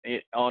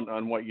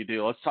on what you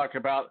do. Let's talk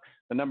about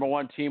the number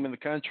one team in the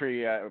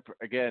country.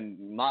 Again,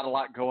 not a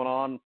lot going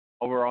on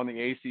over on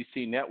the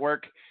ACC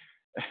network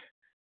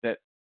that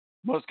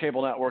most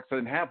cable networks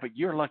didn't have, but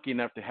you're lucky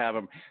enough to have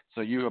them,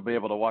 so you will be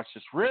able to watch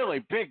this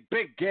really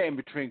big game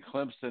between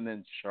Clemson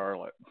and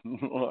Charlotte.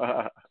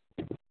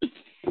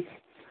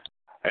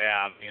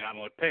 Yeah, I mean, I'm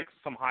going to pick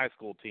some high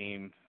school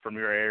team from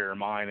your area or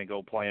mine and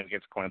go play them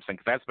against Clemson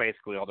because that's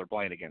basically all they're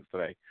playing against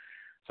today.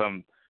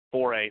 Some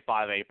 4A,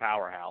 5A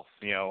powerhouse,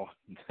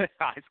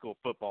 high school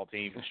football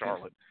team in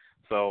Charlotte.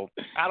 So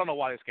I don't know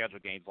why they schedule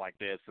games like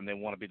this and they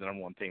want to be the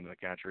number one team in the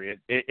country.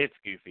 It's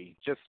goofy.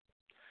 Just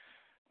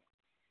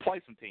play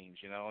some teams,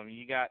 I mean,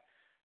 you got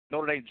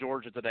Notre Dame,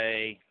 Georgia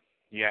today.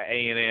 You got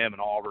A&M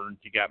and Auburn.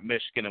 You got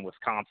Michigan and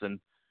Wisconsin.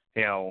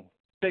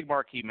 Big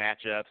marquee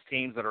matchups,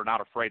 teams that are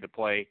not afraid to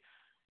play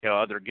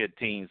other good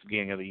teams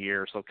beginning of the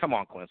year. So come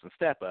on, Clemson,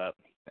 step up.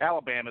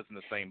 Alabama's in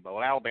the same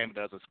boat. Alabama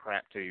does this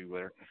crap too,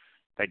 where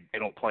they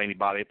don't play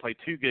anybody. They play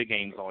 2 good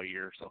games all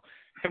year. So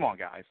come on,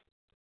 guys.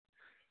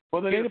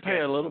 Well, they need to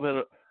pay a little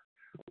bit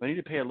They need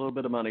to pay a little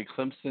bit of money.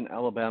 Clemson,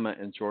 Alabama,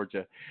 and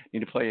Georgia need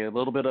to pay a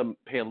little bit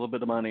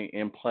of money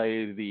and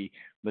play the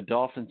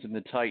Dolphins and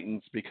the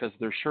Titans because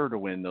they're sure to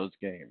win those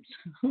games.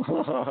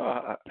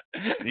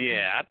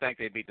 Yeah, I think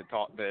they beat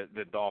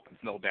the Dolphins,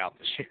 no doubt,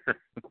 this year.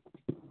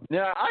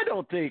 No, I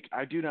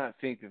do not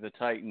think that the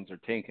Titans are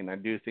tanking. I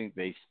do think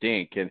they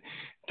stink. And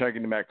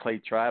talking about Clay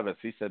Travis,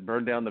 he said,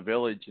 burn down the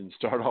village and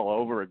start all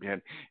over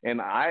again.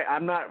 And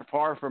I'm not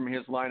far from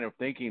his line of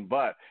thinking,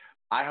 but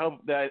I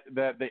hope that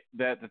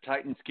the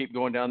Titans keep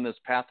going down this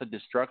path of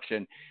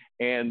destruction.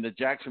 And the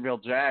Jacksonville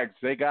Jags,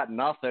 they got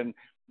nothing.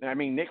 I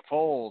mean, Nick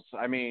Foles,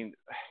 God,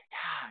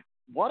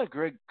 what a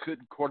good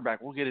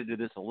quarterback. We'll get into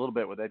this a little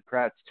bit with Ed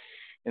Kracz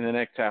in the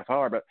next half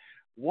hour, but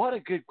what a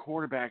good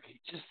quarterback.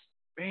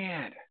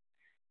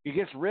 He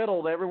gets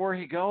riddled everywhere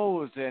he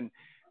goes, and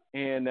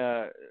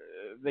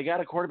they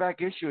got a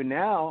quarterback issue. And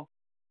now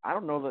I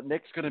don't know that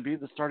Nick's going to be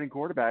the starting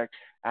quarterback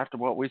after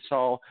what we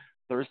saw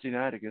Thursday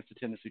night against the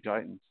Tennessee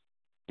Titans.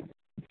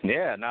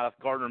 Yeah, now if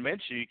Gardner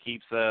Minshew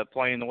keeps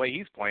playing the way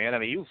he's playing, I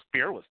mean, he was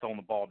fearless throwing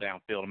the ball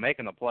downfield and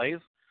making the plays.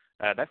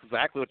 That's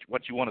exactly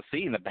what you want to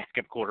see in the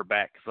backup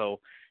quarterback. So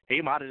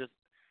he might have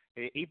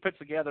he puts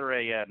together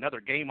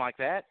another game like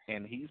that,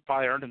 and he's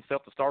probably earned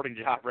himself the starting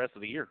job the rest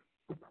of the year.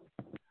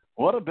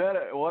 What a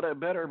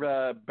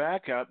better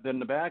backup than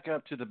the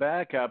backup to the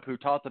backup who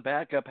taught the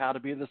backup how to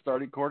be the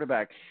starting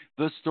quarterback.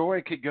 The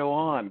story could go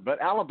on,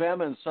 but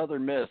Alabama and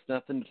Southern Miss,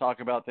 nothing to talk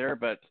about there,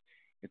 but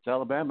it's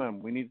Alabama,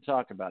 and we need to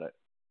talk about it.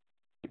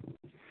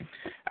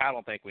 I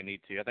don't think we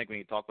need to. I think we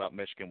need to talk about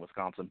Michigan,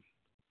 Wisconsin.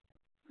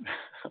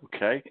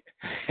 Okay.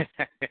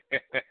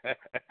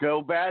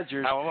 Go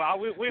Badgers.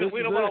 We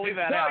don't want to leave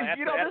that out.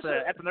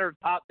 That's another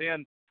top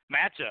 10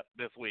 matchup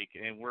this week,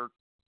 and we're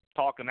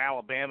talking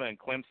Alabama and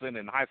Clemson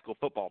and high school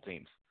football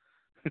teams.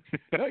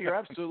 No, you're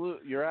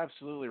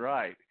absolutely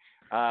right.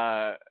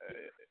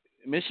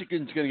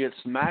 Michigan's going to get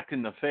smacked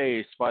in the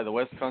face by the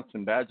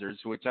Wisconsin Badgers,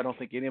 which I don't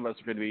think any of us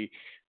are going to be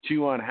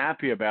too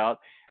unhappy about.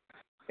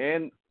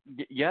 And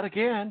yet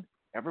again,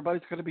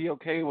 everybody's going to be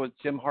okay with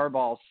Jim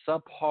Harbaugh's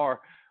subpar,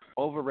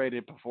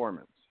 overrated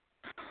performance.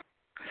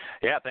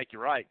 Yeah, I think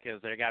you're right,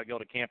 because they got to go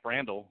to Camp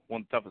Randall,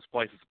 one of the toughest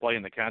places to play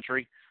in the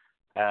country.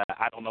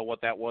 I don't know what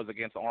that was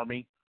against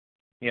Army,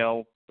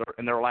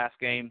 in their last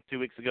game 2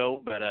 weeks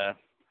ago, but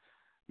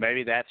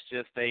maybe that's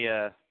just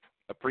a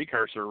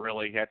precursor,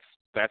 really.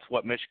 That's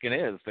what Michigan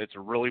is. It's a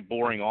really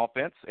boring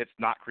offense. It's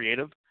not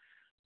creative.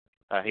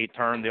 He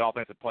turned the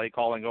offensive play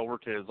calling over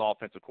to his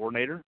offensive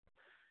coordinator,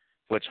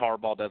 which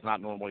Harbaugh does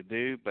not normally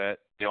do, but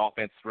the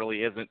offense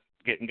really isn't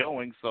getting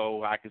going,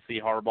 so I can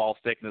see Harbaugh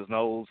sticking his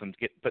nose and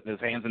putting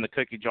his hands in the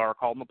cookie jar,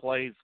 calling the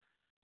plays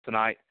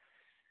tonight,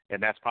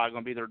 and that's probably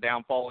going to be their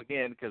downfall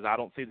again, because I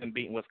don't see them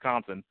beating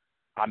Wisconsin.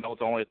 I know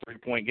it's only a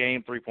 3-point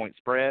game, 3-point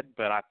spread,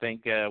 but I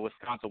think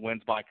Wisconsin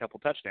wins by a couple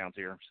touchdowns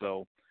here.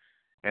 So,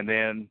 and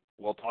then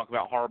we'll talk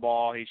about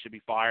Harbaugh. He should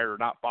be fired or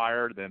not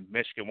fired. Then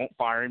Michigan won't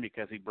fire him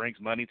because he brings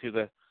money to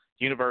the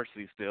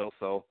university still.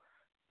 So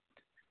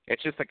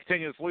it's just a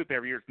continuous loop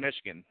every year with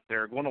Michigan.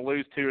 They're going to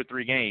lose 2 or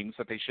 3 games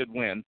that they should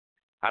win.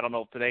 I don't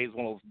know if today's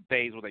one of those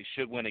days where they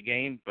should win a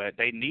game, but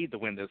they need to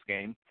win this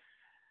game.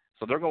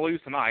 So they're going to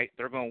lose tonight.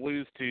 They're going to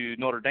lose to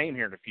Notre Dame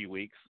here in a few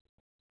weeks.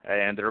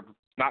 And they're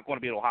not going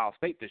to beat Ohio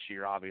State this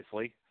year,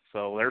 obviously.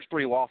 So there's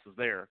 3 losses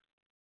there.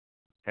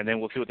 And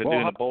then we'll see what they do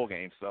in the bowl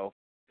game. So,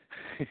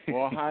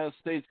 well, Ohio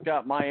State's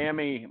got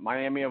Miami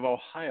of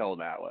Ohio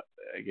now.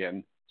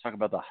 Again, talk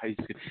about the high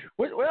school.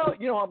 Well,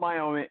 you know what,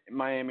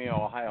 Miami,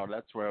 Ohio,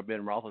 that's where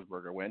Ben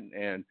Roethlisberger went.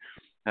 And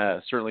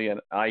certainly an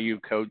IU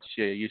coach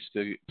used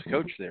to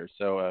coach there.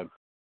 So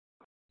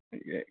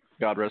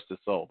God rest his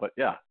soul. But,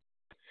 yeah.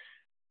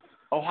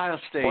 Ohio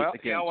State. Well,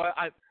 again. You know what?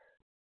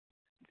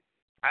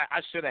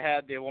 I should have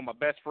had one of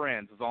my best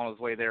friends is on his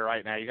way there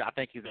right now. I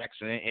think he's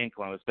actually in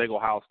Columbus, big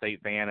Ohio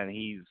State fan, and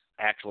he's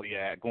actually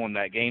going to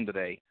that game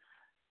today.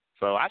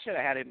 So I should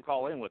have had him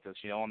call in with us,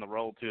 on the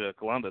road to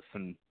Columbus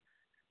and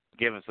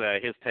give us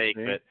his take.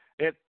 Yeah.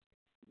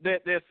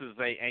 But this is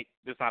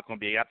not going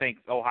to be. I think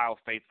Ohio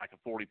State's like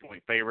a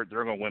 40-point favorite.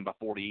 They're going to win by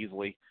 40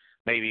 easily,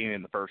 maybe even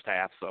in the first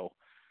half. So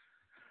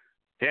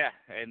yeah,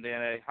 and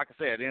then like I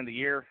said, at the end of the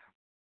year,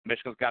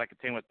 Michigan's got to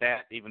contend with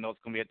that, even though it's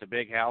going to be at the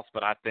big house.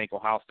 But I think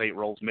Ohio State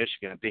rolls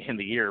Michigan at the end of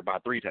the year by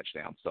 3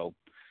 touchdowns. So,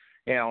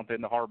 then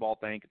the Harbaugh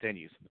thing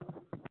continues.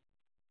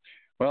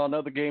 Well,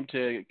 another game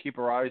to keep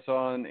our eyes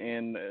on,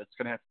 and it's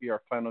going to have to be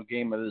our final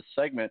game of this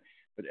segment.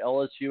 But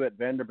LSU at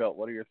Vanderbilt,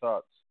 what are your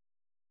thoughts?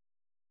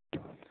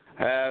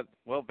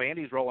 Well,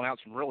 Vandy's rolling out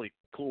some really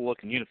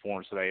cool-looking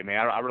uniforms today. I mean,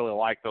 I really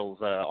like those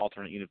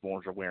alternate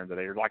uniforms they're wearing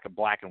today. They're like a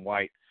black and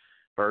white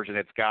version.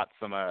 It's got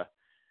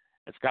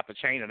it's got the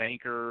chain and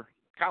anchor.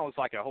 Kind of looks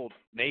like a whole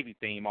Navy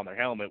theme on their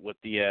helmet with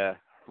the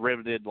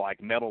riveted,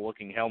 like,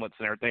 metal-looking helmets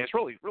and everything. It's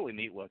really, really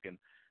neat looking.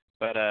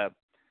 But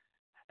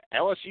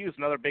LSU is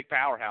another big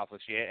powerhouse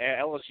this year.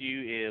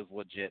 LSU is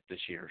legit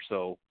this year.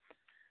 So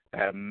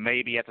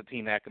maybe it's a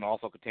team that can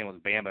also contend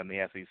with Bama in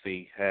the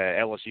SEC.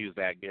 LSU is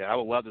that good. I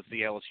would love to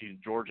see LSU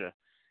and Georgia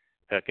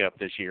hook up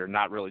this year,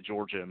 not really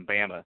Georgia and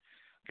Bama,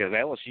 because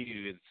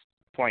LSU is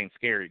plain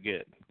scary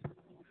good.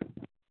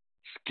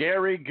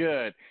 Scary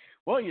good.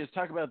 Well, you just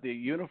talk about the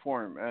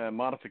uniform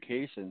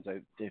modifications.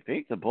 I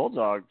think the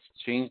Bulldogs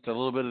changed a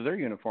little bit of their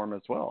uniform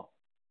as well.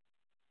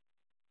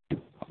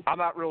 I'm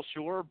not real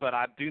sure, but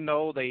I do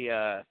know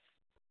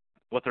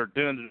what they're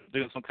doing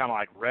some kind of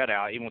like red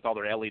out, even with all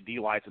their LED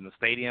lights in the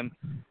stadium.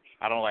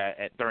 I don't know,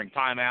 during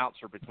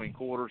timeouts or between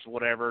quarters or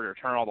whatever, they're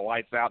turning all the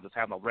lights out, just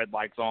having the red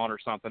lights on or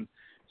something.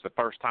 It's the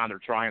first time they're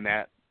trying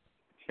that,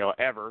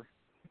 ever.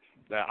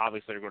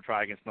 Obviously, they're going to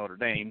try against Notre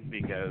Dame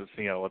because,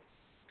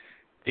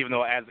 even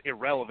though as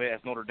irrelevant as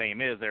Notre Dame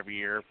is every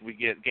year, if we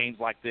get games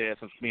like this,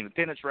 it's being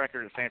attendance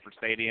record at Sanford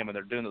Stadium, and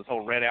they're doing this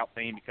whole red out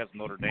thing because of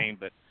Notre Dame,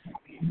 but,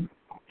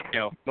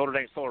 Notre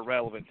Dame's so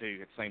irrelevant, too,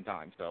 at the same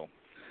time, so.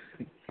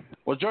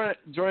 Well,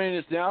 joining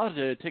us now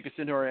to take us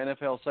into our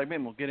NFL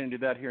segment, we'll get into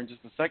that here in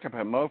just a second.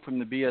 But Mo from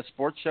the BS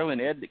Sports Show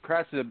and Ed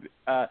Kracz, the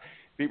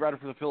beat writer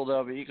for the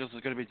Philadelphia Eagles,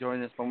 is going to be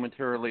joining us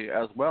momentarily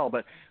as well.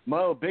 But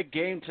Mo, big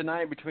game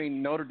tonight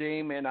between Notre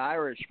Dame and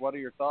Irish. What are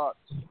your thoughts?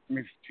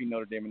 Between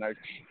Notre Dame and Irish,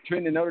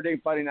 between the Notre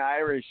Dame Fighting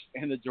Irish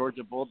and the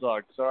Georgia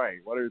Bulldogs.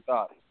 Sorry, what are your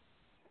thoughts?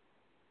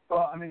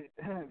 Well, I mean,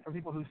 for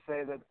people who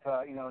say that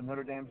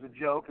Notre Dame's a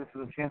joke, this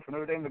is a chance for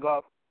Notre Dame to go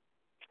out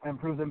and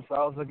prove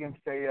themselves against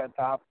a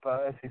top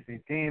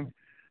SEC team.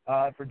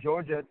 For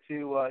Georgia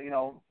to,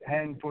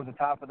 hang towards the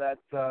top of that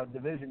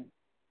division,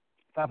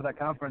 top of that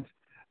conference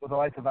with the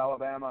likes of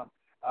Alabama,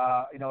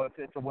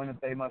 it's a win that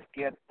they must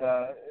get.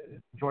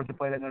 Georgia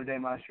played at Notre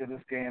Dame last year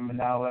this game, and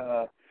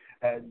now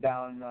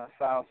down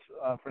south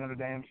for Notre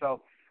Dame.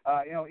 So,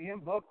 Ian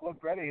Book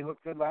looked ready. He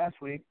looked good last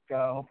week.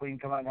 Hopefully he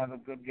can come out and have a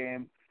good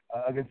game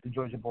against the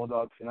Georgia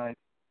Bulldogs tonight.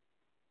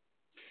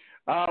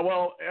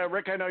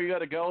 Rick, I know you got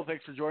to go.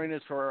 Thanks for joining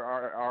us for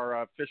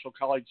our official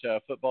college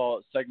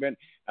football segment.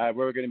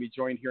 We're going to be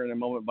joined here in a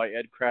moment by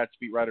Ed Kracz,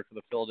 beat writer for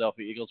the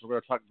Philadelphia Eagles. We're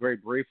going to talk very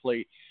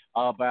briefly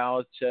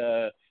about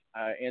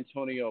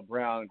Antonio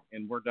Brown,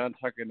 and we're done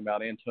talking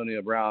about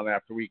Antonio Brown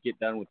after we get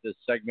done with this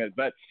segment.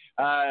 But,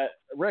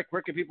 Rick,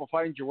 where can people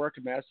find your work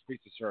at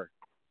Masterpieces, sir?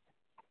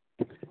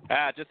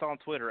 Just on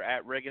Twitter,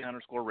 at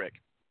Riggen_Rick.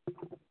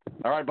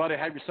 All right, buddy.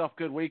 Have yourself a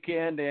good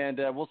weekend, and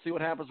we'll see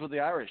what happens with the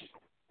Irish.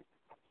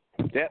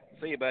 Yep.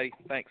 See you, buddy.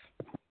 Thanks.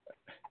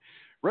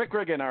 Rick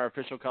Riggen, our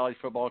official college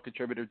football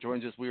contributor,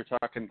 joins us. We were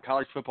talking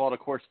college football, and of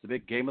course, the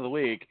big game of the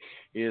week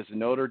is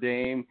Notre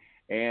Dame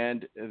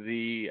and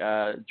the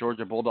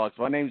Georgia Bulldogs.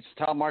 My name is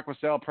Tom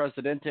Marquisel,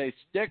 Presidente.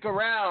 Stick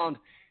around.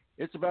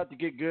 It's about to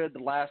get good. The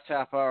last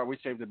half hour, we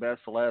saved the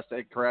best for last.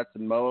 Ed Kracz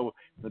and Mo,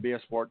 the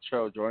BS Sports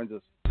Show, joins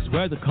us.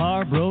 Where the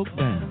car broke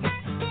down.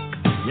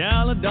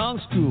 Yellow dog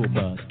school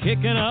bus,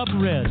 kicking up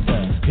red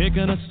bus,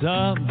 picking us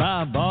up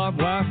by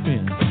barbed wire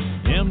fence.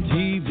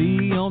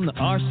 MTV on the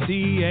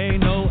RCA,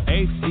 no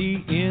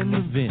AC in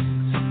the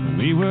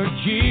vents. We were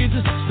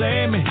Jesus,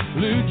 save me,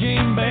 blue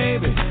jean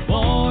baby,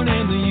 born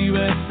in the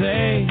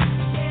USA.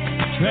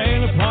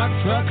 Trailer park,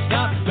 truck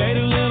stop,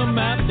 faded little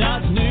map,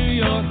 Dodge, New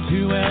York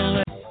to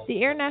LA.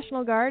 The Air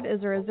National Guard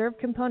is a reserve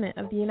component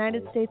of the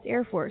United States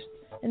Air Force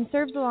and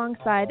serves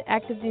alongside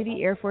active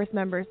duty Air Force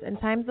members in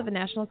times of a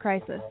national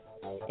crisis.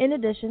 In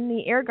addition,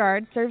 the Air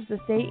Guard serves the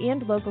state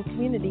and local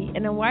community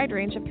in a wide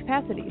range of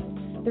capacities.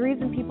 The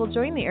reason people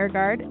join the Air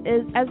Guard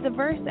is as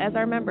diverse as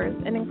our members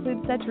and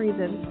includes such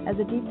reasons as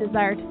a deep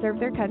desire to serve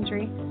their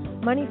country,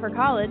 money for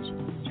college,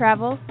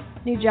 travel,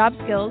 new job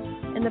skills,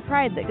 and the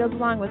pride that goes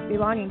along with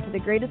belonging to the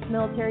greatest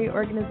military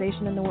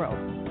organization in the world.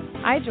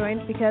 I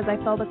joined because I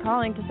felt a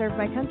calling to serve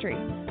my country,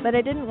 but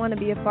I didn't want to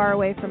be far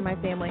away from my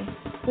family,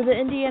 so the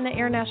Indiana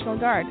Air National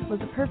Guard was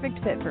a perfect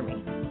fit for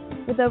me.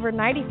 With over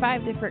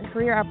 95 different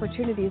career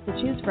opportunities to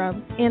choose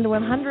from and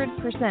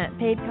 100%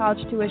 paid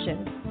college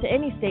tuition to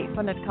any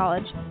state-funded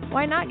college,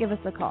 why not give us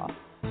a call?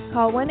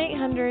 Call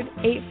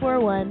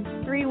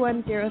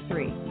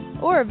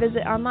 1-800-841-3103 or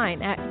visit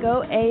online at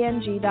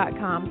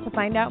goang.com to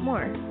find out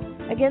more.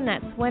 Again,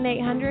 that's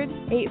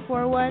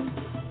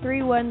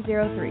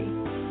 1-800-841-3103.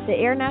 The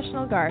Air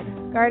National Guard,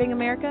 guarding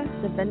America,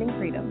 defending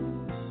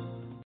freedom.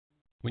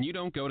 When you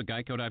don't go to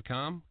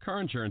geico.com, car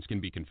insurance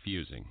can be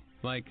confusing.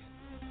 Like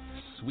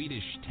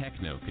Swedish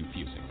techno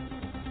confusing.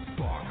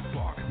 Bark,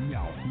 bark,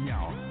 meow,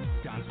 meow.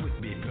 Dance with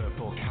me,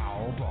 purple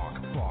cow.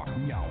 Bark, bark,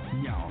 meow,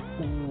 meow.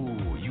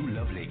 Ooh, you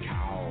lovely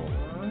cow.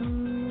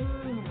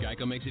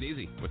 Geico makes it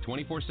easy. With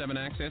 24/7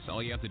 access,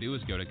 all you have to do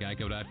is go to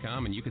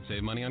geico.com and you could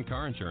save money on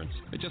car insurance.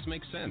 It just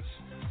makes sense.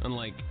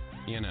 Unlike,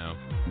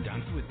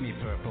 Dance with me,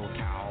 purple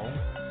cow.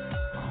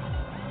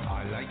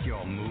 I like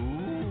your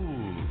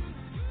moves.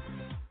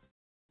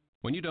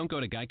 When you don't go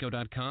to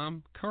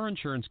geico.com, car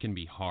insurance can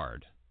be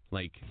hard.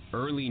 Like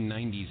early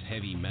 90s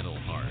heavy metal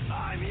hard.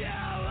 I'm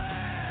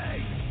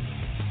yelling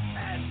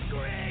and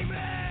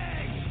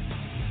screaming,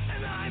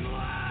 and I'm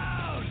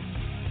loud.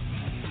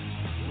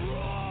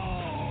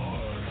 Roar.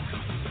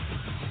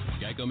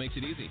 Geico makes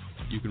it easy.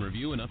 You can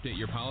review and update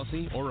your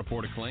policy or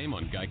report a claim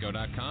on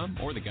geico.com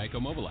or the Geico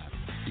mobile app.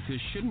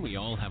 Because shouldn't we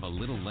all have a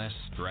little less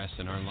stress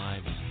in our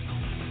lives?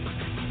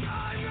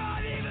 I'm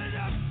not even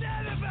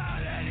upset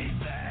about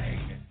anything.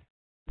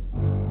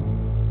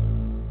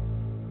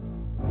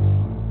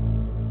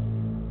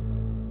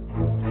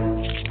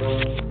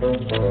 All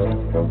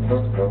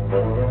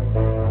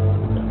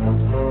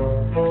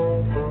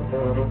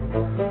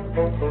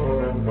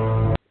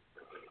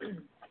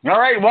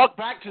right, welcome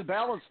back to the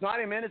Balance.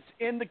 90 minutes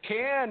in the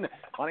can.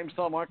 My name is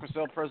Tom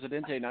Marcosel,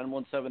 Presidente.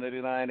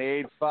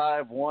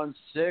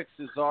 917-898-516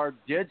 is our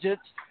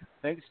digits.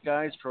 Thanks,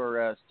 guys,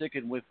 for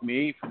sticking with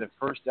me for the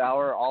first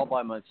hour all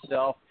by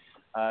myself.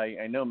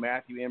 I know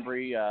Matthew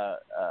Ebury,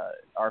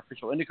 our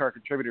official INDYCAR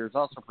contributor, is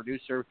also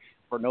producer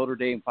for Notre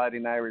Dame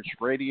Fighting Irish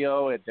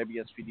Radio at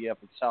WSPDF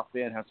in South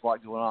Bend. Has a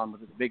lot going on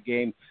with this big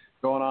game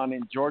going on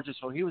in Georgia,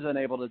 so he was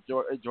unable to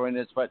join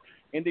us. But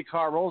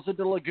INDYCAR rolls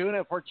into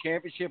Laguna for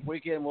championship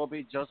weekend. Will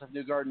be Josef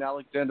Newgarden,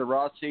 Alexander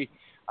Rossi.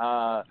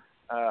 We'll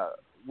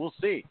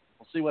see.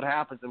 We'll see what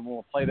happens, and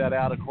we'll play that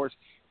out, of course.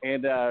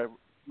 And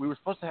we were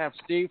supposed to have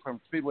Steve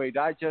from Speedway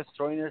Digest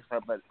join us,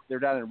 but they're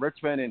down in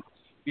Richmond, and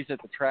he's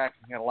at the track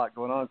and had a lot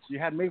going on. So you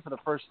had me for the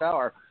first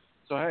hour.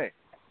 So, hey,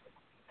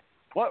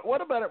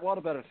 what about it? What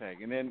about a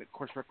thing? And then, of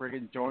course, Rick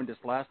Riggen joined us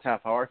last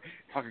half hour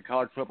talking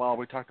college football.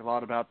 We talked a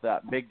lot about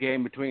that big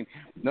game between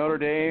Notre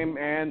Dame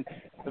and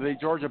the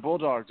Georgia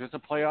Bulldogs. It's a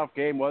playoff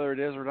game, whether it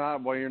is or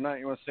not. Well, you're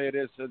not going to say it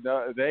is.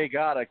 They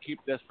got to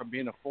keep this from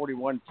being a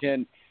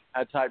 41-10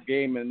 type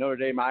game, and Notre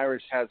Dame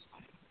Irish has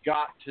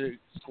got to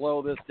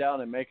slow this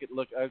down and make it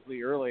look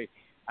ugly early.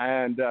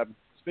 And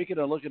speaking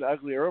of looking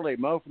ugly early,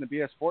 Mo from the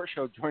BS Sports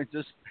Show joins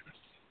us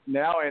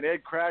now, and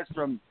Ed Kracz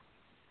from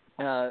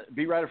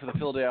beat writer for the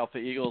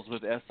Philadelphia Eagles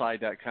with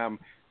SI.com.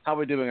 How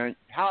we doing?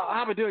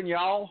 How we doing,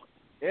 y'all?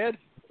 Ed?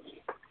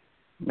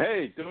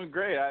 Hey, doing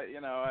great. I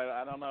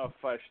don't know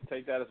if I should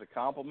take that as a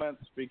compliment,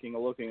 speaking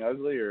of looking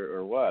ugly,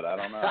 or what. I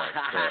don't know.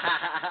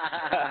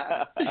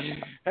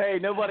 Hey,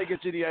 nobody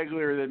gets any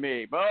uglier than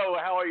me. Bo,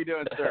 how are you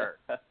doing, sir?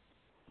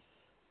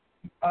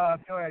 I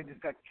feel like I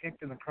just got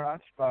kicked in the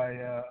crotch by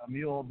a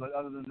mule, but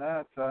other than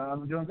that,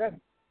 I'm doing good.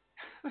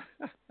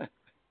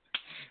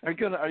 Are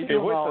you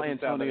doing well,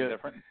 Antonio?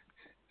 Different.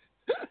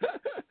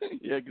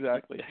 Yeah,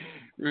 exactly.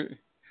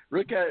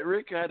 Rick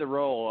had to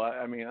roll.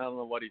 I mean, I don't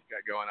know what he's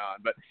got going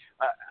on, but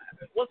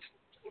let's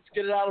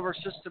get it out of our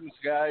systems,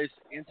 guys.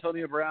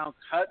 Antonio Brown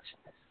cut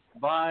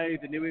by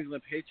the New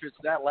England Patriots.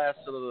 That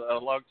lasted a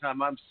long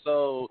time. I'm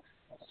so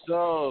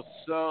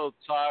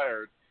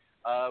tired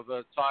of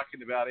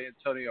talking about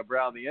Antonio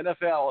Brown. The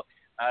NFL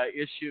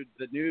issued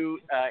the new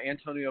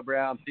Antonio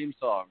Brown theme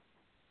song.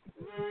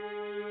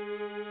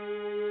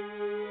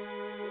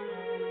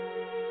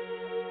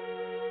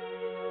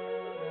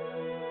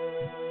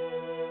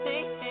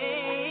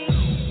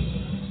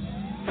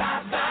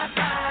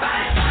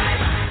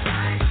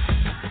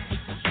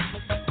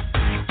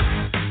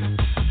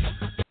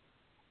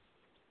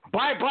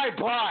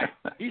 Bye.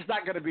 He's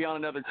not going to be on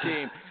another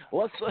team.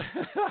 Let's.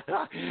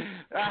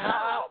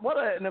 What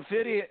a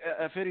fitting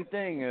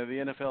thing,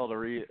 the NFL to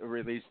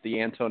release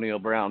the Antonio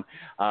Brown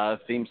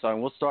theme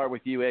song. We'll start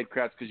with you, Ed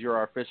Kracz, because you're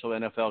our official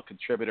NFL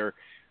contributor.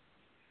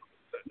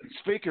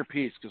 Speak your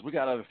piece, because we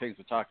got other things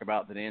to talk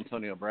about than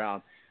Antonio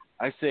Brown.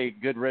 I say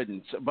good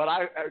riddance. But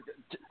I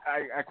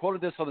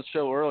quoted this on the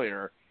show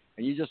earlier,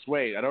 and you just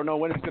wait. I don't know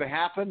when it's going to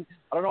happen.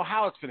 I don't know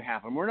how it's going to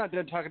happen. We're not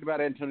done talking about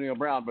Antonio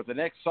Brown, but the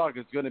next song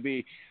is going to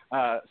be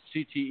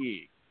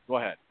CTE. Go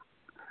ahead.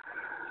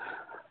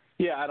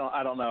 Yeah,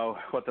 I don't know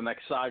what the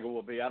next saga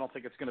will be. I don't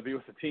think it's going to be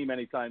with the team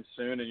anytime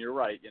soon. And you're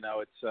right.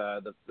 It's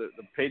the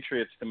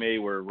Patriots, to me,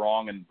 were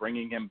wrong in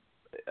bringing him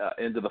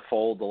into the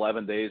fold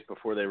 11 days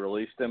before they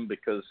released him,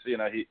 because this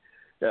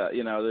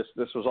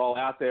was all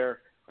out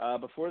there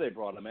before they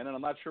brought him in, and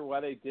I'm not sure why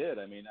they did.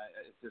 I mean,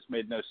 it just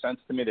made no sense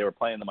to me. They were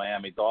playing the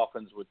Miami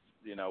Dolphins with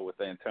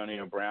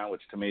Antonio Brown,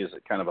 which to me is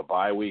kind of a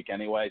bye week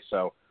anyway.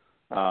 So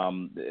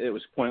it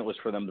was pointless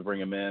for them to bring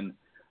him in.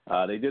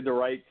 They did the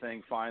right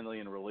thing finally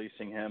in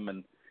releasing him,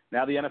 and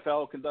now the NFL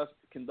will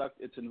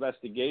conduct its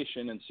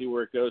investigation and see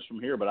where it goes from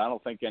here. But I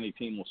don't think any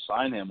team will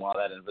sign him while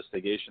that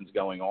investigation's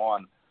going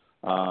on.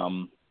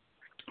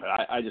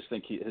 I just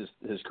think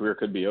his career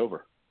could be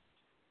over.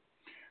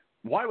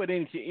 Why would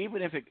any team,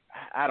 even if it,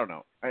 I don't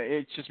know.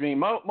 It's just me.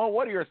 Mo,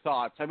 what are your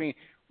thoughts? I mean,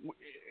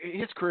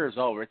 his career is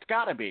over. It's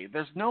got to be.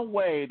 There's no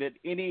way that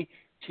any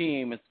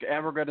team is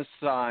ever going to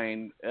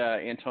sign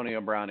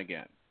Antonio Brown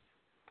again.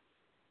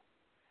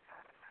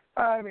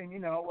 I mean,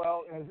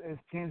 as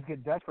teams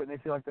get desperate and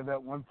they feel like they're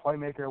that one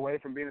playmaker away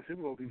from being a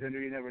Super Bowl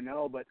contender, you never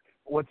know. But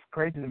what's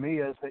crazy to me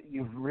is that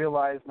you've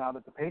realized now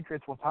that the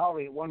Patriots will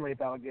tolerate one rape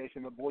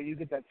allegation, but boy, you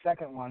get that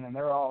second one and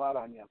they're all out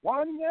on you.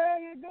 One, yeah,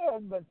 you're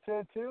good, but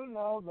two,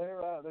 no,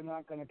 they're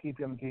not going to keep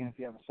you on the team if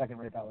you have a second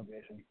rape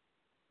allegation.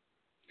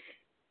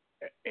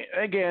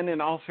 Again,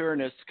 in all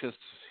fairness, because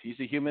he's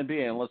a human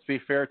being, let's be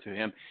fair to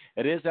him.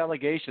 It is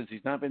allegations.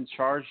 He's not been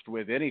charged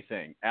with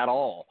anything at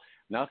all.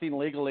 Nothing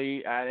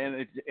legally,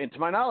 and to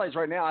my knowledge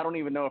right now, I don't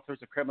even know if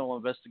there's a criminal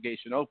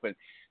investigation open.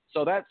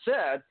 So that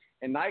said,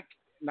 and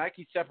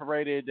Nike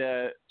separated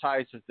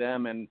ties with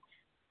them, and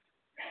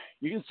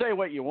you can say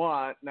what you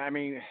want. I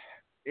mean,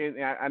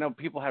 I know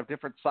people have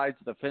different sides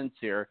of the fence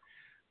here,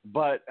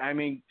 but I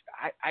mean,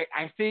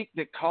 I think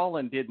that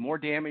Colin did more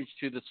damage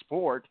to the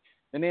sport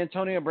than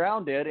Antonio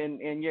Brown did,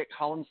 and yet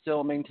Colin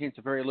still maintains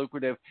a very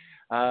lucrative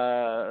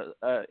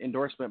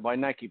endorsement by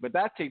Nike. But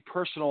that's a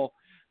personal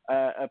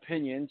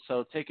opinion,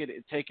 so take it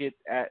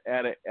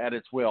at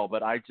its will.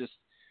 But I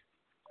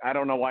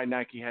don't know why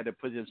Nike had to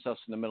put themselves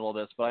in the middle of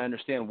this, but I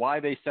understand why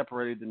they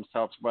separated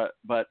themselves. But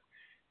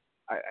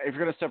if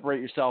you're going to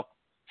separate yourself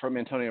from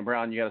Antonio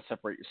Brown, you got to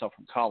separate yourself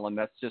from Colin.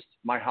 That's just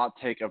my hot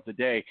take of the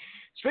day.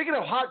 Speaking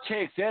of hot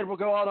takes, Ed, we'll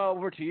go on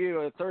over to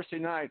you. Thursday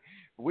night,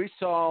 we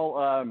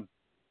saw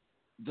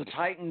the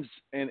Titans,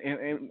 and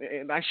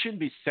I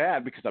shouldn't be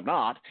sad because I'm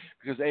not,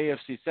 because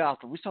AFC South,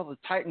 but we saw the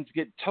Titans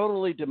get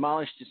totally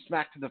demolished and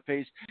smacked in the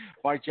face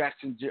by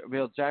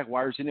Jacksonville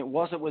Jaguars, and it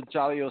wasn't with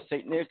Jalio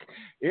St. Nick.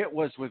 It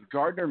was with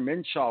Gardner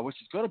Minshew, which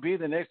is going to be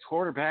the next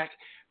quarterback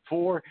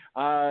for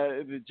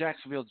the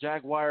Jacksonville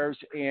Jaguars.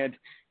 And,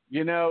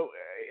 you know,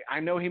 I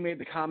know he made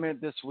the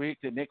comment this week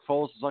that Nick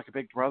Foles is like a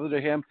big brother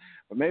to him,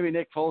 but maybe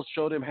Nick Foles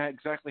showed him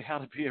exactly how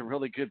to be a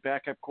really good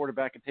backup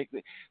quarterback and take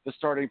the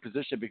starting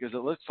position, because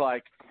it looks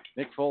like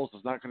Nick Foles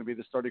is not going to be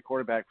the starting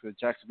quarterback for the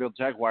Jacksonville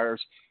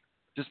Jaguars,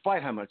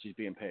 despite how much he's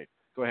being paid.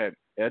 Go ahead,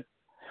 Ed.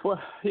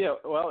 Well, yeah,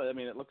 I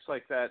mean, it looks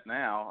like that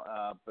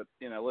now, but,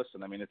 you know,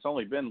 listen, I mean, it's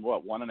only been,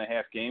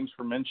 1.5 games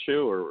for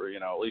Minshew, or, you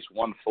know, at least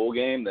one full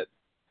game that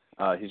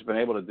he's been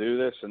able to do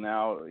this, and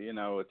now, you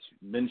know, it's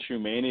Minshew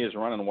mania is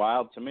running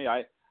wild. To me,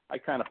 I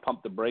kind of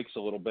pumped the brakes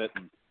a little bit,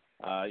 and,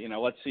 you know,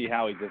 let's see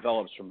how he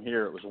develops from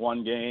here. It was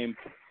one game.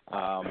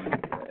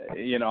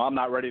 You know, I'm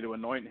not ready to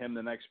anoint him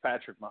the next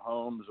Patrick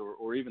Mahomes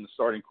or even the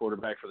starting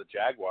quarterback for the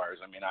Jaguars.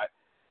 I mean, I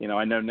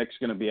know Nick's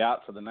going to be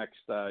out for the next,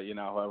 you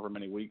know, however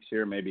many weeks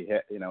here, maybe,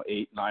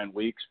 8-9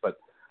 weeks, but,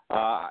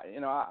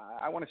 you know,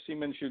 I want to see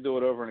Minshew do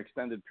it over an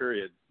extended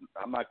period.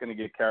 I'm not going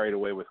to get carried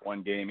away with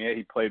one game. Yeah,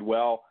 he played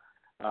well.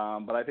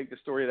 But I think the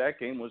story of that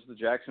game was the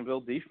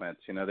Jacksonville defense.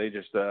 You know, they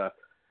just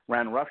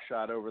ran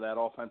roughshod over that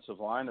offensive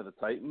line of the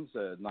Titans.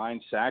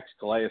 9 sacks.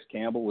 Calais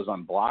Campbell was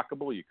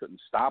unblockable. You couldn't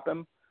stop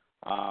him.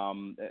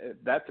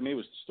 That, to me,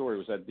 was the story,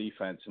 was that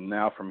defense. And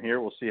now from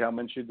here, we'll see how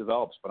Minshew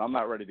develops. But I'm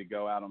not ready to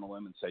go out on a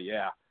limb and say,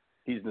 yeah,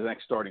 he's the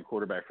next starting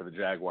quarterback for the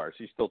Jaguars.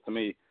 He still, to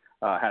me,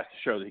 has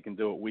to show that he can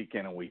do it week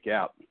in and week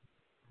out.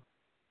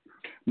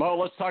 Mo,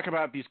 let's talk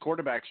about these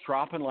quarterbacks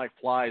dropping like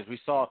flies. We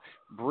saw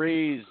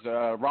Breeze,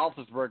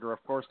 Roethlisberger,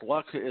 of course.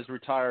 Luck is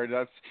retired.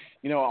 That's,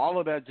 you know, all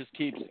of that just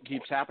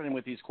keeps happening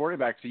with these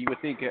quarterbacks. So you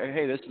would think,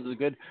 hey, this is a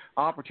good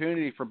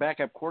opportunity for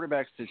backup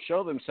quarterbacks to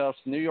show themselves.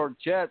 The New York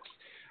Jets,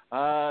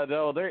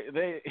 though,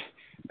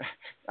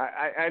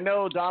 I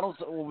know Donald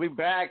will be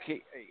back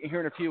here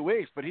in a few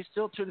weeks, but he's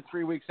still 2 to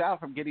 3 weeks out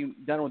from getting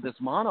done with this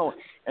mono.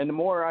 And the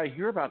more I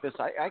hear about this,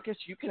 I guess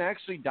you can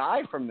actually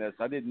die from this.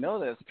 I didn't know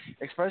this,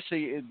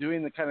 especially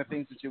doing the kind of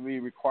things that you'll be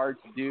required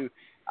to do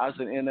as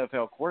an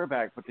NFL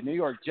quarterback. But the New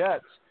York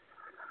Jets,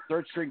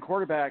 third-string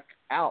quarterback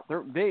out.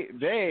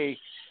 They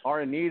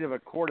are in need of a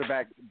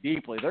quarterback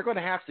deeply. They're going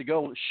to have to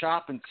go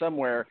shopping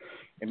somewhere,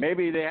 and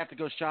maybe they have to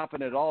go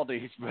shopping at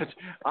Aldi's, but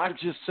I'm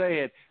just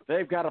saying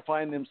they've got to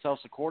find themselves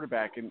a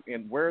quarterback,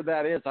 and where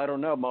that is, I don't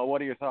know. Mo, what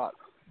are your thoughts?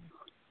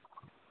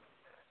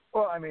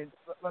 Well, I mean,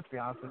 let's be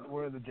honest.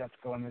 Where are the Jets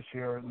going this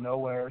year?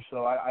 Nowhere.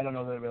 So I don't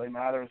know that it really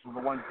matters.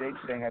 The one big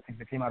thing I think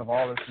that came out of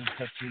all this is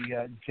that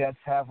the Jets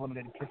have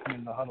limited kissing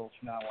in the huddles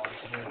from now on.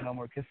 So there's no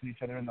more kissing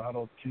each other in the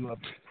huddle to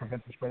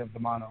prevent the spread of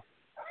the mono.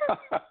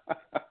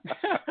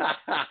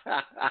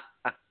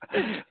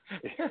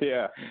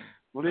 Yeah.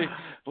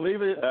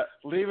 Leave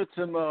it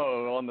to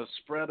Mo on the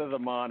spread of the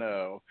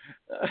mono.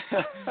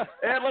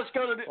 And let's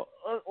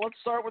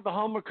start with the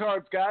home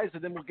cards, guys,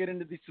 and then we'll get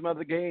into some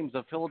other games.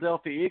 The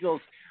Philadelphia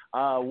Eagles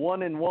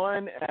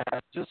 1-1,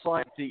 just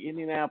like the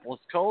Indianapolis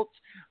Colts.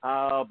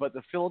 But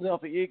the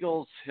Philadelphia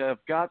Eagles have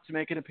got to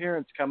make an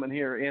appearance coming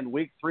here in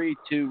Week 3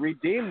 to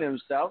redeem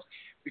themselves,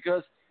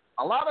 because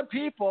a lot of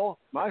people,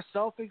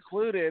 myself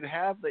included,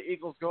 have the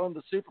Eagles going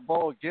to the Super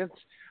Bowl against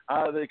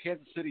the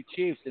Kansas City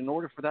Chiefs. In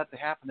order for that to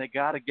happen, they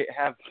got to get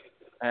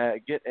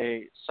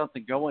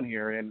something going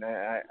here. And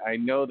I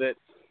know that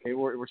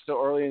we're still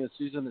early in the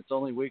season. It's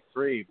only Week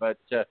 3, but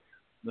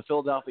the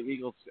Philadelphia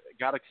Eagles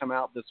got to come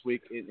out this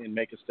week and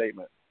make a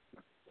statement.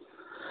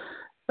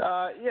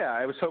 Yeah,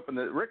 I was hoping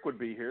that Rick would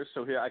be here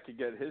so I could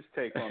get his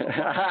take on it.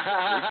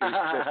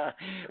 I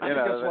think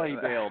that's why he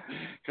bailed,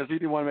 because he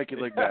didn't want to make you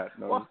look bad.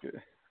 No,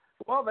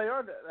 well, they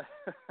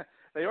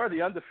are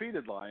the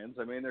undefeated Lions.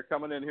 I mean, they're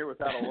coming in here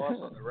without a loss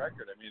on the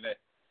record. I mean,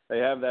 they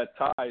have that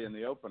tie in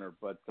the opener,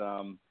 but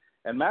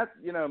and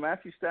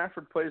Matthew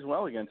Stafford plays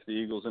well against the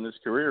Eagles in his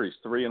career. He's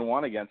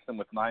 3-1 against them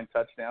with 9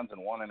 touchdowns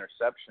and 1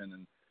 interception.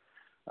 And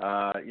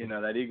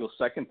that Eagles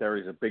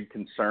secondary is a big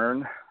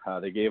concern.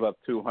 They gave up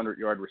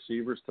 200-yard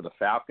receivers to the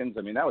Falcons.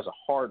 I mean, that was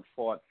a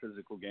hard-fought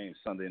physical game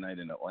Sunday night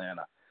in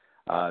Atlanta.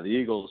 The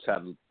Eagles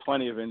had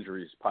plenty of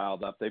injuries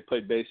piled up. They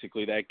played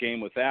basically that game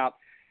without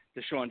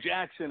Deshaun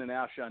Jackson and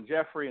Alshon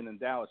Jeffrey, and then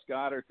Dallas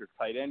Goedert, their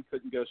tight end,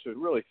 couldn't go. So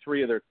really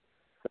 3 of their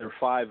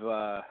 5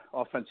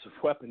 offensive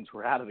weapons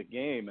were out of the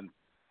game. And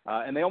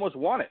And they almost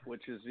won it,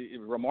 which is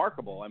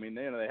remarkable. I mean,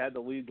 they had the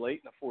lead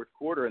late in the fourth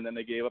quarter, and then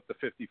they gave up the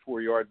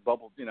 54-yard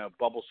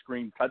bubble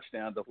screen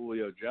touchdown to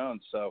Julio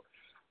Jones. So,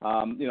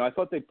 I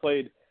thought they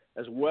played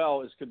as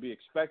well as could be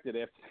expected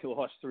after they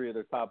lost 3 of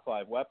their top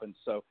 5 weapons.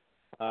 So,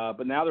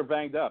 but now they're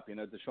banged up.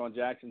 Deshaun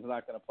Jackson's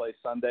not going to play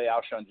Sunday.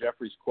 Alshon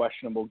Jeffrey's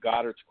questionable.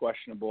 Goddard's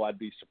questionable. I'd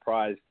be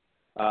surprised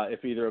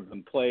if either of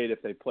them played.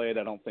 If they played,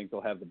 I don't think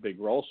they'll have the big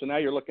role. So now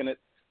you're looking at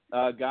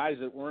guys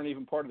that weren't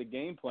even part of the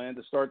game plan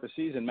to start the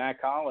season, Matt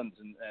Collins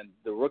and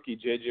the rookie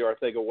J.J.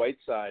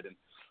 Arcega-Whiteside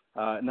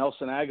and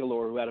Nelson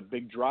Aguilar, who had a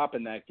big drop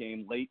in that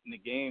game late in the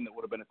game that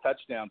would have been a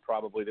touchdown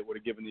probably that would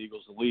have given the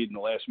Eagles the lead in the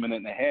last minute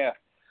and a half.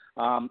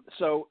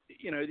 So,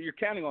 you're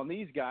counting on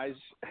these guys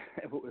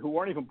who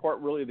aren't even part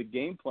really of the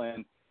game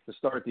plan to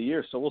start the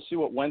year. So we'll see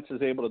what Wentz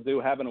is able to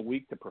do. Having a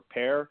week to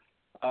prepare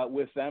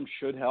with them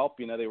should help.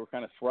 They were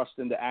kind of thrust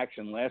into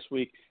action last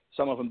week.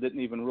 Some of them didn't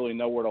even really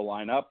know where to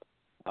line up.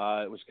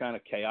 It was kind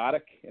of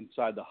chaotic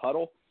inside the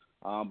huddle.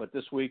 But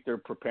this week they're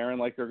preparing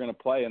like they're going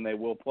to play, and they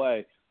will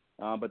play.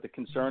 But the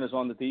concern is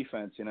on the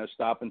defense,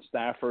 stopping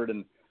Stafford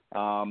and,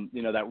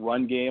 that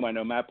run game. I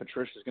know Matt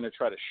Patricia is going to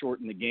try to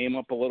shorten the game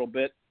up a little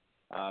bit.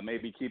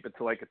 Maybe keep it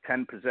to like a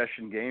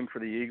 10-possession game for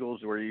the Eagles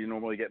where you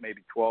normally get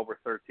maybe 12 or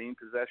 13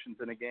 possessions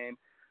in a game.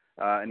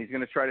 And he's going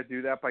to try to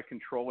do that by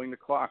controlling the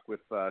clock with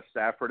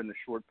Stafford in the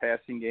short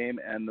passing game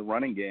and the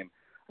running game.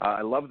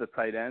 I love the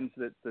tight ends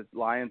that the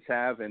Lions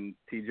have and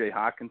T.J.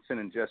 Hawkinson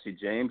and Jesse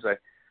James.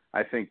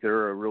 I think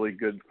they're a really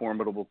good,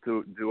 formidable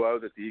duo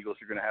that the Eagles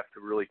are going to have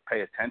to really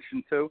pay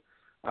attention to.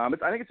 I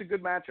think it's a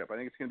good matchup. I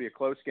think it's going to be a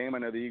close game. I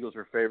know the Eagles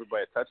are favored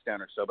by a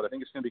touchdown or so, but I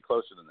think it's going to be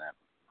closer than that.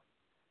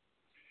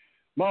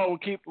 Mo,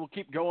 we'll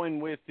keep going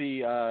with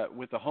the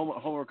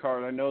homer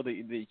card. I know that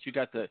you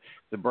got the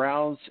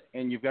Browns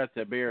and you've got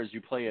the Bears. You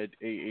play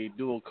a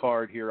dual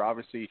card here.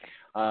 Obviously,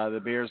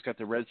 the Bears got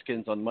the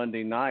Redskins on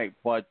Monday night,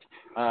 but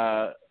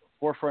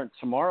forefront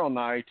tomorrow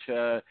night,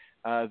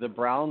 the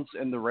Browns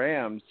and the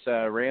Rams.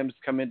 Rams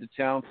come into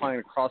town playing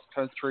across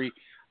country,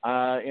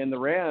 and the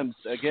Rams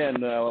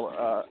again.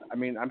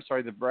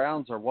 The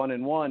Browns are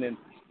 1-1, and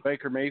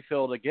Baker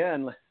Mayfield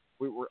again.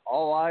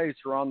 All eyes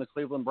are on the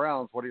Cleveland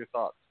Browns. What are your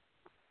thoughts?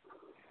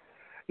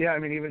 Yeah,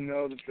 even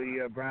though that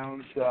the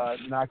Browns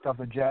knocked off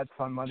the Jets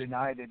on Monday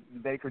night,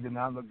 Baker did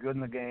not look good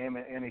in the game,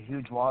 and a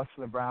huge loss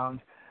for the Browns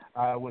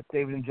with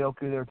David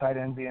Njoku, their tight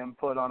end, being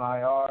put on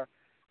IR.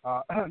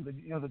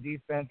 The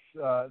defense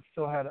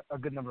still had a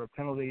good number of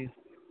penalties,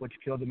 which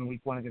killed them in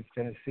Week 1 against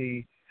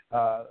Tennessee.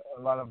 A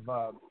lot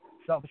of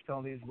selfish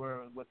penalties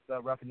were with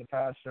roughing the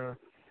passer.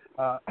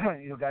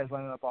 Guys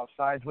lining up off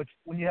sides, which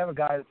when you have a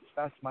guy that's as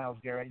fast as Myles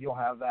Garrett, you'll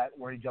have that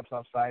where he jumps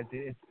off sides.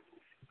 It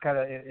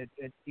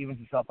evens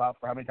itself out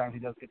for how many times he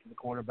does get to the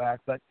quarterback.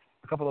 But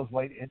a couple of those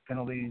late hit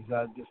penalties,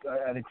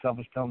 I think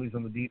selfish penalties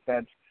on the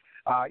defense.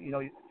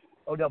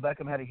 Odell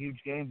Beckham had a huge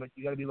game, but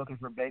you got to be looking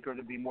for Baker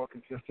to be more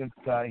consistent.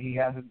 He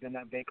hasn't been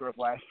that Baker of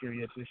last year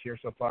yet this year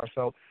so far.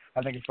 So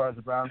I think as far as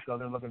the Browns go,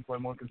 they're looking for a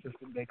more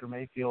consistent Baker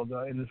Mayfield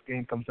in this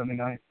game come Sunday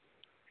night.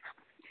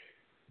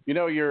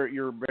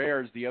 Your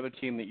Bears, the other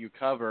team that you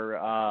cover,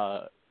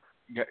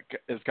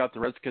 has got the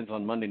Redskins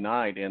on Monday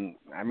night, and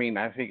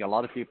I think a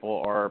lot of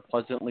people are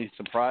pleasantly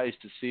surprised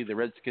to see the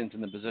Redskins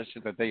in the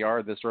position that they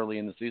are this early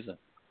in the season.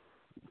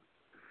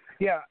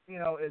 Yeah,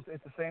 it's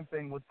the same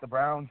thing with the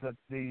Browns that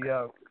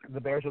the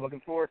Bears are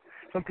looking for.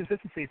 Some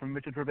consistency from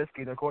Mitchell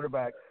Trubisky, their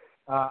quarterback.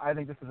 I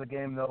think this is a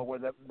game, though, where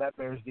that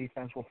Bears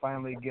defense will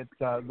finally get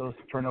those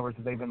turnovers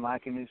that they've been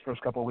lacking these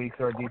first couple of weeks.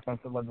 They're a defense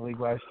that led the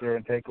league last year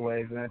in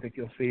takeaways, and I think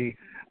you'll see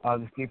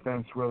this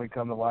defense really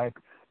come to life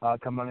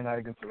come Monday night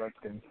against the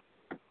Redskins.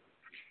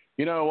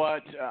 You know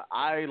what?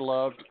 I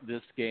loved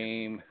this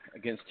game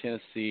against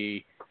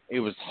Tennessee. It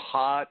was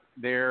hot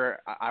there.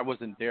 I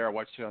wasn't there. I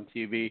watched it on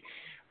TV.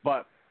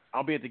 But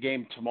I'll be at the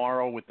game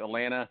tomorrow with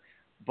Atlanta.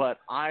 But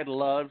I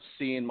loved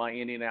seeing my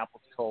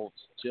Indianapolis Colts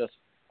just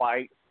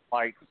fight.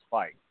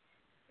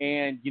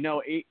 And,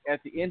 at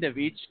the end of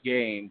each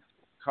game,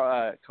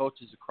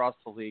 coaches across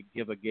the league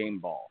give a game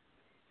ball.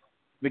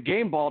 The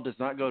game ball does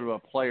not go to a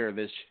player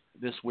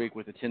this week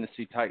with the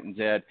Tennessee Titans,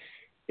 Ed.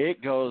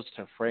 It goes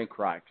to Frank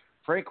Reich.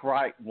 Frank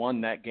Reich won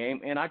that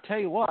game, and I tell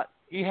you what,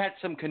 he had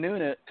some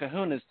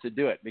kahunas to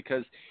do it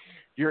because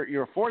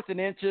you're fourth and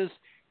inches.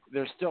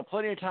 There's still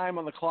plenty of time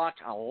on the clock.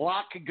 A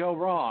lot could go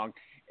wrong,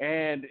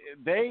 and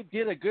they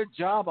did a good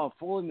job on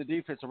fooling the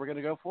defense. So we're going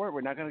to go for it. We're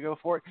not going to go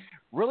for it.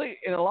 Really,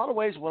 in a lot of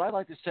ways, what I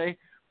like to say,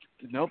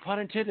 no pun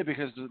intended,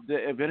 because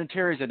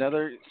Vinatieri is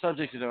another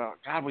subject.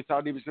 God, we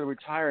thought he was going to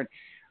retire, and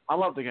I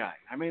love the guy.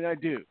 I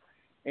do,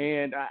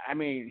 and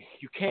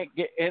you can't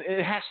get.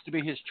 It has to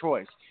be his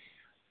choice.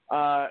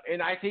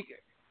 And I think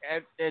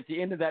at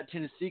the end of that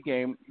Tennessee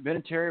game,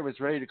 Vinatieri was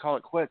ready to call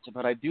it quits.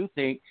 But I do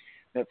think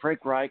that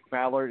Frank Reich,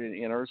 Ballard, and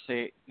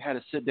Irsay had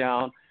to sit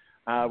down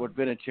with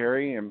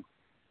Vinatieri and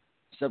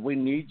said, "We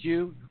need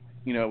you.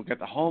 We got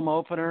the home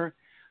opener.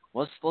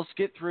 Let's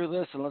get through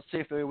this and let's see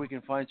if maybe we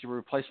can find some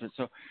replacements."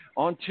 So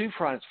on two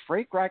fronts,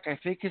 Frank Reich I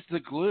think is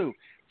the glue.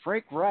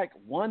 Frank Reich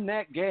won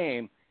that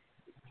game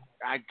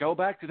I go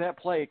back to that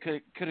play. It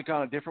could have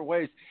gone a different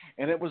ways,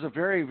 and it was a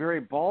very,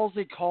 very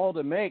ballsy call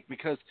to make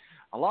because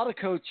a lot of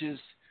coaches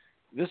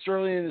this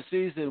early in the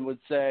season would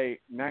say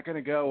not going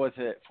to go with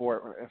it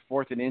for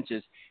 4th and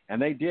inches,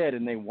 and they did,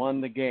 and they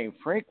won the game.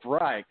 Frank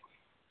Reich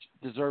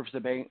deserves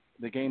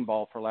the game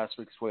ball for last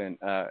week's win.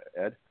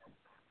 Ed.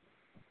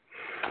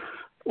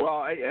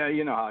 Well,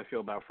 you know how I feel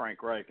about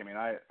Frank Reich. I mean,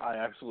 I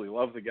absolutely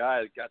love the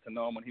guy. I got to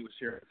know him when he was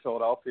here in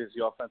Philadelphia as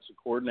the offensive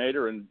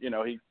coordinator, and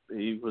him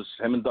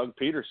and Doug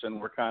Peterson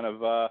were kind of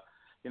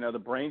the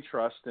brain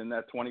trust in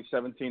that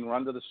 2017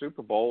 run to the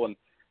Super Bowl. And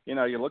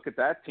you look at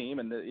that team,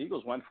 and the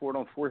Eagles went for it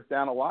on 4th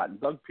down a lot. And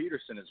Doug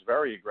Peterson is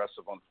very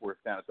aggressive on 4th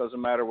down. It doesn't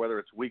matter whether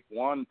it's week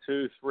 1,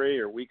 2, 3,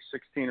 or week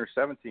 16 or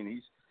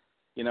 17.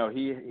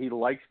 He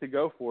likes to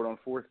go for it on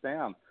 4th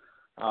down.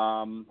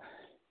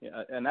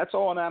 And that's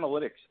all an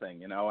analytics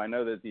thing. I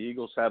know that the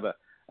Eagles have an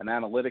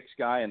analytics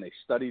guy, and they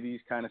study these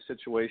kind of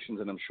situations,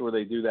 and I'm sure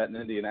they do that in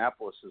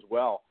Indianapolis as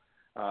well,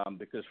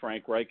 because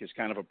Frank Reich is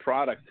kind of a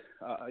product,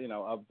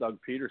 of Doug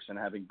Peterson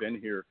having been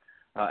here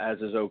as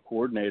his O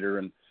coordinator.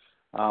 And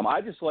I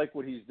just like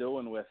what he's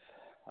doing with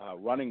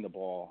running the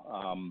ball.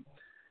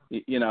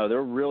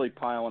 They're really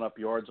piling up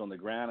yards on the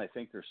ground. I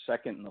think they're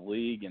 2nd in the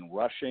league in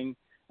rushing.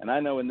 And I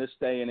know in this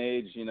day and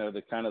age,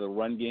 the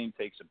run game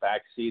takes a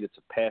back seat. It's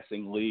a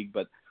passing league,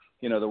 but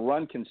the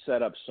run can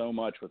set up so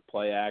much with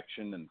play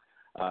action and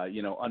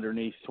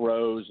underneath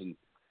throws, and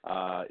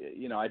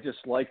I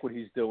just like what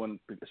he's doing,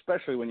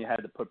 especially when you had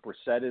to put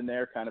Brissett in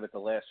there kind of at the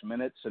last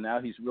minute. So now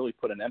he's really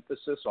put an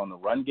emphasis on the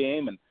run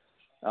game. And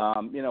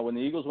when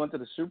the Eagles went to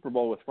the Super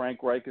Bowl with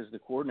Frank Reich as the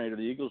coordinator,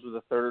 the Eagles were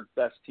the 3rd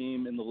best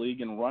team in the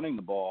league in running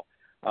the ball.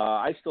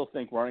 I still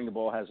think running the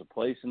ball has a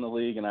place in the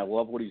league, and I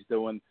love what he's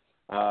doing.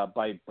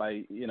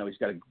 He's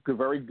got a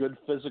very good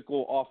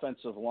physical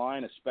offensive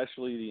line,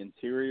 especially the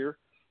interior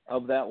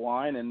of that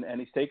line, and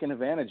he's taking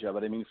advantage of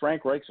it. I mean,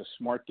 Frank Reich's a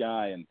smart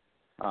guy, and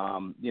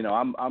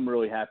I'm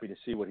really happy to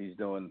see what he's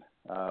doing,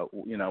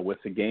 with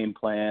the game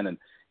plan and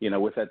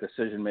with that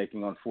decision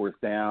making on 4th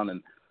down,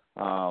 and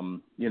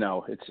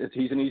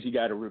he's an easy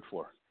guy to root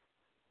for.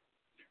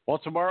 Well,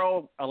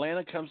 tomorrow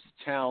Atlanta comes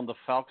to town, the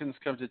Falcons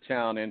come to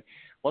town, and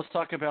let's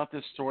talk about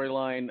this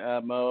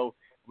storyline, Mo.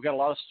 We got a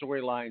lot of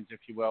storylines, if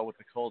you will, with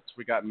the Colts.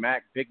 We got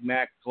Big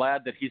Mac.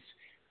 Glad that he's.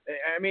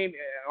 I mean,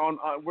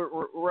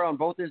 we're on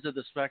both ends of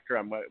the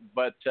spectrum.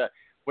 But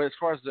as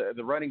far as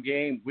the running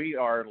game, we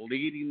are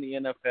leading the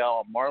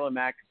NFL. Marlon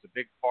Mack is a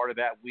big part of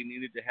that. We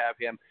needed to have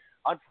him.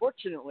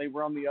 Unfortunately,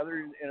 we're on the other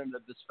end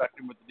of the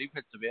spectrum with the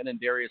defensive end,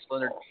 and Darius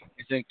Leonard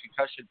is in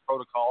concussion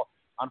protocol.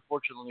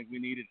 Unfortunately, we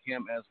needed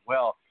him as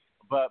well.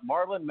 But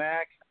Marlon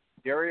Mack,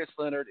 Darius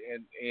Leonard,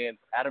 and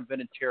Adam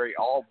Vinatieri,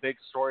 all big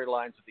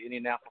storylines with the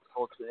Indianapolis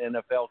Colts and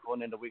NFL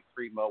going into Week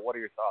 3. Mo, what are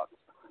your thoughts?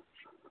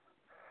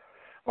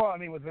 Well, I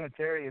mean, with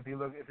Vinatieri, if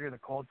you're the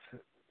Colts,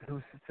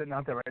 who's sitting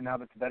out there right now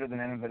that's better than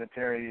Adam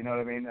Vinatieri, you know what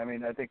I mean? I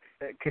mean, I think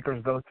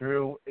kickers go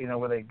through,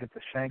 where they get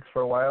the shanks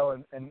for a while,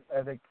 and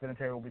I think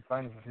Vinatieri will be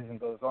fine as the season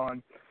goes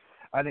on.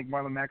 I think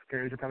Marlon Mack's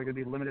carries are probably going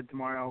to be limited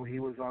tomorrow. He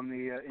was on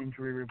the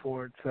injury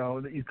report,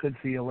 so that you could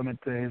see a limit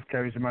to his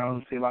carries tomorrow.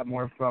 You'll see a lot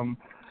more from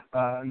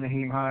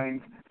Naheem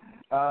Hines.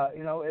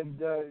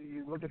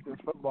 You look at this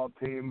football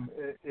team,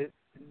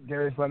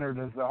 Darius Leonard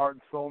is the heart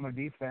and soul in the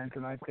defense,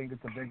 and I think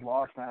it's a big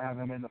loss not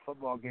having him in the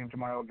football game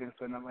tomorrow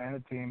against an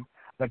Atlanta team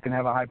that can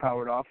have a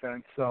high-powered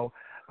offense. So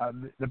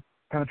the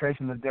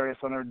penetration that Darius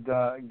Leonard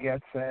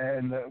gets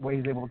and the way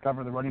he's able to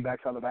cover the running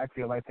backs out of the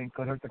backfield, I think,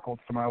 could hurt the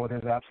Colts tomorrow with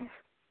his absence.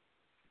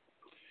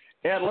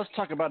 Yeah, let's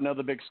talk about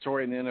another big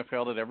story in the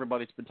NFL that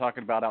everybody's been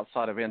talking about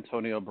outside of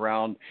Antonio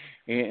Brown,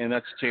 and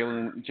that's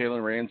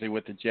Jalen Ramsey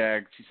with the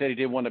Jags. He said he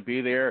didn't want to be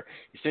there.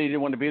 He said he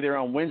didn't want to be there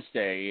on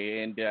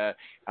Wednesday, and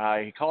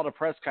he called a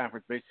press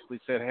conference,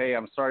 basically said, hey,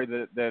 I'm sorry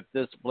that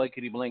this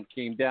blankety-blank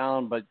came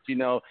down, but,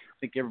 I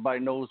think everybody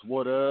knows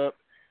what up.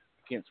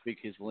 I can't speak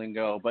his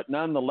lingo, but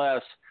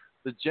nonetheless,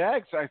 the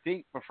Jags, I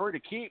think, prefer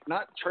to keep,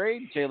 not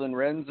trade Jalen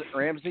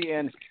Ramsey,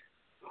 and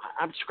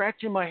I'm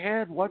scratching my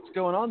head what's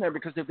going on there,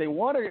 because if they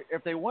want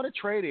to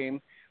trade him,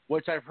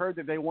 which I've heard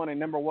that they want a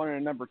number 1 and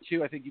a number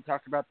 2, I think you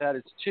talked about that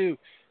as 2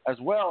 as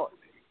well,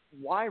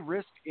 why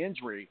risk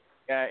injury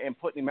and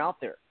putting him out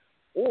there?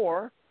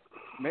 Or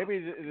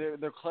maybe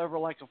they're clever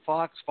like a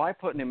fox by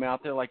putting him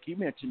out there, like you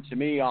mentioned to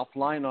me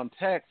offline on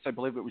text, I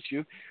believe it was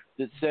you,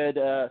 that said,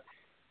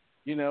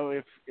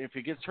 if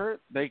he gets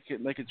hurt, they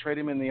could trade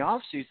him in the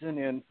off season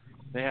and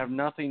they have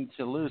nothing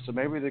to lose. So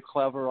maybe they're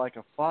clever like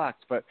a fox,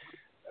 but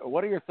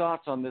what are your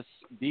thoughts on this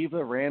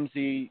Diva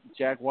Ramsey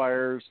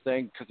Jaguars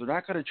thing? Because they're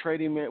not going to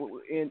trade him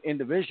in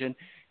division.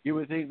 You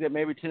would think that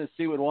maybe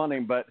Tennessee would want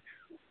him, but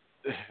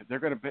they're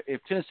going to.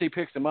 If Tennessee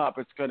picks him up,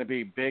 it's going to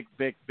be big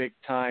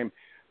time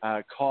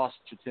cost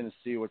to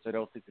Tennessee, which I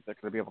don't think that they're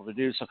going to be able to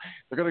do. So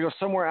they're going to go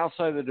somewhere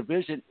outside of the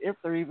division if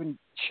they're even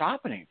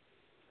shopping him.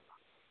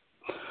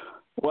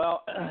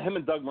 Well, him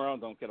and Doug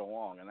Marrone don't get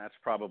along, and that's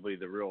probably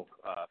the real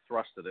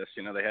thrust of this.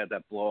 They had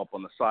that blow up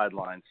on the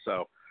sidelines,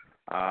 so.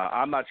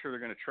 I'm not sure they're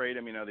going to trade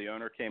him. The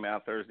owner came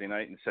out Thursday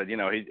night and said,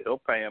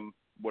 he'll pay him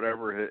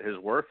whatever his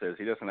worth is.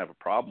 He doesn't have a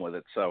problem with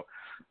it. So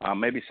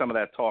maybe some of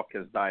that talk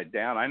has died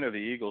down. I know the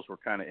Eagles were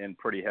kind of in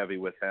pretty heavy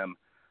with him.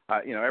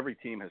 Every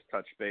team has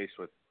touched base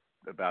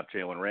about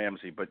Jalen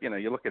Ramsey, but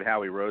you look at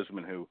Howie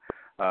Roseman, who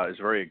is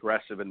very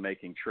aggressive in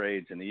making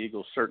trades, and the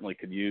Eagles certainly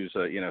could use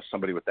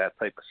somebody with that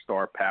type of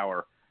star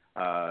power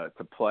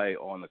to play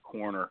on the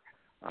corner.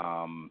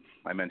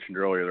 I mentioned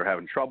earlier they're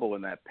having trouble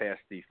in that pass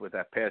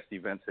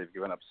defense. They've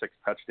given up 6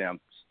 touchdowns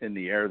in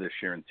the air this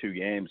year in 2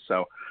 games.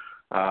 So,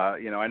 I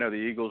know the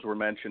Eagles were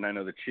mentioned. I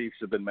know the Chiefs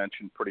have been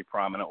mentioned pretty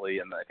prominently,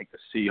 and I think the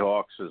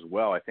Seahawks as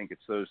well. I think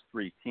it's those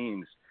 3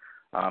 teams,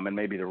 and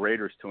maybe the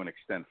Raiders to an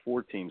extent,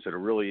 4 teams that are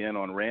really in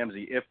on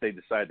Ramsey if they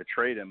decide to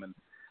trade him. And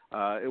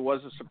it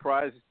was a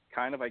surprise,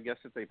 kind of, I guess,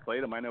 that they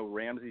played him. I know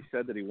Ramsey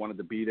said that he wanted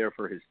to be there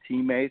for his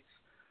teammates.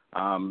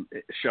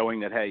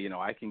 Showing that, hey,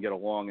 I can get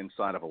along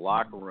inside of a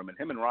locker room. And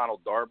him and Ronald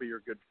Darby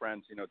are good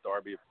friends.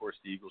 Darby, of course,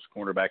 the Eagles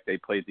cornerback, they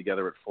played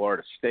together at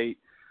Florida State.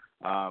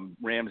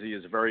 Ramsey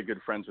is very good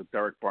friends with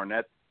Derek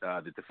Barnett,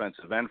 the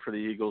defensive end for the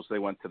Eagles. They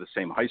went to the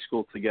same high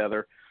school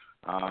together.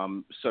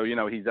 So,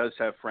 he does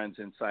have friends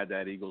inside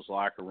that Eagles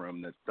locker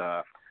room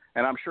that,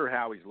 and I'm sure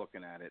Howie's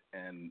looking at it.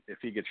 And if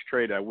he gets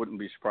traded, I wouldn't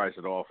be surprised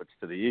at all if it's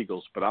to the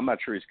Eagles, but I'm not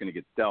sure he's going to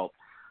get dealt.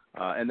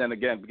 And then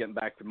again, getting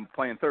back to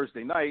playing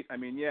Thursday night, I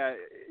mean, yeah,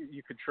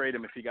 you could trade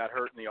him if he got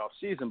hurt in the off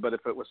season, but if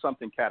it was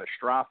something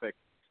catastrophic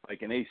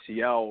like an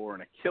ACL or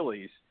an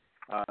Achilles,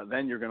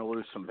 then you're going to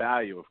lose some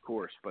value, of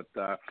course. But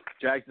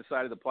Jags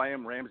decided to play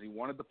him. Ramsey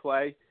wanted to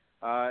play,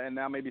 and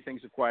now maybe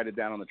things have quieted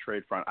down on the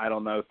trade front. I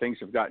don't know. Things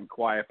have gotten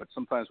quiet, but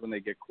sometimes when they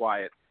get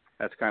quiet,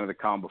 that's kind of the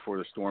calm before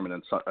the storm,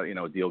 and then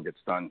a deal gets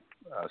done.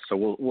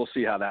 So we'll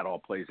see how that all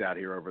plays out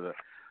here over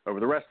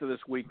the rest of this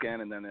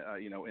weekend, and then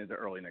into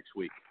early next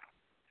week.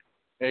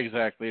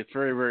 Exactly. It's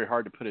very, very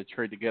hard to put a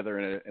trade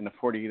together in a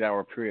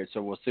 48-hour period,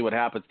 so we'll see what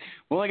happens.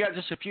 We only got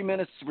just a few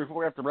minutes before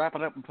we have to wrap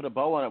it up and put a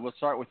bow on it. We'll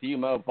start with you,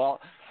 Mo.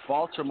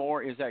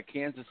 Baltimore is at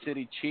Kansas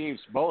City Chiefs.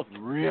 Both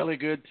really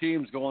good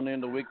teams going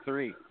into Week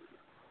 3.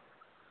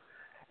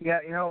 Yeah,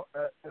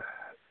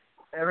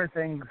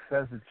 everything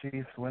says the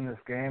Chiefs win this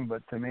game,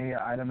 but to me,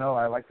 I don't know.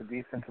 I like the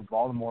defense of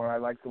Baltimore. I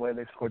like the way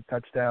they scored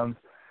touchdowns.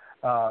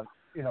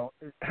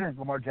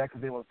 Lamar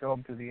Jackson's able to throw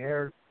them through the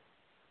air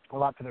a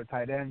lot to their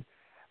tight end.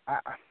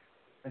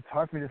 It's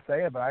hard for me to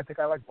say it, but I think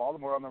I like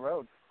Baltimore on the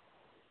road.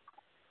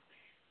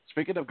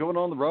 Speaking of going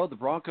on the road, the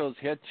Broncos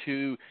head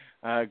to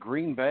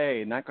Green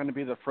Bay. Not going to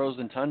be the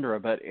frozen tundra,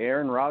 but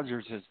Aaron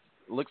Rodgers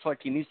looks like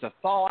he needs to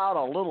thaw out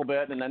a little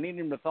bit, and I need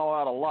him to thaw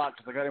out a lot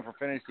because I got him for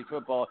fantasy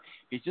football.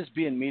 He's just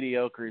being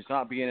mediocre. He's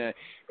not being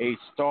a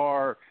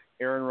star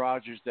Aaron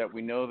Rodgers that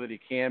we know that he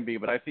can be,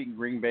 but I think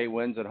Green Bay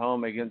wins at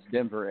home against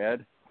Denver,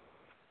 Ed.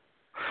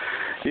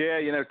 Yeah,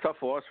 tough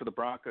loss for the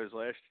Broncos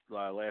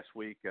last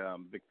week.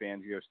 Vic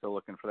Fangio still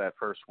looking for that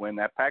first win.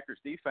 That Packers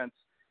defense,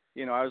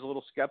 I was a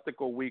little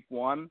skeptical week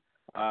 1,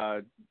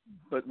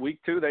 but week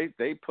 2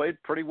 they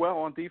played pretty well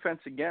on defense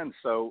again.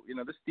 So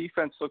this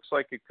defense looks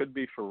like it could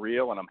be for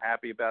real, and I'm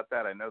happy about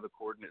that. I know the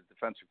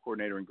defensive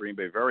coordinator in Green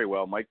Bay very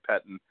well, Mike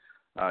Pettin.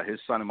 His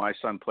son and my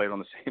son played on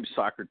the same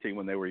soccer team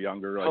when they were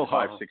younger,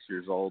 5-6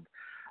 years old.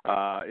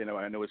 I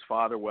know his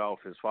father well.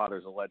 His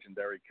father's a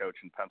legendary coach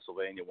in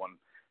Pennsylvania, won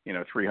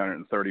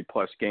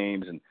 330-plus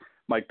games. And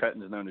Mike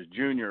Pettin is known as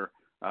Junior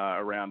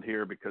around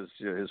here because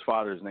his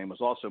father's name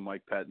was also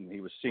Mike Pettin.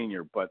 He was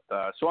senior. But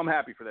so I'm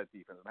happy for that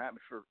defense. I'm happy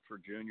for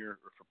Junior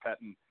or for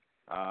Pettin,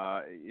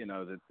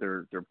 that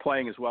they're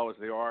playing as well as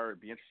they are.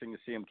 It'd be interesting to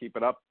see them keep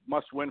it up.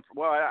 Must win.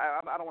 I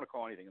don't want to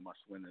call anything a must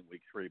win in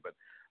Week 3,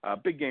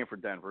 but big game for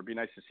Denver. It'd be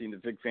nice to see the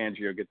Vic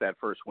Fangio get that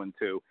first win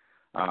too.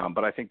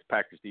 But I think the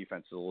Packers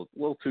defense is a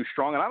little too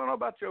strong. And I don't know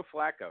about Joe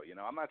Flacco.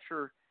 I'm not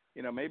sure.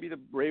 Maybe the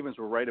Ravens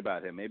were right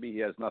about him. Maybe he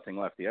has nothing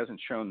left. He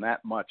hasn't shown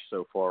that much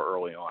so far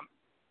early on.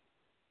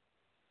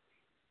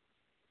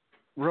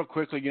 Real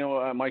quickly,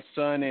 my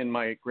son and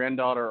my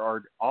granddaughter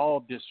are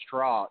all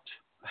distraught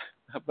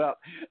about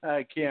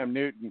Cam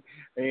Newton,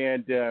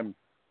 and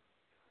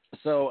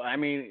so I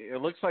mean,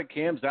 it looks like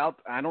Cam's out.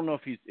 I don't know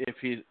if he's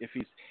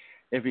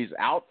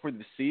out for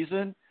the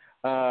season,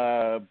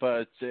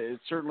 but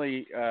it's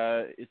certainly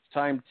it's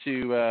time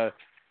to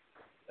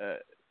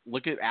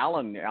look at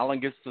Allen. Allen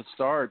gets the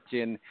start,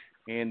 and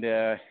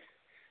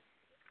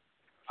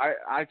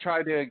I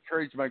try to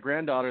encourage my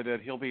granddaughter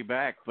that he'll be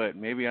back, but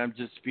maybe I'm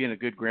just being a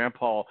good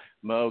grandpa.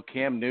 Mo,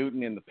 Cam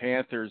Newton and the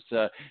Panthers.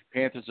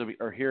 Panthers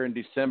are here in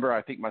December.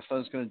 I think my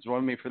son's going to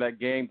join me for that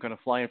game. Going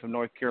to fly in from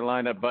North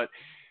Carolina. But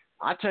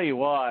I tell you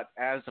what,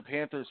 as a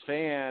Panthers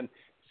fan,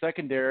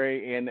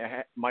 secondary, and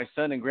my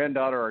son and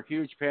granddaughter are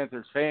huge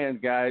Panthers fans,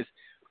 guys.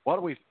 What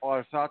are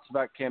our thoughts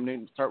about Cam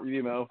Newton? Start with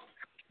you, Mo.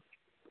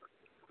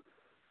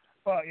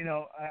 Well,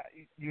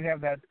 you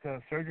have that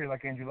surgery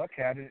like Andrew Luck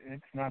had.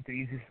 It's not the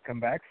easiest to come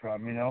back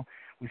from.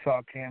 We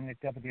saw Cam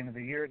nicked up at the end of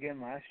the year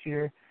again last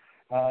year.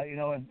 And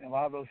a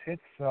lot of those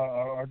hits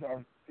are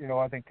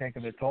I think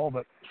taking their toll.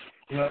 But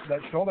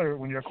that shoulder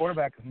when you're a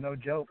quarterback is no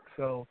joke.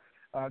 So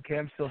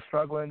Cam's still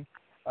struggling.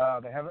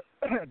 They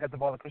haven't got the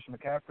ball to Christian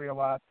McCaffrey a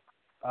lot.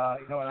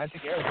 And I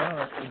think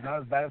Arizona is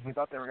not as bad as we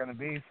thought they were going to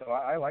be. So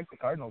I like the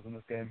Cardinals in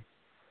this game.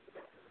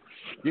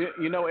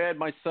 Ed,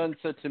 my son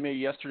said to me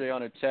yesterday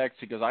on a text,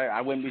 he goes,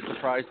 I wouldn't be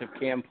surprised if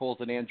Cam pulls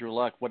an Andrew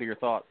Luck. What are your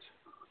thoughts?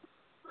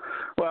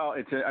 Well,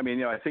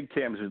 I think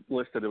Cam's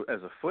listed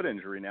as a foot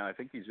injury now. I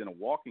think he's in a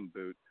walking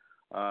boot.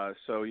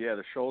 So,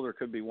 the shoulder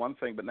could be one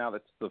thing, but now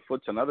the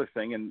foot's another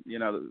thing. And,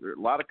 there's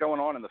a lot going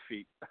on in the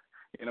feet.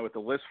 With the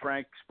Liz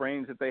Frank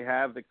sprains that they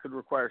have that could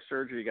require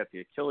surgery. You got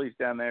the Achilles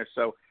down there.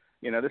 So,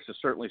 this is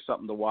certainly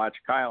something to watch.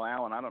 Kyle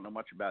Allen, I don't know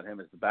much about him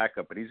as the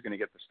backup, but he's going to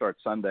get the start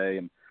Sunday.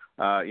 And,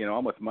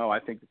 I'm with Mo. I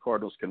think the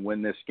Cardinals can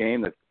win this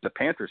game. The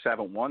Panthers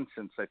haven't won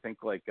since, I think,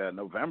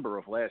 November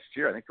of last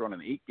year. I think they're on an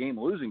 8-game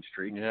losing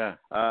streak,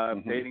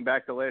 dating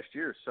back to last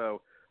year.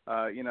 So,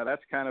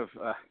 that's kind of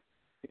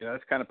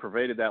that's kind of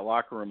pervaded that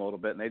locker room a little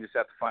bit, and they just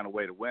have to find a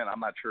way to win. I'm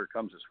not sure it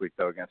comes this week,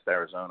 though, against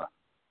Arizona.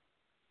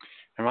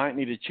 I might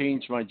need to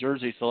change my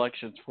jersey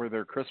selections for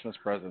their Christmas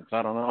presents.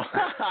 I don't know.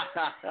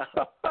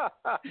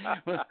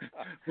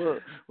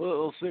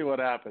 we'll see what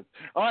happens.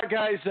 All right,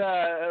 guys,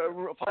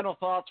 final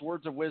thoughts,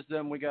 words of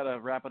wisdom. We got to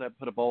wrap it up,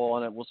 put a bow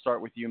on it. We'll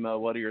start with you, Mo.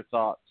 What are your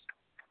thoughts?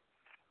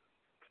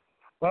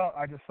 Well,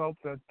 I just hope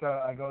that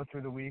I go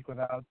through the week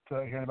without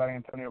hearing about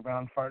Antonio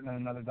Brown farting in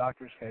another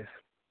doctor's face.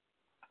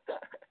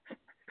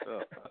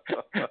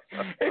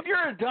 If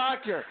you're a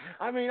doctor,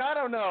 I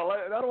don't know.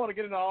 I don't want to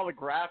get into all the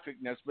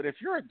graphicness, but if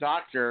you're a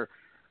doctor,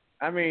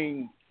 I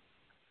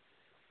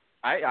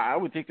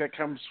would think that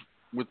comes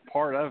with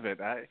part of it.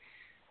 I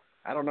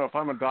don't know if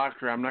I'm a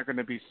doctor, I'm not going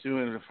to be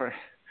suing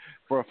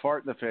for a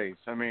fart in the face.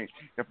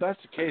 If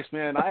that's the case,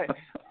 man,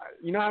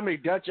 you know how many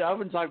Dutch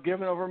ovens I've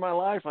given over my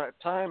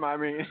lifetime?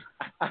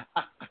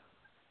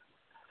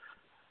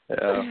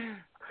 Yeah.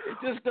 It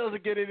just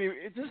doesn't get any.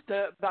 It just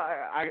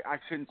I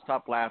couldn't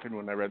stop laughing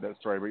when I read that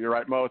story. But you're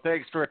right, Mo.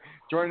 Thanks for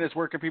joining us.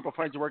 Where can people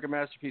find your work and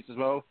masterpieces,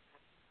 Mo?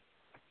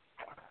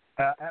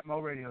 At Mo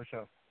Radio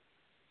Show.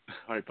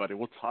 All right, buddy.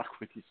 We'll talk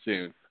with you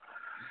soon.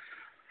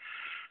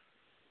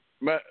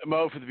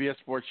 Mo for the BS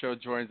Sports Show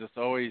joins us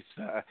always.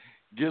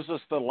 Gives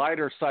us the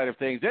lighter side of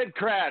things. Ed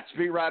Kracz,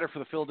 beat writer for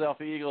the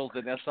Philadelphia Eagles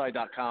and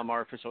SI.com,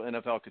 our official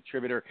NFL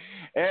contributor.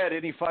 Ed,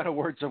 any final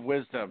words of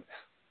wisdom?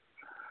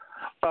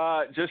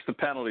 Just the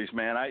penalties,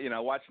 man.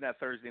 Watching that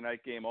Thursday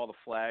night game, all the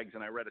flags,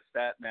 and I read a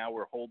stat now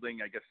we're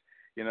holding. I guess,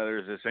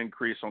 there's this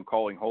increase on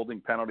calling holding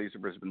penalties.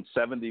 There's been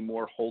 70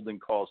 more holding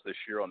calls this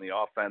year on the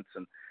offense,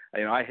 and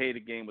I hate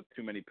a game with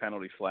too many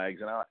penalty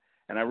flags, and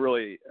I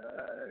really,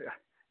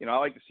 I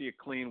like to see a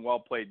clean,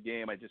 well-played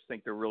game. I just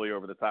think they're really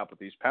over the top with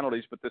these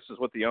penalties, but this is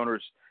what the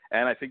owners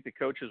and I think the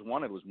coaches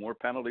wanted was more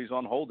penalties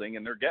on holding,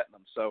 and they're getting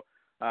them. So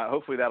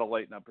hopefully that'll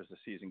lighten up as the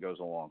season goes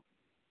along.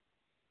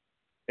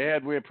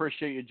 Ed, we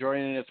appreciate you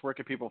joining us. Where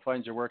can people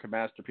find your work and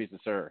masterpieces,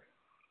 sir?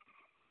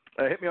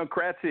 Hit me on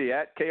Kratzy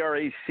at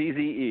Kracze.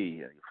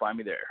 You can find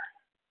me there.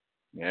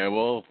 Yeah,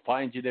 we'll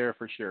find you there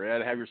for sure.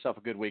 Ed, have yourself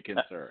a good weekend,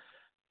 sir.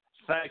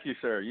 Thank you,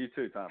 sir. You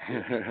too, Tom.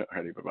 All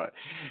righty, bye-bye.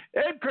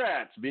 Ed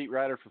Kracz, beat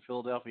writer for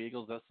Philadelphia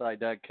Eagles,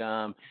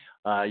 SI.com.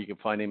 You can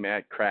find him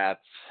at Kracz.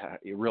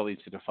 Really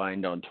easy to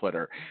find on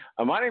Twitter.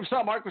 My name's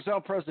Tom Marcos,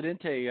 El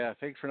Presidente.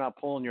 Thanks for not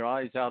pulling your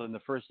eyes out in the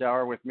first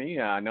hour with me.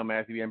 I know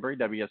Matthew Ebury,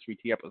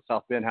 WSVT up at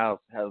South Bend has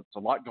a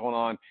lot going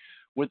on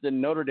with the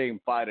Notre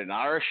Dame Fighting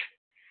Irish.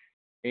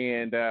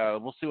 And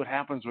we'll see what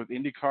happens with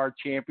INDYCAR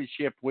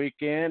Championship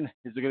weekend.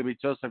 Is it going to be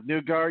Josef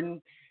Newgarden?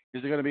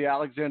 Is it going to be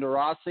Alexander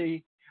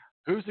Rossi?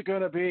 Who's it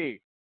going to be?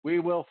 We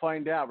will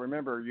find out.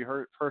 Remember, you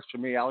heard it first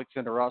from me.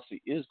 Alexander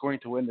Rossi is going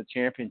to win the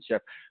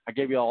championship. I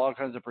gave you all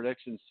kinds of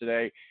predictions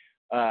today.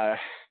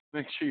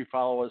 Make sure you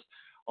follow us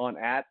on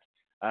at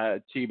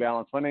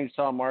T-Balance. My name's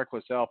Tom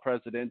Marcos, El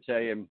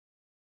Presidente. And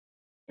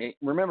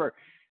remember,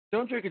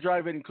 don't drink and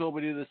drive in cool.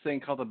 We do this thing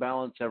called The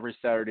Balance every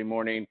Saturday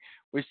morning.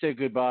 We say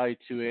goodbye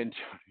to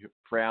Antonio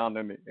Brown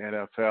and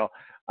the NFL.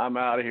 I'm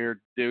out of here.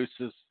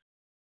 Deuces.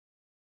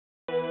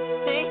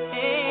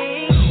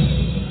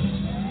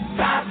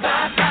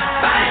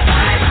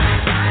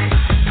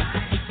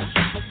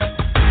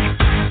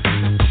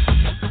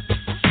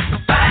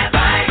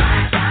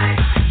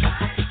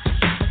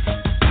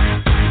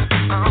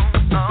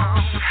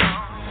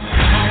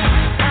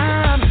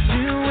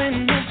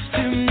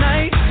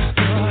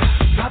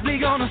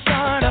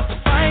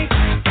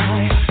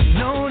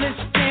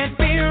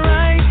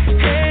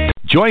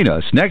 Join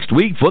us next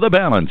week for The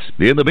Balance.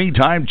 In the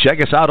meantime, check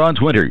us out on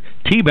Twitter,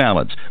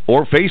 T-Balance,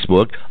 or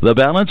Facebook, The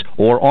Balance,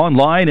 or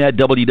online at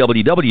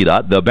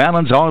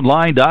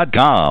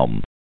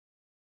www.thebalanceonline.com.